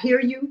say I hear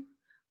you.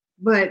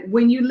 But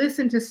when you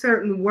listen to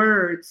certain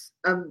words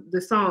of the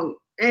song,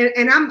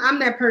 and I'm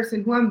that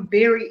person who I'm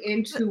very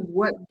into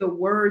what the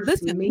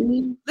words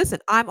mean. Listen,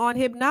 I'm on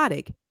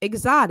hypnotic,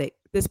 exotic.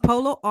 This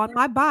polo on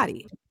my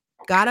body.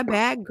 Got a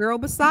bad girl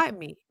beside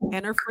me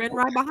and her friend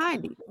right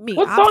behind me.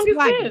 What song is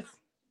this?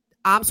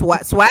 I'm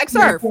swag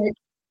surf.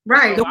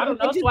 Right. I don't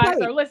know swag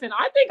surf. Listen,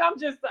 I think I'm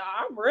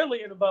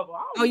really in the bubble.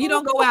 You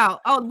don't go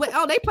out.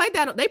 They played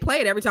that. They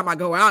play it every time I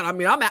go out. I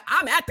mean, I'm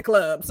at the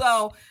club.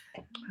 So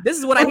this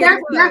is what I hear.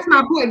 That's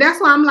my point.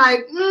 That's why I'm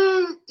like,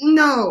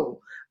 no.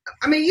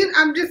 I mean,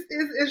 I'm just.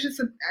 It's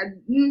just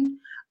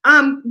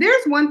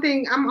there's one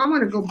thing. I'm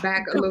going to go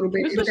back a little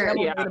bit. The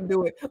devil made him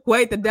do it.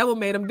 Wait, the devil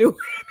made him do it.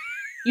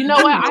 You know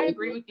what? I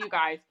agree with you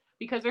guys,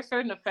 because there's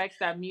certain effects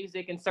that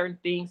music and certain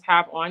things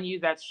have on you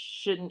that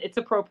shouldn't. It's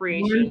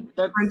appropriation.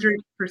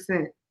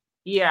 100%.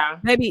 Yeah,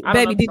 baby.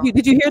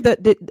 Did you hear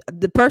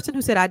the person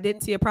who said I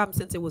didn't see a problem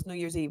since it was New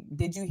Year's Eve?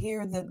 Did you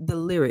hear the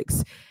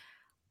lyrics?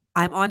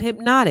 I'm on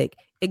hypnotic,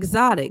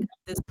 exotic.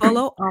 This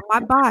polo on my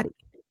body.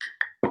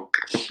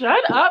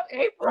 Shut up,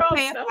 April.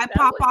 I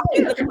pop off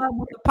in the club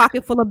with a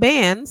pocket full of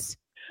bands.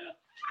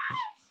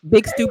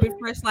 Big stupid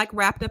fresh like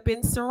wrapped up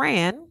in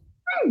saran.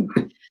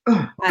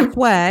 I'm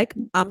swag.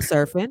 I'm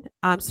surfing.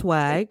 I'm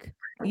swag.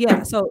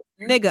 Yeah. So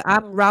nigga,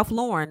 I'm Ralph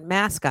Lauren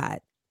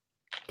mascot.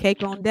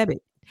 Cake on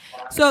debit.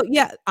 So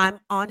yeah, I'm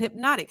on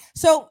hypnotic.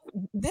 So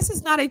this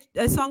is not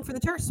a song for the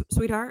church,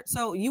 sweetheart.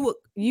 So you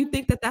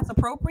think that that's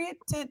appropriate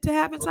to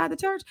have inside the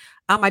church?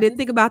 I didn't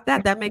think about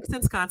that. That makes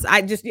sense, Constance.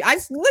 I just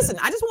listen.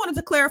 I just wanted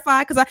to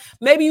clarify, because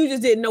maybe you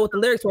just didn't know what the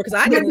lyrics were, because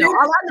I didn't know. All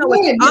I know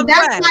is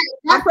that's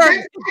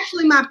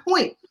actually my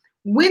point.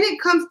 When it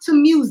comes to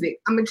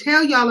music, I'm gonna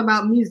tell y'all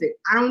about music.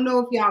 I don't know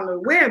if y'all are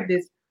aware of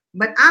this,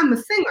 but I'm a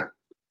singer.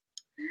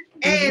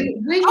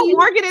 And when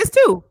Morgan is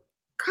too.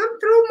 Come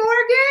through,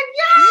 Morgan.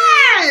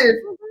 Yes.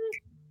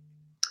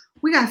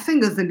 We got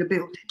singers in the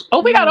building.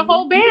 Oh, we got a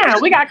whole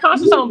band. We got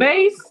Constance on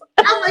bass.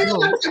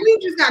 We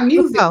just got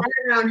music right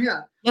around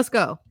here. Let's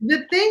go.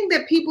 The thing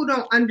that people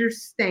don't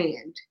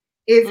understand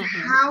is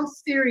how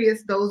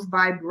serious those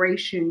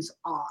vibrations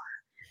are.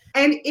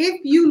 And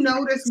if you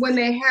notice when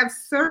they have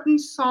certain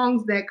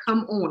songs that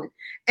come on,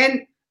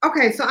 and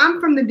okay, so I'm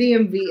from the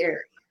DMV area,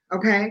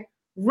 okay?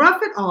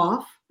 Rough it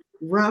off,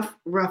 rough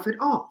it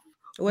off.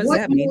 What does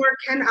that mean? More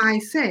can I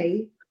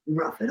say?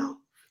 Rough it off.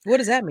 What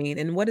does that mean?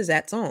 And what is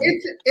that song?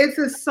 It's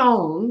a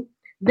song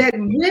that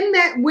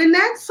when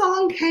that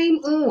song came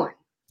on.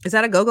 Is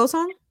that a go-go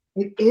song?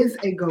 It is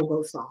a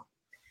go-go song.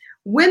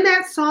 When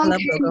that song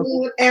came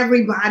on,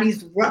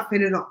 everybody's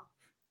roughing it off.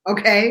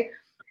 Okay.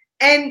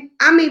 And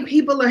I mean,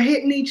 people are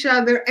hitting each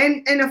other,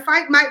 and a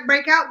fight might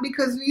break out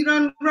because you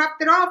done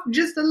roughed it off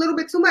just a little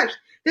bit too much.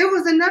 There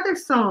was another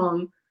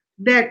song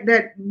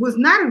that was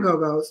not a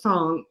go-go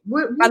song.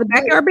 By the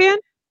Backyard Band?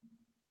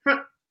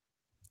 Huh?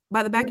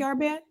 By the Backyard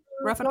Band?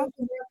 Rough It Off?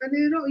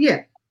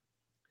 Yeah.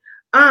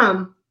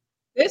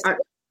 This?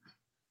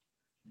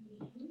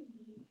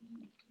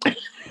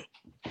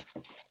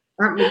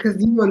 Because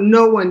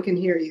no one can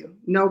hear you.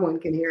 No one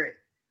can hear it.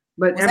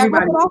 But Was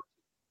everybody, that Rough It Off?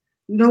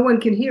 no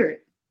one can hear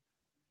it.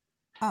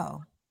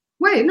 Oh.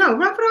 Wait, no,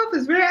 Rough It Off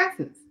is Rare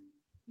Essence.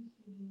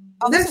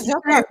 Oh, this is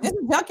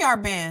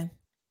Junkyard Band.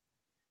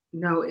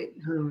 No,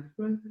 hold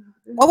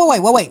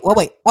on.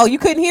 Wait. Oh, you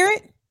couldn't hear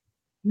it?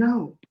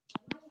 No.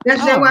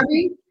 That's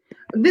JYP?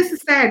 This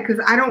is sad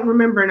because I don't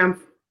remember, and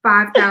I'm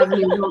 5,000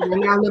 years old.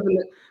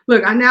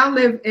 I now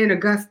live in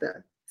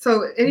Augusta.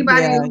 So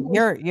anybody,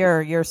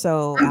 you're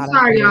so. I'm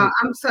sorry, y'all.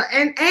 I'm so,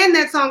 and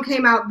that song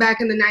came out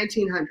back in the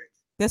 1900s.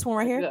 This one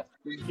right here.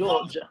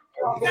 Georgia.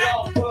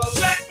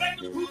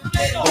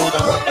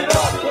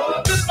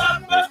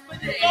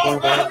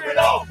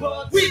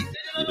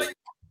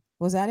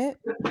 Was that it?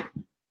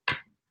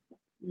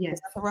 Yes.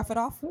 Rough It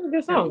Off.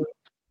 Good song.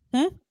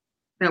 That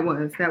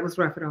was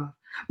Rough It Off.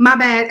 My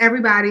bad,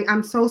 everybody.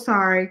 I'm so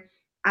sorry.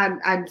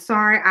 I'm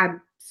sorry. I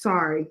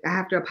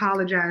have to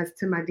apologize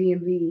to my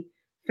DMV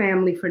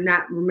family for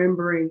not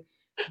remembering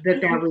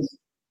that was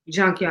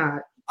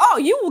Junkyard. Oh,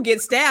 you will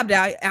get stabbed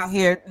out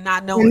here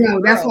not knowing.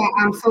 No, that's why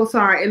I'm so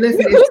sorry. And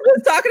listen, we were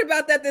just talking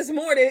about that this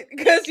morning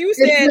because you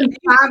said it's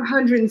been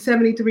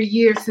 573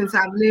 years since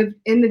I've lived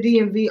in the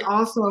DMV.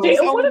 Also, she's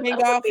only been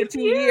gone for 2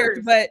 years,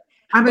 but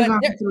I've been gone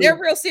for 3 they're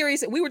real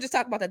serious. We were just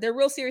talking about that. They're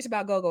real serious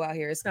about go-go out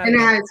here. It's not. And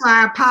so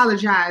I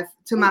apologize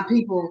to my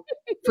people.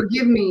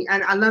 Forgive me,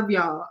 and I love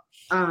y'all.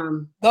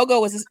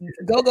 Go-go is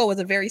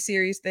a very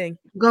serious thing.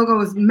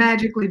 Go-go is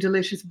magically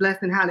delicious,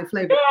 blessed, and highly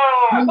flavored.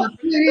 My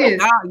point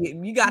is,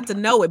 you got to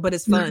know it, but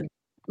it's fun.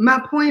 My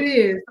point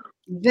is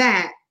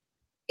that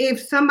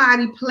if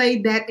somebody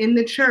played that in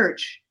the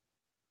church,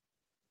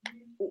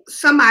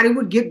 somebody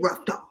would get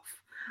roughed off.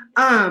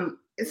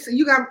 So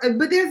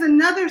but there's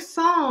another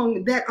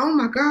song that, oh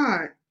my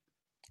God,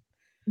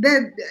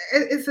 that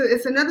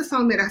it's another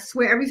song that I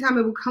swear every time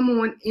it would come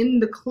on in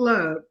the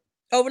club.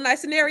 Overnight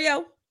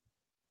Scenario.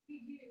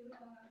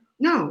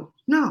 No.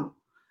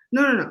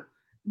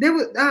 There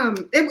was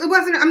it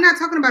wasn't. I'm not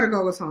talking about a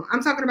go-go song.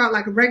 I'm talking about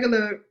like a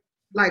regular,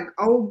 like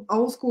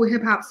old school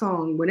hip hop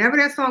song. Whenever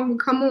that song would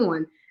come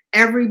on,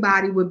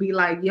 everybody would be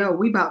like, "Yo,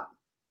 we about."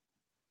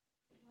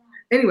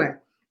 Anyway,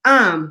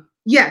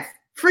 yes,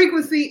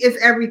 frequency is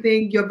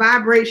everything. Your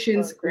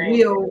vibrations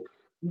will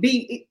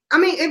be. I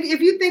mean, if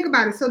you think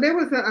about it, so there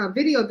was a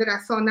video that I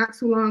saw not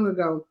too long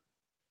ago,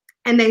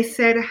 and they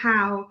said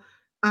how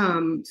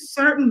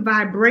certain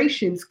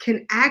vibrations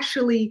can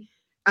actually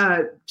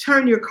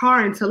turn your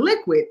car into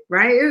liquid,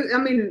 right? I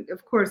mean,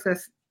 of course,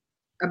 that's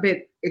a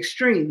bit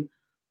extreme,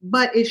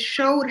 but it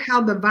showed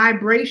how the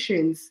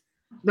vibrations,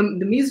 the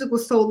music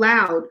was so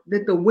loud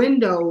that the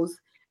windows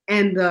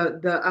and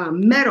the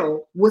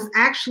metal was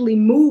actually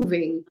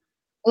moving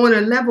on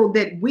a level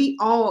that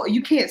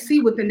you can't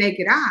see with the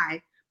naked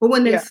eye, but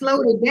when they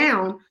slowed it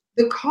down,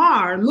 the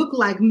car looked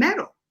like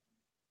metal.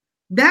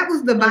 That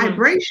was the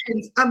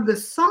vibrations of the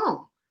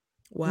song.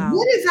 Wow.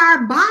 What is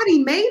our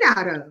body made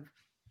out of?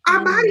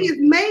 Our body is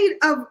made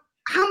of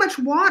how much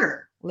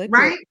water, liquid.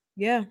 Right?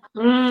 Yeah.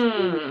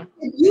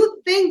 If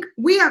you think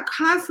we are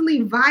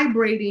constantly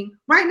vibrating,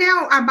 right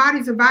now our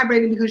bodies are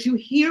vibrating because you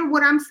hear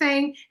what I'm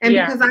saying and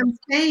because I'm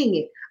saying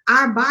it.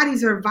 Our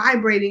bodies are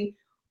vibrating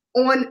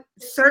on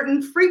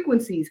certain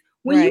frequencies.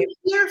 When you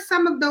hear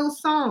some of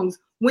those songs,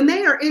 when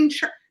they are in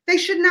church, they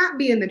should not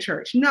be in the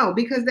church. No,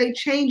 because they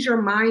change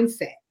your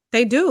mindset.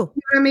 They do. You know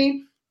what I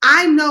mean?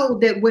 I know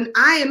that when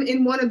I am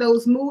in one of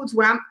those moods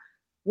where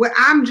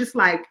I'm just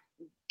like,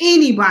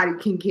 anybody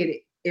can get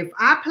it. If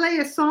I play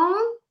a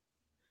song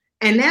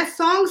and that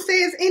song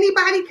says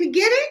anybody could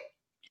get it,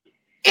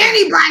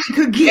 anybody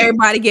could get it.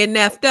 Everybody getting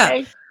effed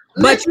up.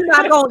 But you're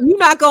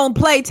not gonna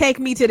play Take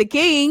Me to the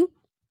King.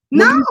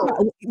 No.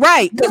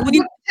 Right. Because when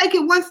you take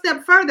it one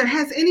step further,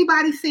 has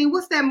anybody seen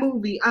what's that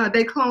movie?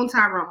 They clone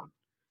Tyrone.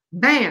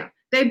 Bam.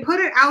 They put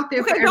it out there.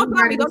 Okay, for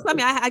everybody. Don't tell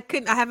me. I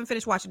haven't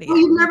finished watching it yet. Oh,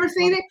 you've never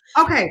seen it?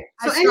 Okay.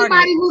 So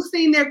anybody who's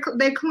seen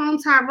they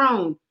clone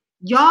Tyrone,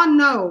 y'all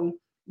know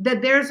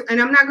that there's,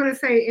 and I'm not going to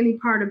say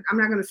I'm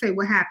not going to say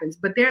what happens,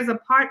 but there's a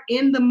part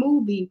in the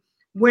movie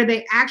where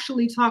they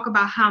actually talk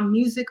about how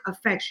music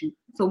affects you.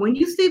 So when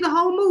you see the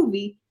whole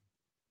movie,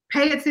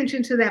 pay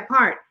attention to that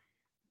part.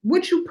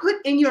 What you put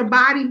in your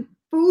body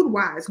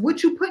food-wise,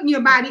 what you put in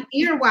your body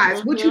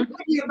ear-wise, what you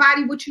put in your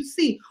body, what you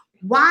see.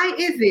 Why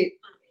is it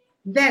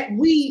that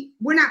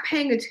we're not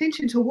paying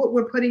attention to what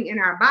we're putting in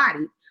our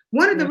body?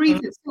 One of the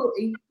reasons,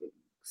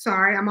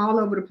 sorry, I'm all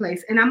over the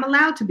place, and I'm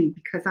allowed to be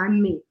because I'm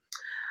me.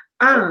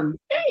 One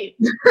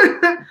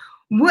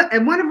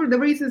of the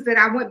reasons that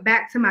I went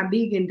back to my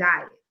vegan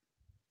diet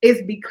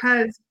is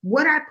because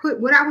what I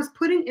was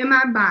putting in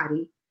my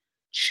body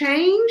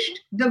changed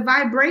the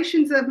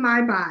vibrations of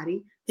my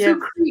body to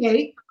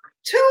create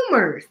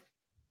tumors,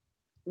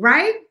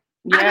 right?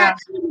 Yeah. I got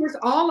tumors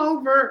all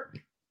over,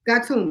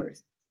 got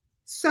tumors.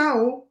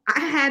 So I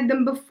had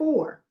them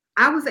before.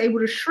 I was able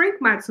to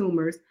shrink my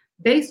tumors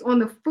based on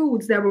the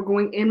foods that were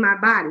going in my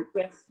body.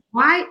 Yes.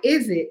 Why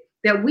is it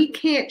that we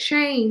can't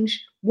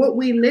change what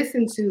we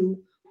listen to,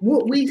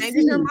 what we see?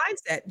 Changes your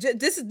mindset.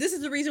 This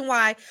is the reason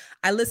why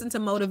I listen to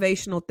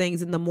motivational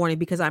things in the morning,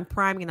 because I'm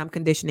priming and I'm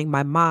conditioning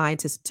my mind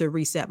to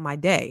reset my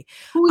day.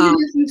 Who are you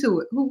listening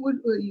to? Who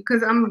would?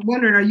 Because I'm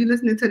wondering, are you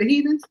listening to the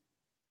heathens?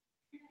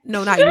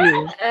 No, not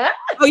you.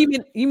 Oh,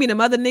 you mean the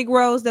mother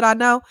Negroes that I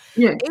know?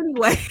 Yeah.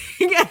 Anyway,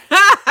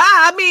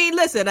 I mean,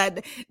 listen,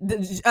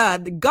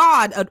 the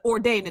God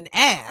ordained an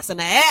ass, and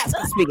the ass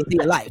is speaking to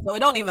your life, so it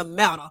don't even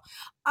matter.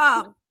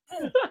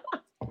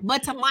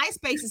 But to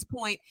MySpace's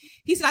point,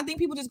 he said, I think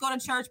people just go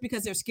to church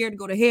because they're scared to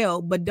go to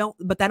hell, but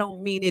that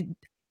don't mean it.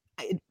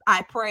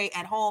 I pray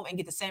at home and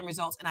get the same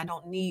results, and I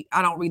don't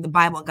read the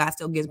Bible, and God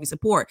still gives me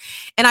support.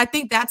 And I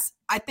think that's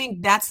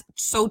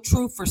so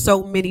true for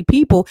so many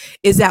people,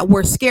 is that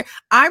we're scared.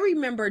 I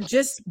remember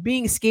just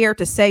being scared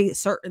to say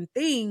certain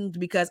things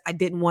because I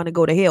didn't want to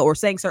go to hell, or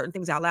saying certain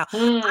things out loud.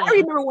 I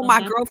remember when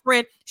my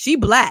girlfriend, she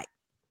Black,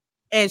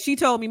 and she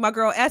told me, my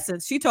girl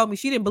Essence, she told me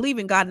she didn't believe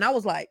in God, and I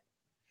was like,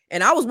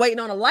 and I was waiting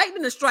on a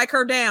lightning to strike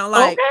her down,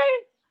 like, okay,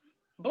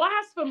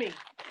 blasphemy.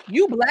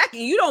 You Black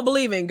and you don't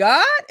believe in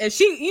God? And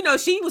she,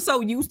 she was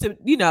so used to,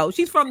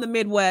 she's from the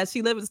Midwest.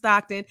 She lived in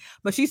Stockton,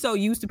 but she's so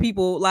used to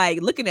people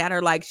like looking at her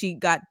like she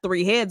got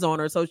 3 heads on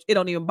her, so it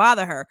don't even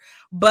bother her.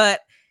 But,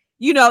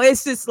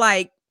 it's just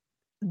like,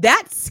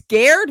 that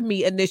scared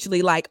me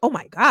initially, like, oh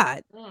my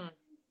God.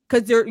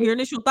 Because your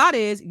initial thought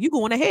is you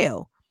going to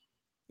hell,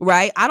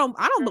 right? I don't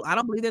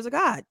believe there's a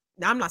God.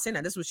 Now, I'm not saying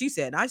that. This is what she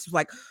said. I was just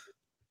like,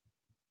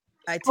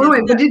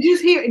 but did you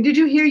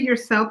hear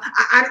yourself?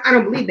 I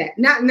don't believe that.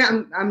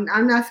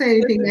 I'm not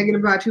saying anything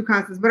negative about you,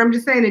 Constance, but I'm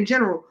just saying in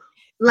general.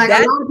 Like,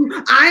 a lot of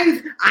people,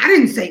 I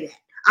didn't say that.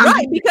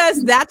 Right,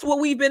 because that's what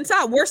we've been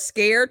taught. We're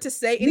scared to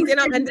say anything.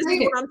 And this is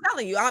what I'm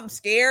telling you. I'm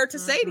scared to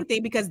say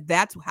anything because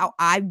that's how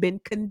I've been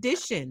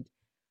conditioned.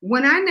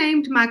 When I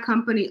named my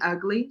company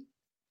Ugly,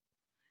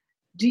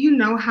 do you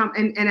know how,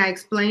 and I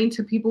explained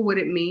to people what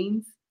it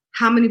means,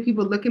 how many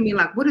people look at me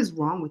like, what is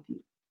wrong with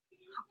you?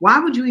 Why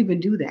would you even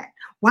do that?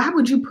 Why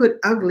would you put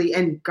ugly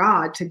and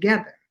God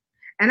together?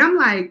 And I'm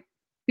like,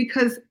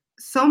 because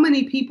so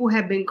many people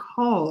have been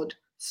called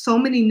so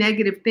many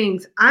negative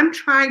things. I'm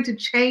trying to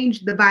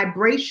change the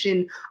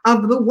vibration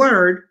of the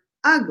word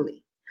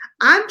ugly.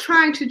 I'm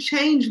trying to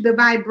change the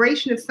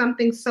vibration of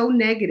something so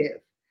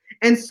negative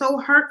and so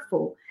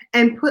hurtful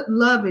and put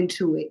love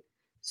into it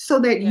so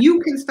that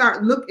you can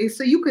start looking,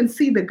 so you can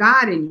see the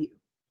God in you.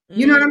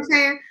 You know what I'm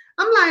saying?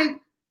 I'm like,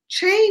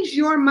 change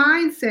your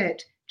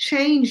mindset,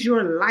 change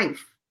your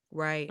life.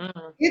 Right.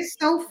 It's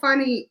so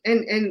funny.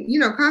 And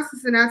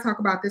Constance and I talk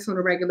about this on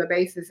a regular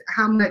basis,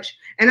 how much,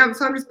 and I'm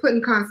just putting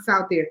Constance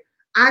out there.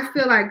 I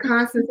feel like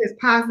Constance has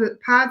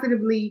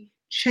positively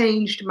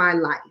changed my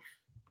life,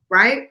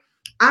 right?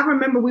 I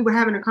remember we were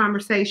having a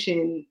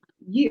conversation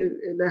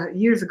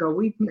years ago.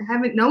 We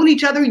haven't known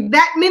each other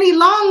that many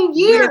long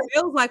years. It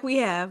feels like we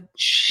have.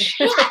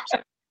 It's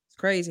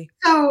crazy.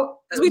 So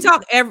we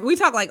talk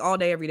like all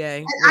day, every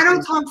day. I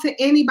don't talk to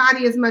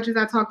anybody as much as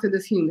I talk to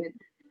this human.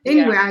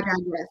 Anyway, I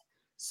digress.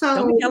 So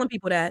don't be telling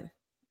people that.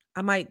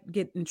 I might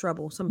get in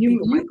trouble.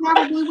 You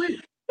probably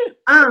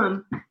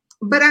will.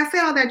 But I say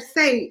all that to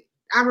say,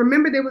 I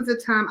remember there was a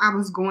time I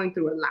was going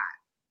through a lot.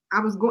 I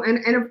was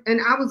going,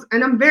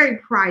 and I'm very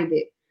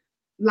private.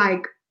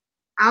 Like,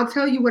 I'll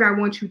tell you what I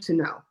want you to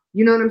know.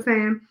 You know what I'm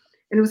saying?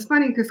 And it was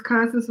funny because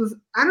Constance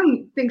I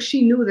don't think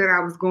she knew that I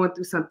was going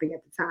through something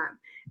at the time.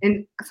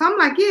 And so I'm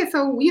like, yeah,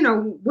 so,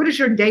 what does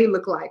your day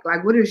look like?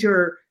 Like, what does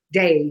your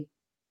day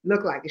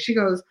look like? And she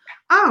goes,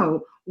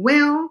 oh,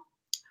 well,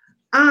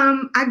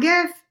 I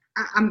guess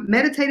I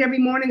meditate every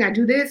morning. I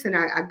do this and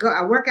I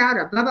work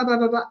out, blah, blah, blah,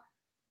 blah, blah.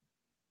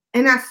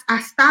 And I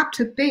stopped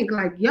to think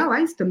like, yo, I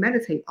used to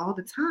meditate all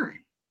the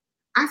time.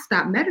 I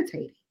stopped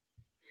meditating.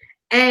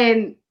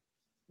 And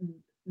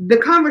the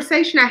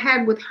conversation I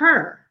had with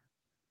her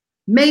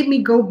made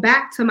me go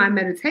back to my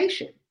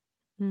meditation.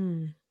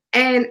 And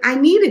I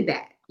needed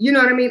that. You know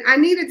what I mean? I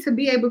needed to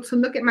be able to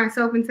look at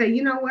myself and say,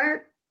 you know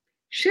what?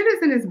 Shit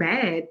isn't as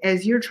bad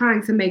as you're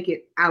trying to make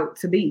it out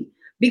to be.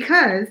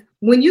 Because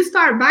when you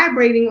start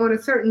vibrating on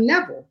a certain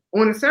level,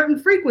 on a certain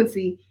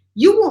frequency,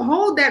 you will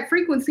hold that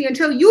frequency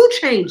until you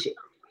change it.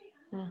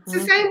 It's the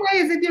same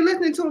way as if you're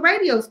listening to a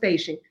radio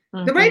station.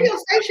 The radio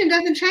station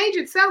doesn't change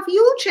itself,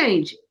 you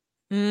change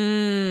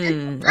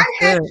it. I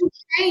had to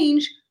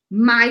change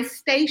my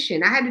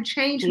station. I had to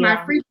change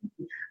my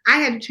frequency. I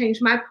had to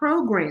change my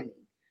programming.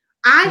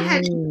 I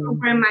had to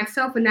program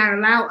myself and not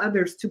allow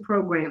others to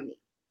program me.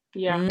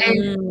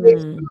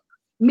 And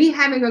me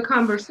having a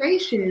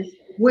conversation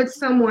with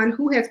someone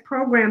who has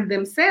programmed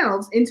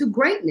themselves into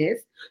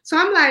greatness. So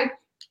I'm like,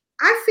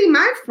 I see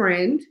my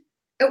friend,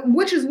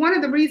 which is one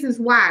of the reasons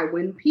why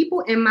when people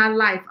in my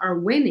life are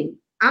winning,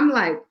 I'm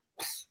like,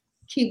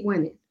 keep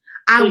winning.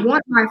 I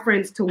want my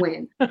friends to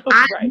win.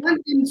 I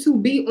want them to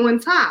be on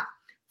top.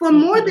 for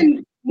more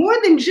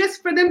than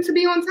just for them to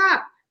be on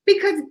top,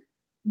 because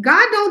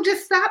God don't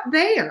just stop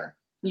there.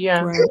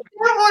 Yeah. Right. If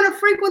you're on a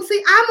frequency,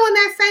 I'm on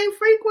that same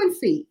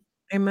frequency.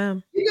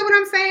 Amen. You get what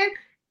I'm saying?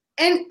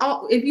 And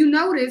if you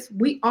notice,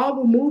 we all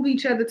will move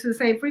each other to the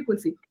same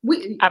frequency.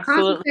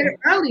 Constance said it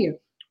earlier.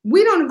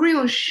 We don't agree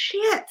on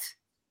shit.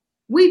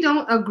 We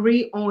don't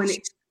agree on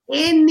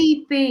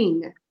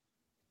anything.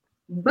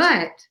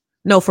 But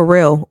no, for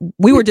real,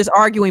 we were just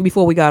arguing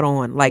before we got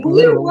on, like we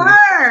literally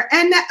were,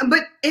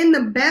 but in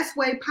the best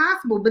way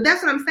possible. But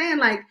that's what I'm saying,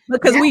 like,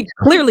 because we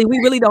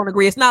really don't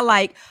agree. It's not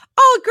like,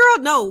 oh,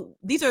 girl, no,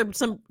 these are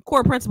some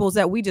core principles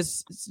that we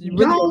just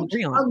really don't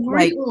agree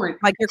on.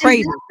 Like you're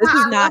crazy. This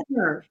is not.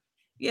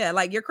 Yeah,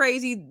 like you're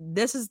crazy.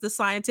 This is the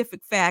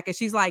scientific fact, and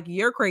she's like,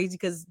 you're crazy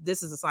because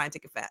this is a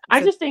scientific fact.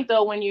 I just think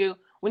though, when you're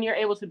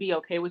able to be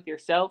okay with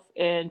yourself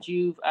and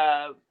you've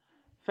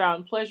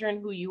found pleasure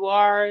in who you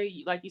are,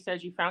 like you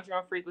said, you found your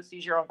own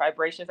frequencies, your own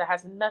vibrations. That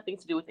has nothing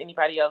to do with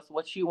anybody else.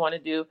 What you want to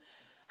do,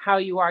 how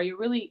you are. You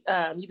really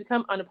you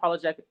become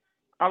unapologetic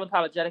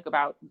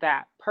about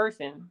that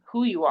person,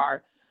 who you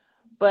are,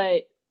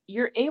 but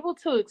you're able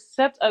to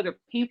accept other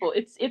people.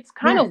 It's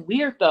kind of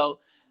weird though.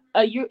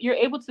 You're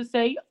able to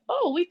say,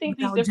 oh, we think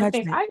these different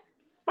things.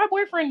 My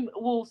boyfriend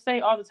will say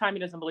all the time he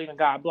doesn't believe in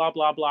God, blah,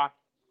 blah, blah,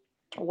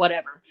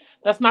 whatever.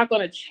 That's not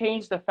going to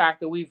change the fact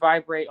that we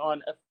vibrate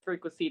on a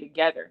frequency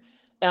together.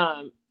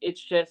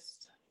 It's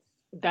just,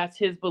 that's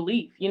his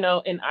belief,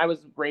 and I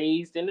was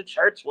raised in the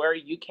church where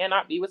you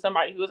cannot be with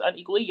somebody who is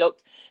unequally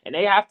yoked, and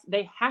they have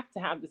to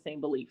have the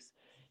same beliefs.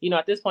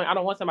 At this point, I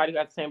don't want somebody who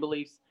has the same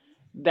beliefs.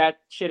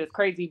 That shit is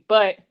crazy.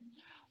 But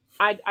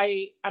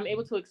I'm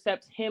able to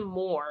accept him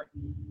more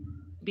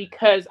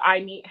because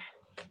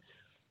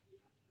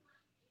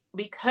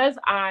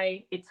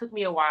it took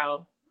me a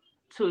while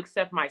to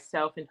accept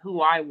myself and who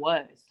I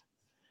was.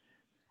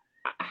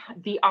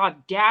 The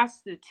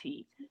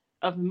audacity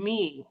of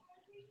me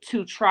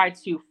to try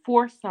to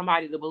force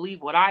somebody to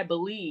believe what I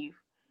believe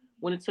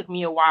when it took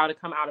me a while to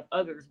come out of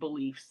others'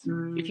 beliefs,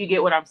 if you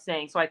get what I'm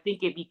saying. So I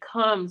think it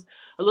becomes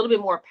a little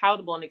bit more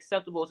palatable and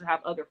acceptable to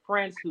have other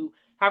friends who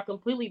have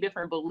completely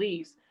different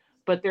beliefs,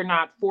 but they're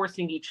not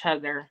forcing each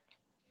other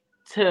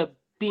to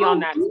be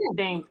on that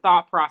same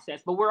thought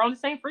process. But we're on the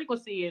same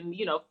frequency and,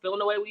 feeling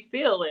the way we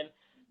feel and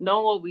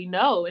knowing what we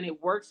know, and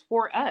it works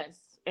for us.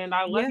 And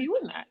I love you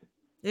in that.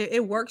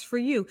 It works for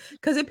you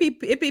because it be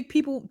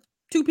people,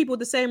 two people with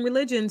the same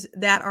religions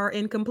that are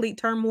in complete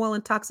turmoil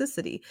and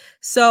toxicity.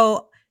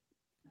 So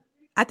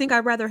I think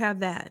I'd rather have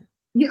that.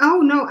 Yeah. Oh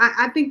no,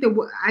 I think that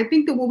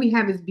what we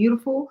have is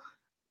beautiful.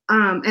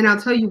 And I'll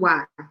tell you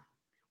why.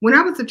 When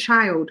I was a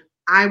child,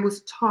 I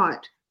was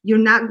taught you're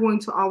not going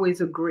to always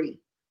agree,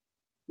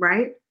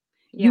 right?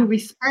 Yeah. You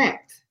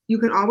respect. You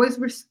can always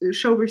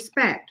show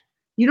respect.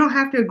 You don't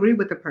have to agree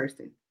with the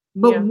person.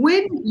 But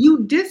when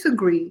you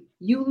disagree,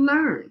 you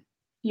learn.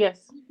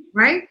 Yes.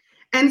 Right?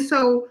 And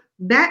so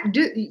that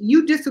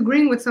you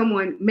disagreeing with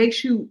someone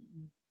makes you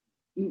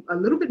a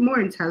little bit more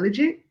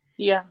intelligent.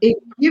 Yeah. It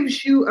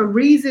gives you a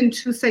reason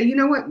to say, you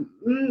know what?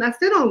 I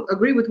still don't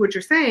agree with what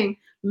you're saying.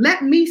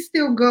 Let me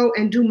still go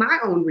and do my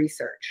own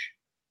research.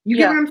 You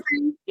get what I'm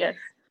saying? Yes.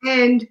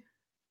 And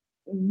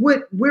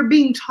what we're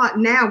being taught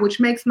now, which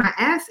makes my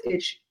ass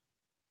itch,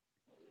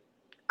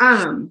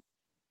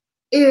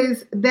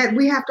 is that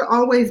we have to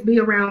always be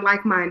around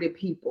like-minded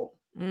people.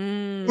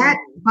 That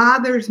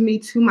bothers me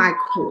to my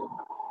core.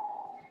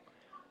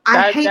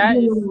 I hate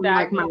being around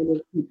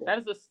like-minded people. That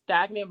is a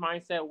stagnant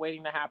mindset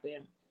waiting to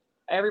happen.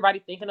 Everybody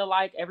thinking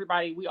alike,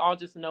 we all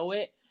just know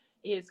it.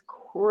 It's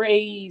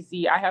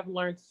crazy. I have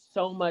learned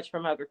so much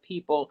from other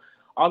people,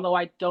 although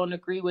I don't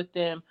agree with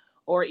them.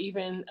 Or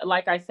even,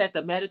 like I said,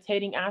 the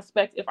meditating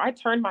aspect. If I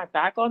turned my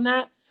back on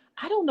that,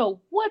 I don't know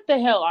what the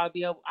hell I'd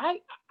be able. I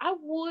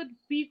would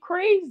be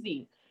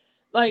crazy,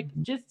 like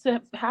just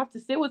to have to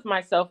sit with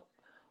myself.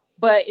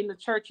 But in the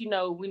church,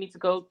 we need to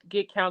go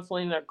get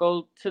counseling or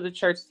go to the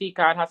church, seek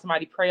God, have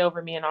somebody pray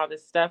over me and all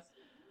this stuff.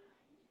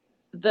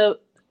 The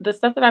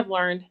stuff that I've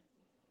learned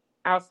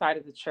outside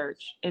of the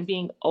church and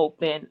being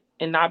open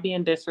and not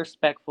being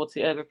disrespectful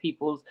to other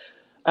people's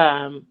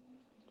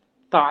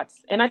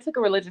thoughts. And I took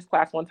a religious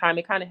class one time.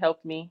 It kind of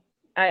helped me.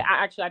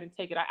 I didn't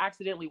take it. I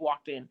accidentally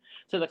walked in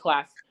to the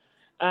class.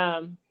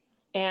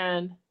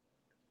 And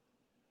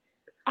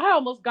I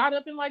almost got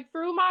up and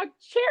threw my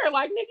chair.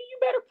 Like, nigga, you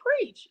better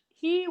preach.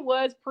 He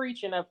was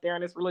preaching up there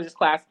in this religious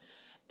class.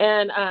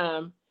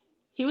 And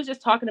he was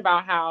just talking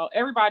about how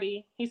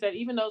everybody, he said,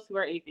 even those who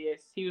are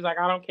atheists, he was like,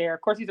 I don't care.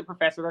 Of course, he's a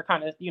professor. They're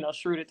kind of,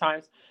 shrewd at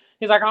times.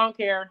 He's like, I don't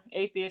care.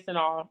 Atheists and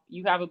all,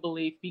 you have a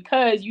belief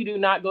because you do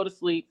not go to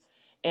sleep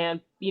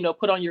and,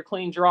 put on your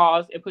clean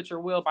drawers and put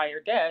your will by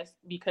your desk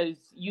because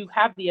you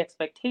have the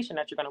expectation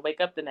that you're going to wake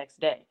up the next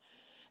day.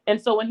 And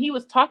so when he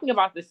was talking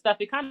about this stuff,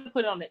 it kind of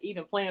put it on the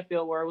even playing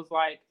field where it was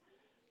like,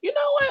 you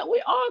know what,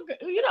 we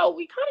all,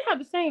 we kind of have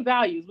the same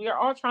values. We are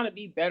all trying to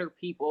be better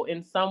people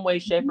in some way,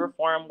 shape, or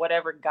form,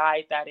 whatever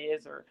guide that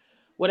is or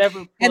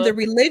whatever. And the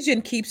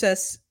religion keeps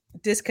us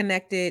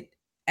disconnected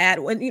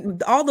at when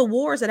all the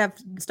wars that have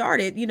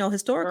started,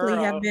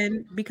 historically have Girl.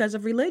 been because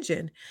of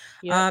religion.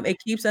 Yep. It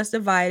keeps us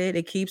divided,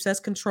 it keeps us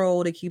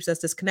controlled, it keeps us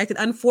disconnected.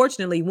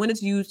 Unfortunately, when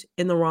it's used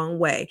in the wrong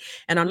way.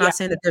 And I'm Yeah. not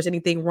saying that there's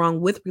anything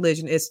wrong with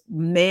religion. It's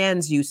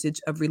man's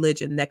usage of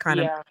religion that kind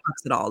of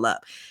fucks it all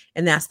up.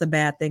 And that's the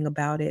bad thing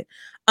about it.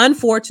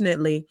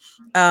 Unfortunately.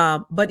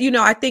 But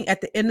I think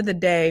at the end of the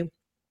day,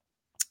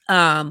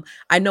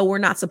 I know we're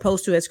not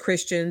supposed to, as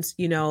Christians,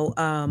 be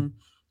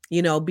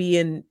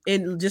in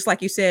just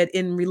like you said,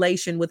 in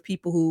relation with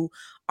people who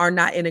are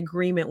not in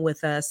agreement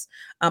with us.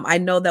 I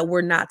know that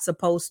we're not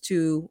supposed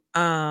to,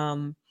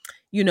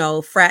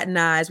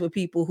 fraternize with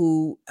people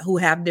who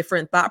have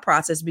different thought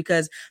process,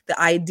 because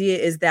the idea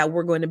is that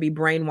we're going to be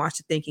brainwashed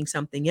to thinking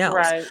something else.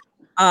 Right.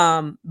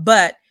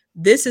 But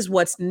this is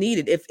what's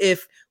needed.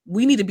 If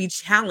we need to be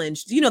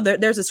challenged,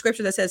 there's a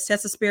scripture that says,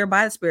 test the spirit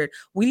by the spirit.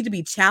 We need to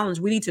be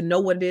challenged. We need to know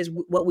what it is,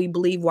 what we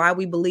believe, why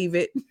we believe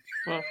it.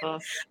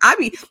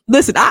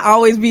 Listen, I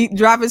always be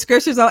dropping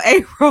scriptures on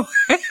April.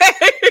 And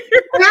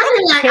I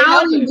be like,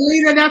 I don't even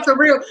believe that that's a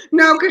real.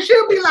 No, because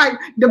she'll be like,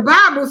 the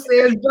Bible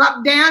says,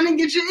 drop down and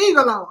get your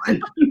eagle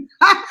on.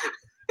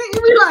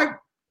 You'll be like,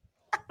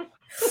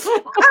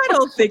 I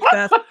don't think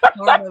that's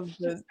part of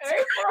this.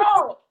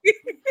 April.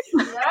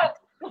 Yep.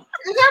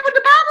 Is that what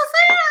the Bible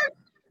says?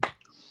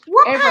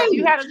 What April, page?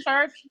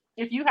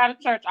 if you had a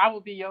church, I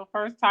would be your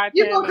first time.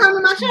 You gonna come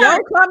to my church?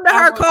 Don't come to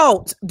her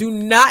cult. Do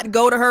not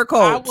go to her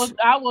cult.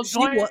 I will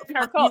join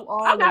her cult.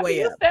 I'm happy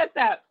you said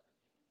that.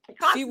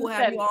 She will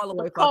have you all the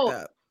way fucked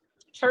up.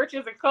 Church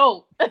is a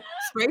cult.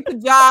 Straight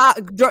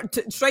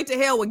to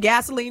hell with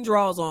gasoline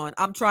draws on.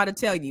 I'm trying to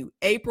tell you,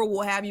 April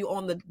will have you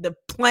on the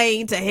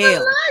plane to hell. The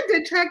lie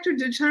detector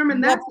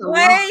determined that's the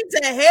plane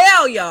to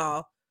hell,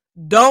 y'all.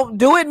 Don't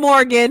do it,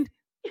 Morgan.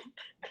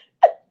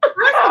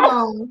 First of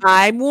all,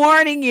 I'm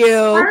warning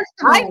you.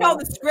 I know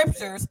the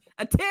scriptures.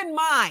 Attend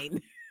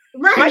mine.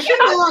 Right? She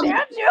know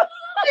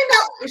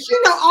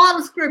all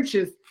the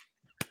scriptures.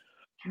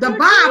 The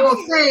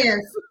Bible says.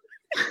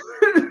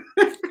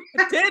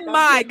 Attend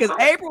mine, because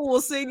April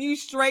will send you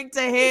straight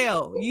to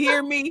hell. You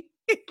hear me?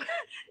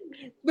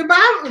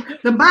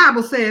 The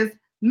Bible says,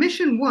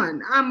 mission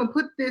 1. I'm gonna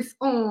put this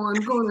on.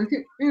 Going to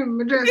get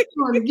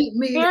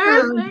me.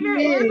 That's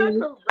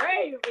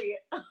crazy.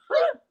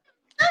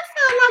 That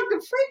sounds like the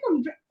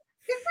freedom.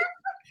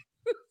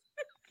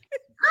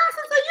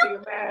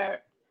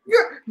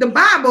 The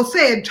Bible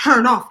said,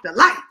 turn off the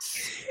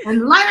lights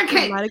and light a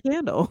candle. Light a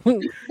candle.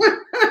 Listen,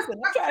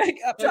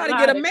 I'm trying to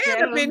get a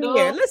man up in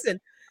here. Listen,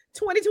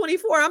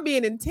 2024, I'm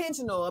being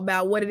intentional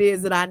about what it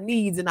is that I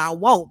need and I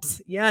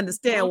want. You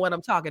understand what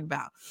I'm talking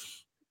about?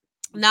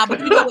 Now, but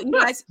you know what, you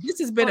guys, this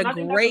has been a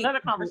great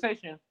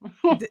conversation.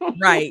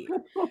 Right.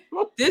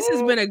 This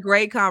has been a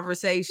great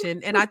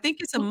conversation, and I think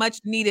it's a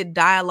much needed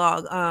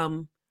dialogue.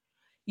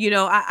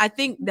 I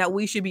think that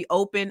we should be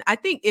open. I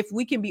think if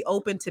we can be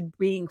open to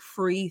being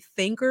free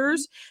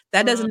thinkers,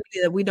 that doesn't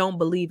mean that we don't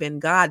believe in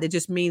God. It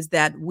just means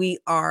that we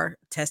are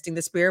testing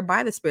the spirit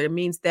by the spirit. It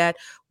means that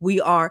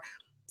we are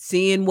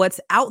seeing what's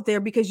out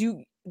there, because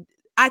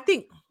I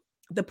think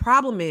the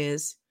problem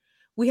is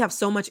we have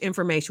so much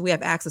information. We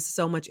have access to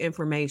so much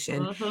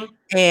information,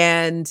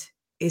 and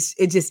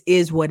it just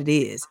is what it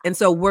is. And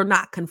so we're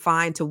not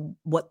confined to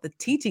what the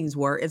teachings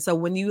were. And so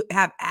when you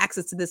have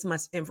access to this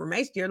much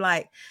information, you're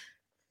like,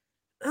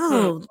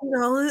 oh,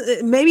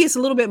 maybe it's a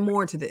little bit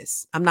more to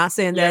this. I'm not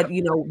saying that,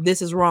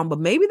 this is wrong, but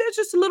maybe there's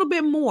just a little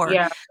bit more.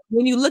 Yeah.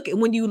 When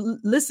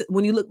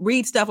you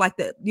read stuff like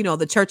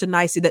the Church of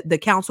Nicaea, the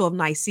Council of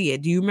Nicaea.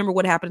 Do you remember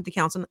what happened at the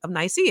Council of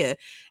Nicaea?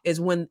 Is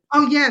when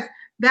yes,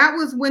 that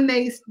was when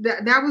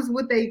that was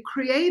what they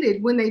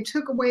created when they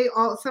took away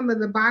some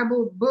of the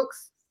Bible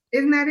books.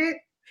 Isn't that it?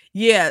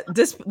 Yeah.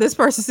 This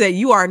person said,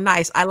 "You are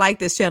nice. I like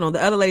this channel."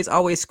 The other lady's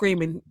always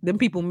screaming. Them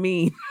people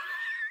mean.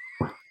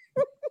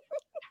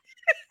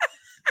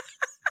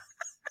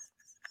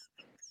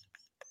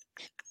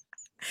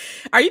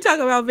 Are you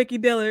talking about Vicky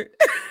Dillard?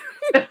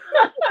 The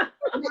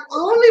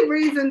only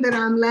reason that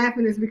I'm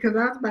laughing is because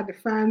I was about to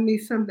find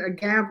me a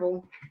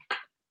gavel.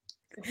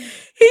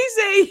 He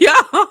said,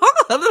 y'all,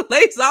 the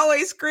lady's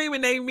always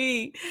screaming they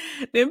mean.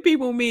 Them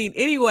people mean.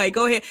 Anyway,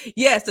 go ahead.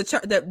 Yes,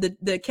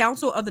 the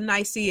Council of the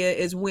Nicaea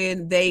is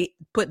when they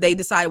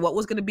decided what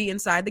was going to be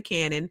inside the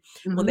canon.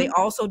 When they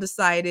also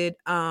decided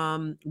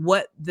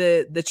what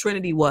the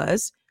Trinity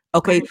was.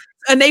 Okay.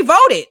 And they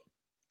voted.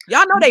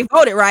 Y'all know they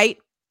voted, right?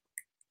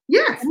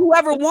 Yes.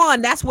 Whoever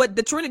won, that's what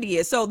the Trinity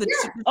is. So the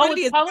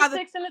Trinity is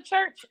politics in the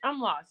church. I'm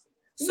lost.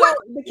 So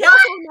the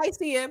Council of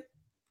Nicaea.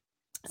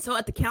 So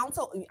at the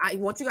council, I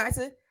want you guys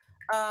to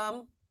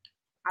I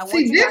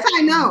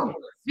know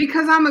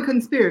because I'm a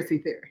conspiracy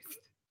theorist.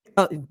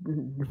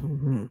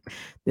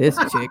 This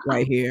chick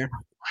right here.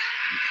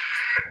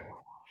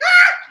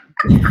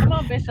 Come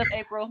on, Bishop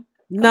April.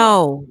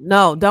 No,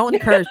 don't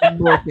encourage the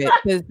bullshit,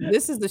 because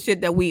this is the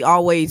shit that we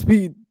always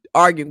be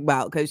arguing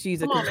about, because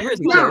she's a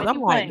conspiracy theorist. I'm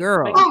like,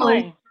 girl.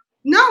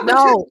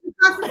 No.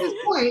 This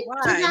point.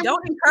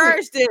 Don't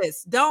encourage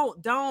this.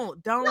 Don't.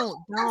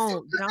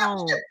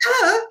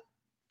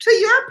 to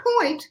your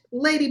point,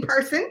 lady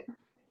person,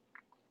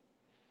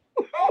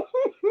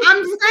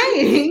 I'm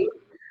saying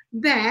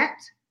that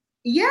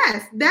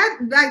yes,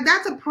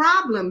 that's a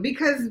problem,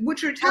 because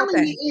what you're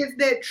telling me is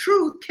that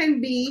truth can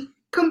be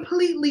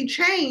completely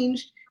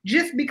changed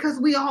just because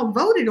we all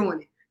voted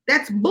on it.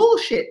 That's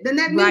bullshit. Then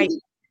that means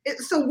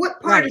so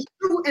what part is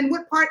true and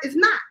what part is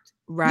not?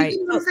 Right.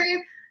 You know what I'm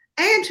saying?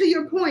 And to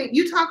your point,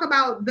 you talk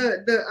about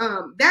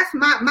the that's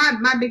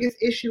my biggest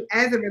issue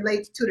as it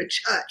relates to the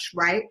church,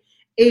 right?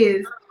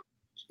 Is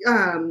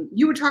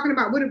you were talking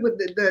about what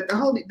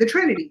the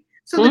Trinity.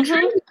 So the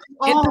Trinity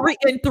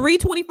in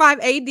 325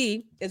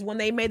 AD is when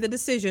they made the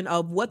decision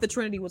of what the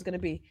Trinity was going to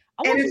be.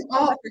 I want you to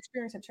talk about your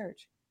experience at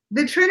church.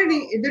 The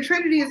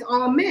Trinity is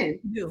all men.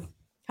 You do.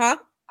 Huh?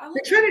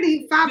 The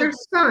Trinity, Father,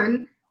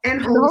 Son,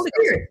 and Holy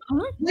Spirit.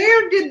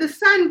 Where did the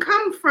Son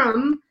come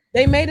from?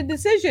 They made a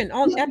decision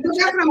on. That's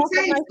what I'm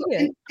saying. So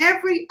in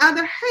every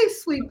other, hey,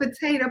 sweet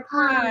potato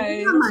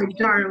pie, my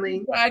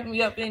darling. Drag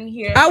me up in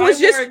here. I was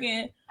just.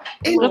 Morgan.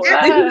 Did you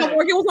know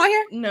Morgan was on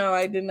here? No,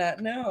 I did not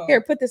know. Here,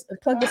 plug this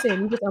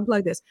in. You just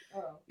unplug this.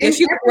 And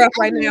she's rough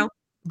right now.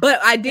 But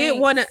I did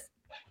want to.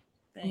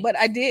 But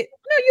I did.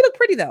 No, you look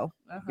pretty though.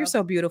 You're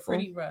so beautiful.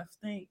 Pretty rough.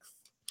 Thanks.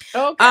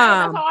 Okay,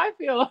 that's how I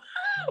feel.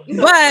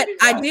 But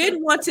I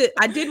did want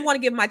to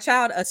give my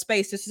child a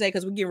space just to say,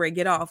 because we're getting ready to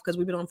get off because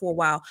we've been on for a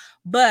while.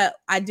 But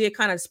I did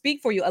kind of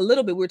speak for you a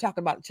little bit. We were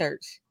talking about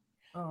church.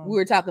 We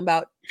were talking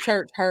about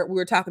church hurt. We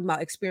were talking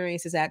about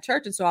experiences at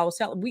church. And so I was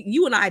telling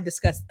you and I have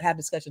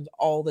discussions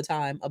all the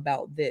time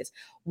about this.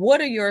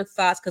 What are your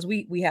thoughts? Because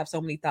we have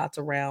so many thoughts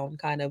around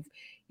kind of,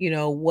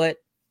 what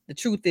the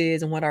truth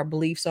is and what our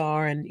beliefs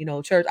are. And,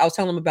 church, I was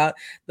telling them about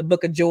the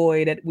book of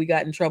joy that we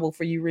got in trouble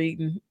for you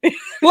reading,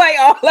 like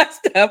all that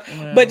stuff.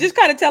 Yeah. But just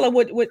kind of tell them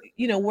what, where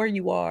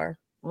you are.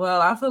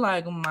 Well, I feel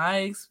like my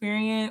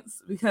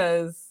experience,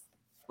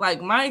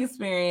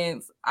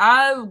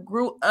 I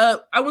grew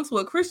up, I went to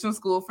a Christian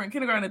school from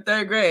kindergarten to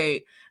third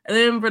grade. And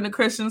then from the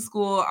Christian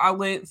school, I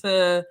went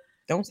to...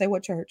 Don't say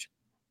what church.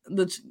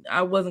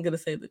 I wasn't going to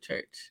say the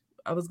church.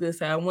 I was going to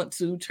say I went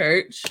to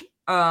church,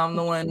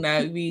 the one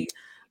that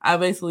I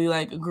basically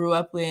grew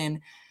up in.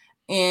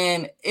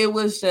 And it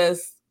was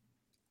just,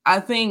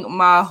 I think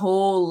my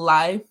whole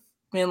life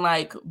been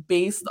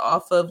based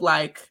off of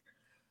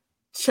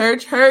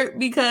church hurt,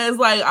 because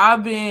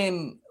I've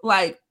been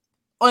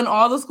on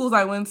all the schools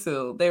I went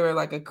to, they were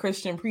a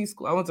Christian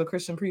preschool. I went to a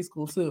Christian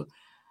preschool too.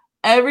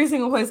 Every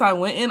single place I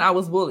went in, I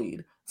was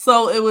bullied.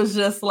 So it was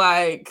just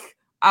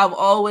I've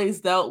always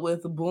dealt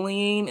with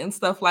bullying and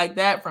stuff like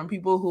that from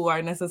people who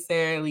are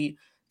necessarily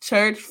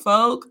church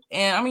folk.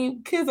 And I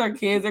mean, kids are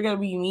kids, they're gonna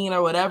be mean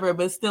or whatever,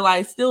 but still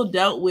I still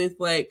dealt with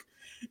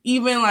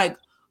even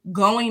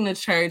going to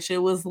church. It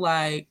was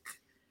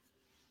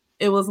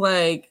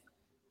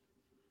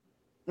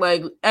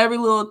every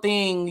little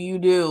thing you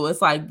do,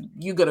 it's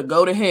you're gonna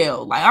go to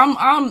hell.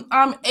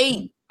 I'm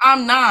 8,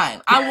 I'm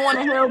 9. I'm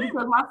going to hell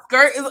because my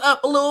skirt is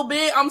up a little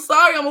bit. I'm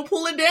sorry, I'm gonna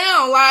pull it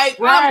down.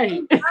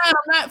 I'm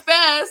not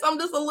fast. I'm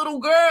just a little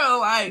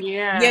girl.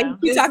 Yeah.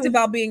 You talked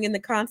about being in the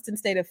constant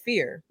state of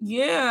fear.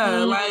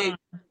 Yeah,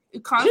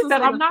 She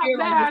said, I'm not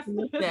fast.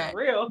 That's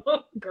real.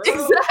 Girl.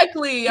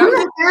 Exactly.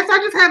 I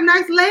just have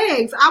nice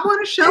legs. I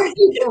want to show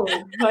people.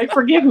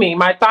 Forgive me,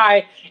 my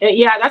thigh.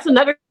 Yeah, that's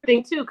another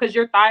thing too, because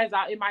your thigh is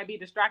out. It might be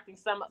distracting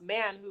some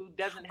man who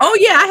doesn't have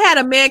I had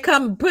a man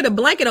come put a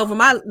blanket over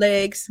my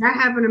legs. That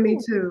happened to me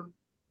too.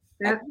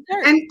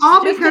 And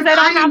all because they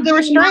don't have the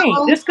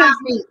restraint. Just because.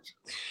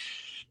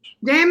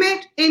 Damn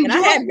it. And I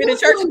hadn't been in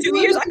church in 2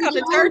 years. I come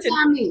to church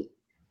and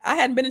I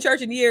hadn't been in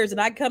church in years,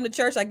 and I come to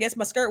church. I guess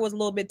my skirt was a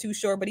little bit too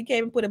short, but he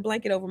came and put a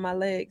blanket over my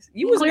legs.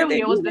 Clearly,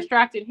 it was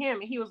distracting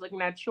him, and he was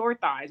looking at your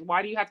thighs.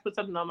 Why do you have to put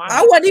something on my?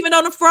 I wasn't even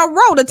on the front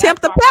row to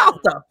tempt the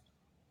pastor.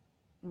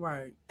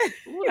 Right.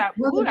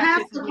 Was it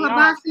Pastor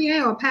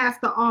Clabassier or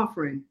Pastor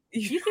Offering?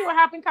 You see what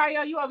happened,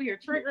 Kyle? You over here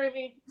triggering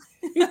me.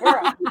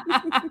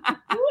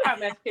 That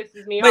mess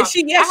pisses me off.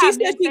 She said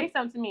say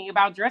something to me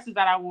about dresses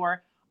that I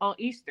wore on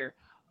Easter.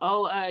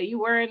 Oh, you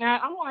wearing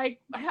that? I'm I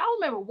don't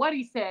remember what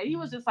he said. He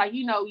was just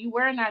you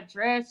wearing that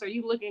dress, or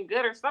you looking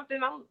good or something.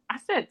 I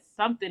said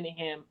something to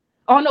him.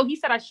 Oh no, he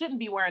said I shouldn't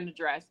be wearing the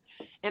dress.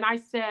 And I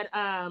said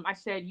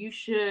you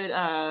should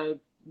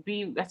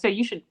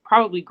you should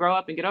probably grow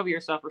up and get over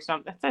yourself or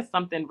something. I said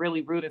something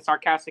really rude and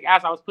sarcastic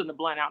as I was putting the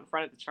blunt out in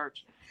front of the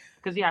church,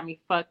 because he had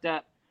me fucked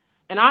up.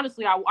 And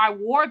honestly, I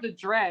wore the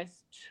dress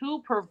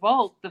to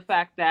provoke the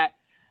fact that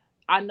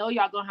I know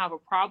y'all gonna have a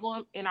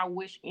problem, and I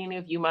wish any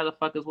of you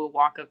motherfuckers would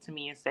walk up to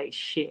me and say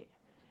shit.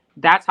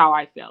 That's how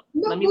I felt.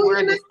 Let me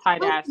wear this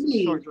tight ass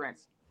short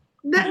dress.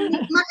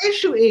 My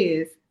issue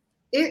is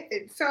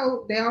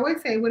so they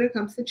always say when it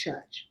comes to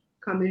church,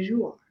 come as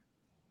you are.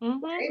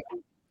 Mm-hmm. Right?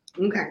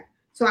 Okay.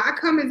 So I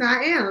come as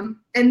I am,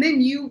 and then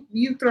you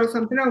throw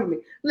something over me.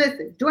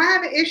 Listen, do I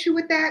have an issue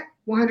with that?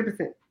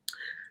 100%.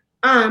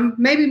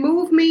 Maybe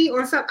move me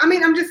or something. I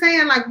mean, I'm just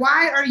saying,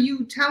 why are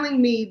you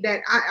telling me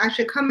that I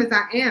should come as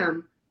I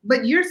am,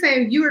 but you're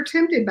saying you are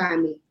tempted by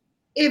me?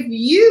 If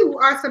you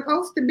are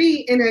supposed to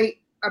be in a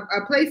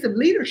place of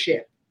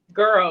leadership,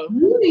 Girl,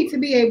 you need to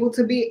be able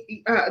to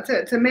be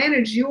to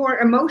manage your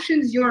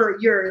emotions, your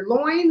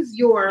loins,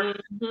 your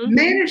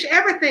manage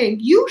everything.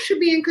 You should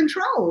be in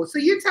control. So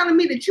you're telling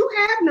me that you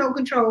have no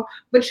control,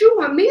 but you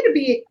want me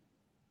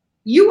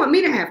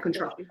to have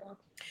control.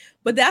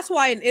 But that's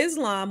why in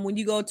Islam, when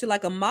you go to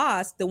like a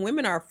mosque, the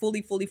women are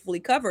fully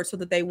covered so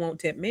that they won't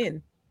tip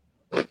men.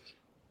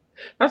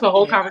 That's a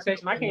whole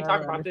conversation. I can't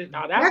talk about this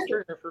now. That's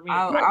true for me.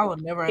 I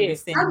would never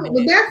understand.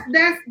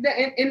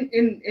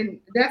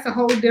 That's a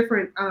whole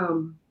different.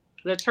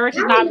 The church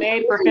is not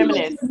made for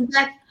feminists.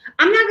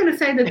 I'm not going to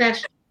say that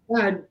that's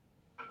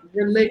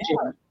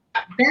religion.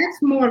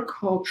 That's more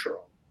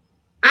cultural.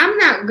 I'm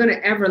not going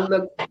to ever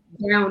look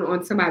down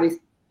on somebody's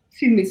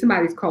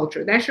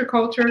culture. That's your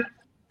culture.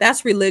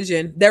 That's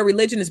religion. Their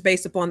religion is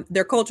based upon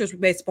their culture is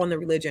based upon the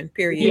religion.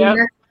 Period. Yep.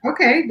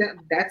 Okay,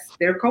 that's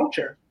their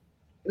culture.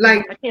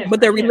 Like,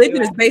 but their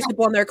religion is based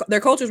upon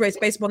their culture is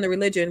based upon the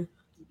religion.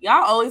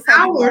 Y'all always say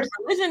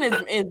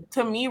religion is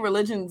to me,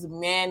 religion's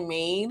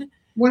man-made.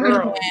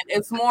 And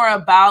it's more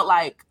about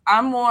like,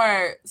 I'm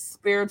more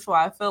spiritual.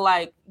 I feel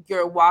like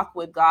your walk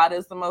with God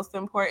is the most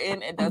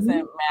important. It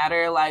doesn't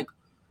matter like,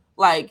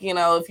 you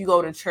know, if you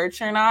go to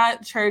church or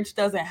not. Church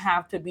doesn't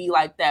have to be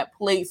like that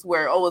place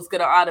where, it's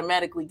going to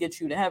automatically get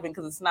you to heaven,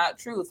 because it's not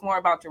true. It's more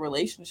about your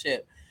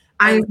relationship.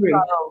 I agree.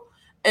 So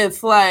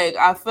it's like,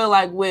 I feel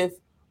like with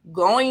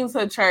going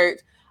to church,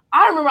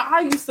 I remember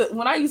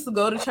when I used to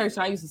go to church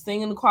and I used to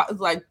sing in the choir,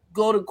 like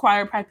go to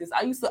choir practice.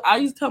 I used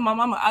to tell my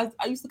mama,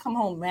 I used to come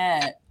home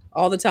mad.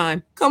 All the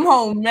time. Come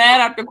home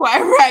mad after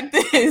choir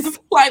practice.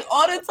 Like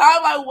all the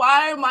time. Like,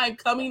 why am I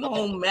coming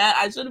home mad?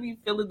 I shouldn't be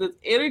feeling this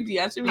energy.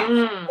 I should be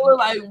feeling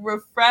like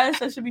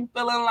refreshed. I should be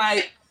feeling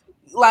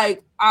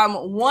like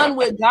I'm one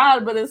with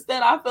God, but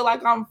instead I feel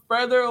like I'm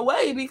further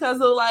away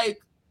because of like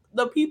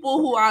the people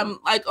who I'm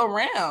like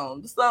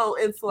around. So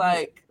it's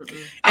like,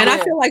 and I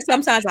feel like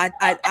sometimes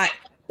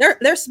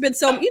there's been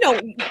so, you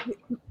know,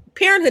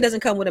 parenthood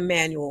doesn't come with a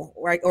manual,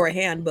 right, or a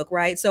handbook,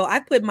 right? So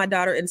I put my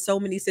daughter in so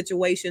many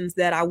situations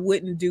that I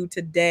wouldn't do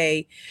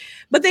today,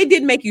 but they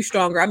did make you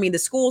stronger. I mean, the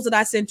schools that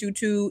I sent you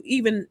to,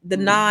 even the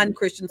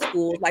non-Christian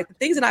schools, like the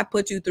things that I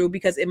put you through,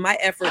 because in my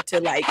effort to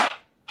like,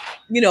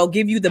 you know,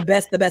 give you the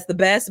best,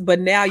 but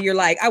now you're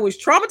like, I was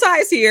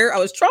traumatized here, I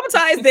was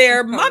traumatized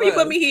there, mommy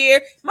put me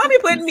here, mommy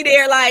put me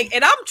there, like,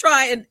 and I'm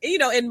trying, you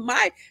know, in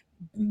my,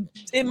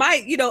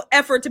 you know,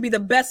 effort to be the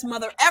best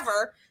mother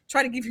ever,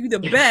 try to give you the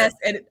best,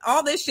 and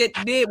all this shit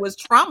did was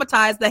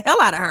traumatize the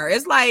hell out of her.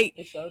 It's like,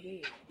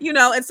 you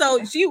know, and so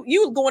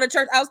you going to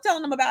church. I was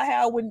telling them about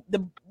how when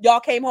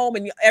y'all came home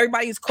and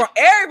everybody crying,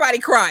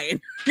 everybody's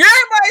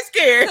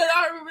scared.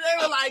 I remember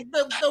they were like,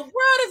 the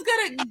world is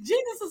gonna,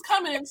 Jesus is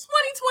coming in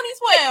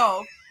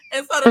 2012,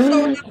 and so they're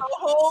showing us a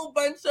whole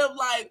bunch of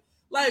like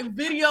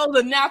videos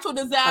of natural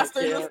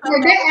disasters and stuff.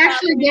 They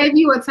actually gave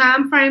you a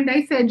time frame.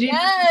 They said Jesus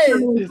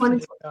is coming in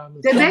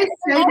 2012. Did they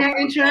say that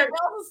in church? They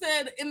also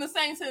said in the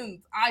same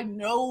sentence, I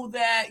know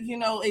that, you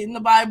know, in the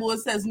Bible it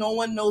says no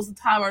one knows the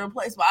time or the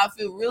place, but I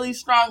feel really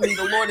strongly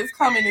the Lord is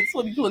coming in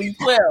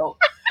 2012.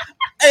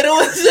 And it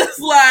was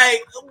just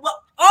like,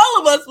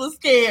 all of us was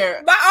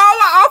scared.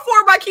 All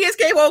four of my kids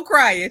came home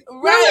crying.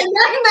 Right.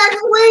 That's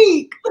next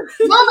week.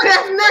 Mama,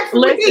 that's next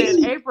week.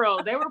 Listen,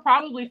 April, they were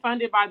probably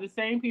funded by the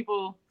same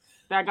people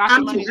that got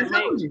the money to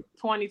make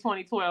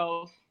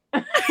 2012.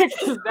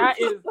 That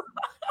is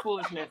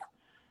foolishness.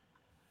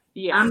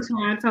 Yeah.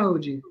 I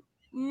told you.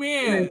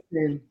 Man.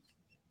 Listen.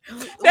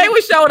 They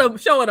were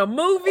showing them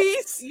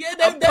movies. Yeah,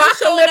 they were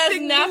showing us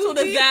natural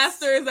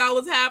disasters that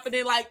was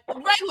happening, like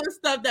regular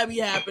stuff that be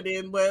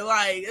happening, but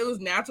like it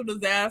was natural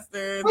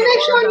disasters. Well,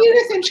 they showing you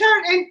this in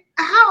church, and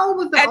how old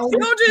was the at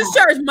children's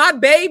church?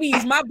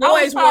 My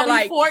boys were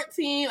like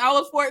 14. I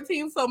was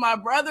 14, so my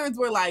brothers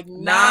were like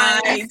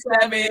 9,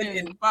 7,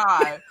 and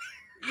 5.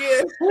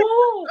 Yeah,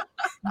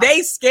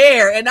 they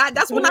scared, and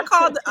that's when I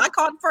called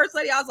the first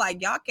lady. I was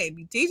like, y'all can't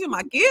be teaching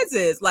my kids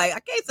this. Like, I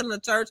can't send them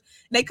to church.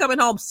 And they coming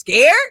home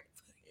scared.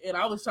 And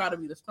I was trying to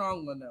be the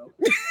strong one though.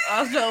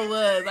 I sure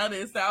was. I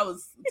didn't say I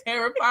was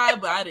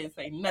terrified, but I didn't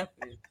say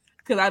nothing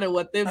because I didn't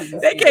want them to be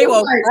They came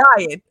home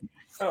crying.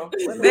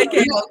 They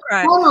came home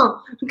crying. Hold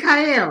on,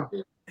 Kyle.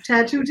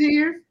 Tattoo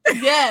tears?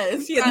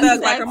 Yes. She a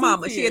thug like her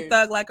mama. She a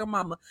thug like her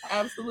mama.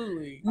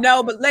 Absolutely.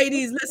 No, but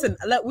ladies, listen,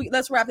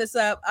 let's wrap this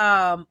up.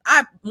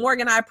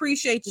 Morgan, I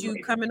appreciate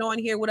you coming on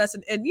here with us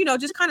and you know,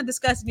 just kind of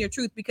discussing your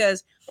truth,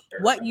 because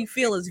what you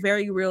feel is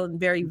very real and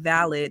very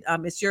valid.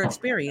 It's your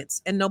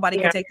experience and nobody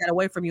can take that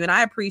away from you. And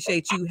I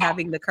appreciate you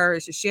having the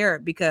courage to share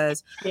it,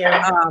 because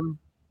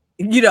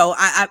you know,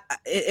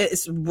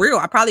 it's real.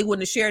 I probably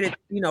wouldn't have shared it,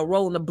 you know,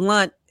 rolling a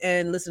blunt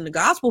and listening to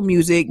gospel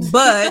music,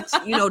 but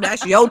you know,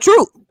 that's your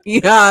truth. You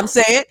know what I'm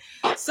saying?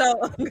 So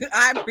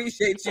I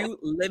appreciate you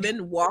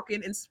living,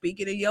 walking, and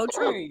speaking in your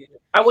truth.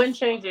 I wouldn't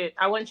change it.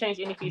 I wouldn't change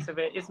any piece of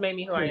it. It's made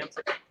me who I am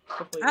today.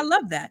 Completely. I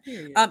love that.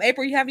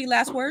 April, you have any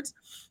last words?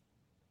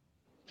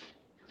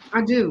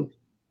 I do.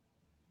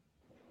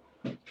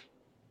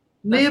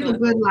 Live a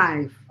good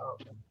life.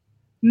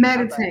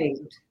 Meditate.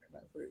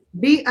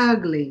 Be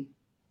ugly.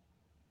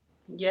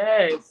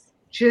 Yes.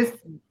 Just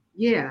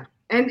Yeah.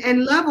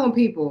 And love on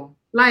people.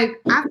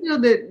 Like I feel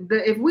that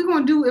if we're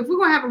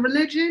gonna have a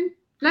religion,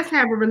 let's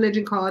have a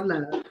religion called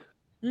love.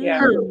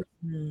 Yeah.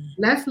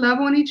 Let's love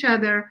on each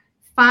other.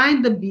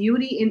 Find the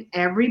beauty in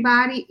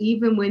everybody,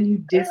 even when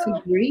you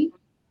disagree.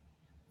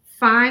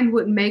 Find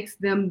what makes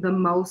them the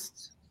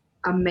most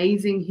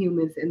amazing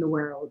humans in the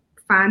world.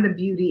 Find the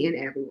beauty in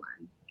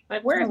everyone.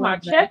 Like, where's my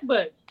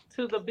checkbook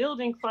to the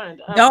building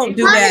fund? Don't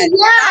do that.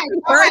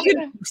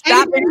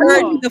 Stop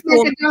encouraging the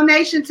make a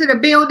donation to the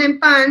building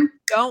fund.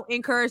 Don't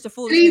encourage the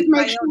foolishness. Please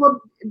make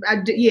sure,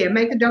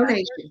 make a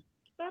donation.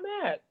 Not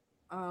bad.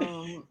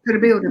 To the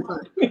building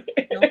fund.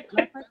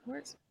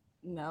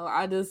 No,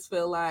 I just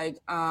feel like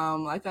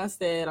I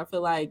said, I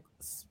feel like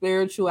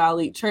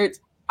spirituality, church.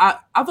 I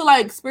feel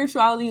like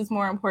spirituality is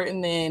more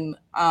important than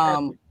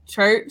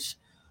church.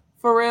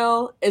 For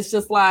real, it's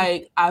just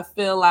like I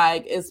feel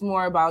like it's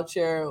more about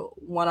your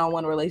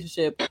one-on-one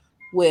relationship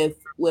with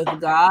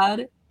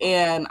God,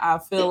 and I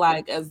feel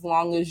like as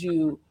long as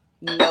you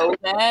know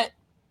that,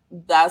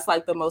 that's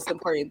like the most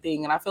important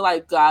thing. And I feel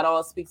like God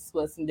all speaks to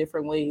us in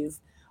different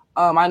ways.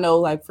 I know,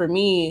 like for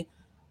me,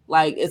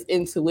 like it's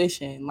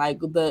intuition, like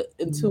the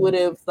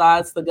intuitive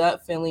thoughts, the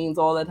gut feelings,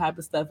 all that type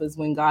of stuff is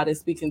when God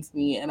is speaking to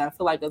me, and I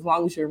feel like as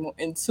long as you're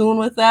in tune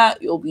with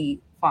that, you'll be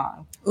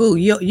fine. Ooh,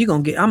 I'm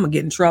gonna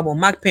get in trouble.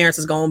 My parents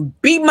is gonna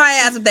beat my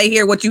ass if they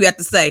hear what you have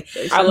to say.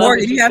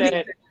 Morgan, do you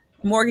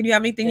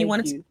have anything you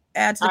want to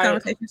add to the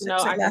conversation? No,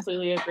 I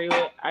completely agree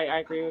with. I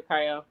agree with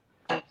Kyle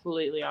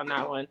completely on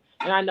that one.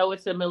 And I know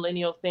it's a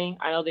millennial thing.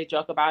 I know they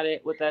joke about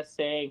it with us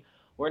saying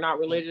we're not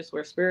religious,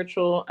 we're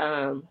spiritual.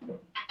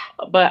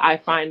 But I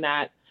find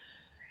that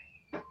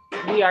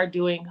we are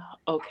doing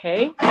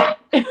okay.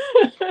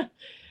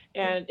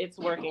 And it's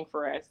working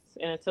for us.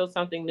 And until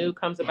something new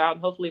comes about,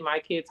 hopefully my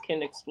kids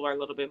can explore a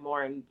little bit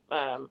more and,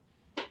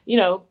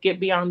 get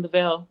beyond the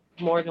veil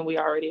more than we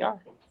already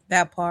are.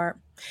 That part.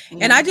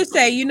 And I just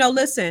say,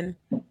 listen,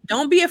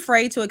 don't be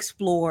afraid to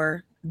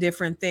explore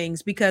different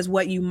things, because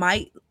what you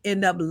might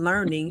end up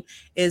learning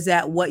is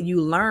that what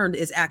you learned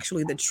is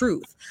actually the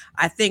truth.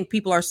 I think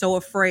people are so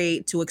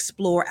afraid to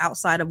explore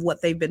outside of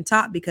what they've been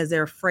taught because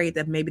they're afraid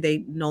that maybe they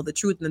know the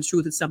truth, and the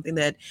truth is something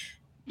that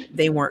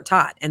they weren't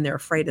taught, and they're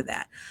afraid of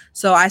that.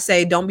 So I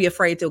say, don't be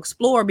afraid to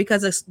explore,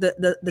 because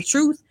the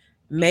truth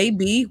may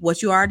be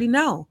what you already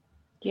know.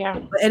 Yeah.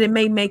 And it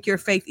may make your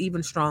faith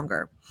even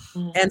stronger.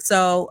 Mm-hmm. And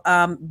so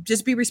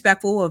just be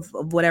respectful of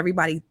what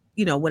everybody,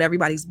 what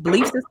everybody's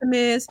belief system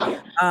is.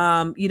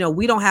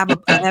 We don't have a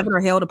heaven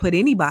or hell to put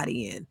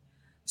anybody in.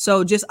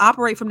 So just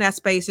operate from that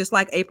space, just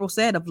like April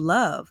said, of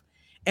love.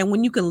 And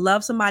when you can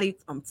love somebody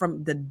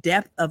from the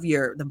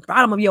the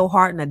bottom of your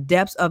heart and the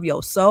depths of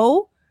your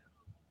soul,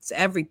 it's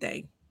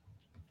everything.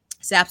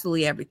 It's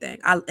absolutely everything.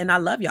 I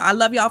love y'all. I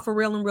love y'all for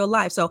real in real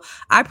life. So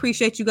I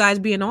appreciate you guys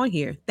being on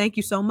here. Thank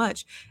you so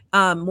much.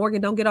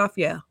 Morgan, don't get off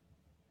yet.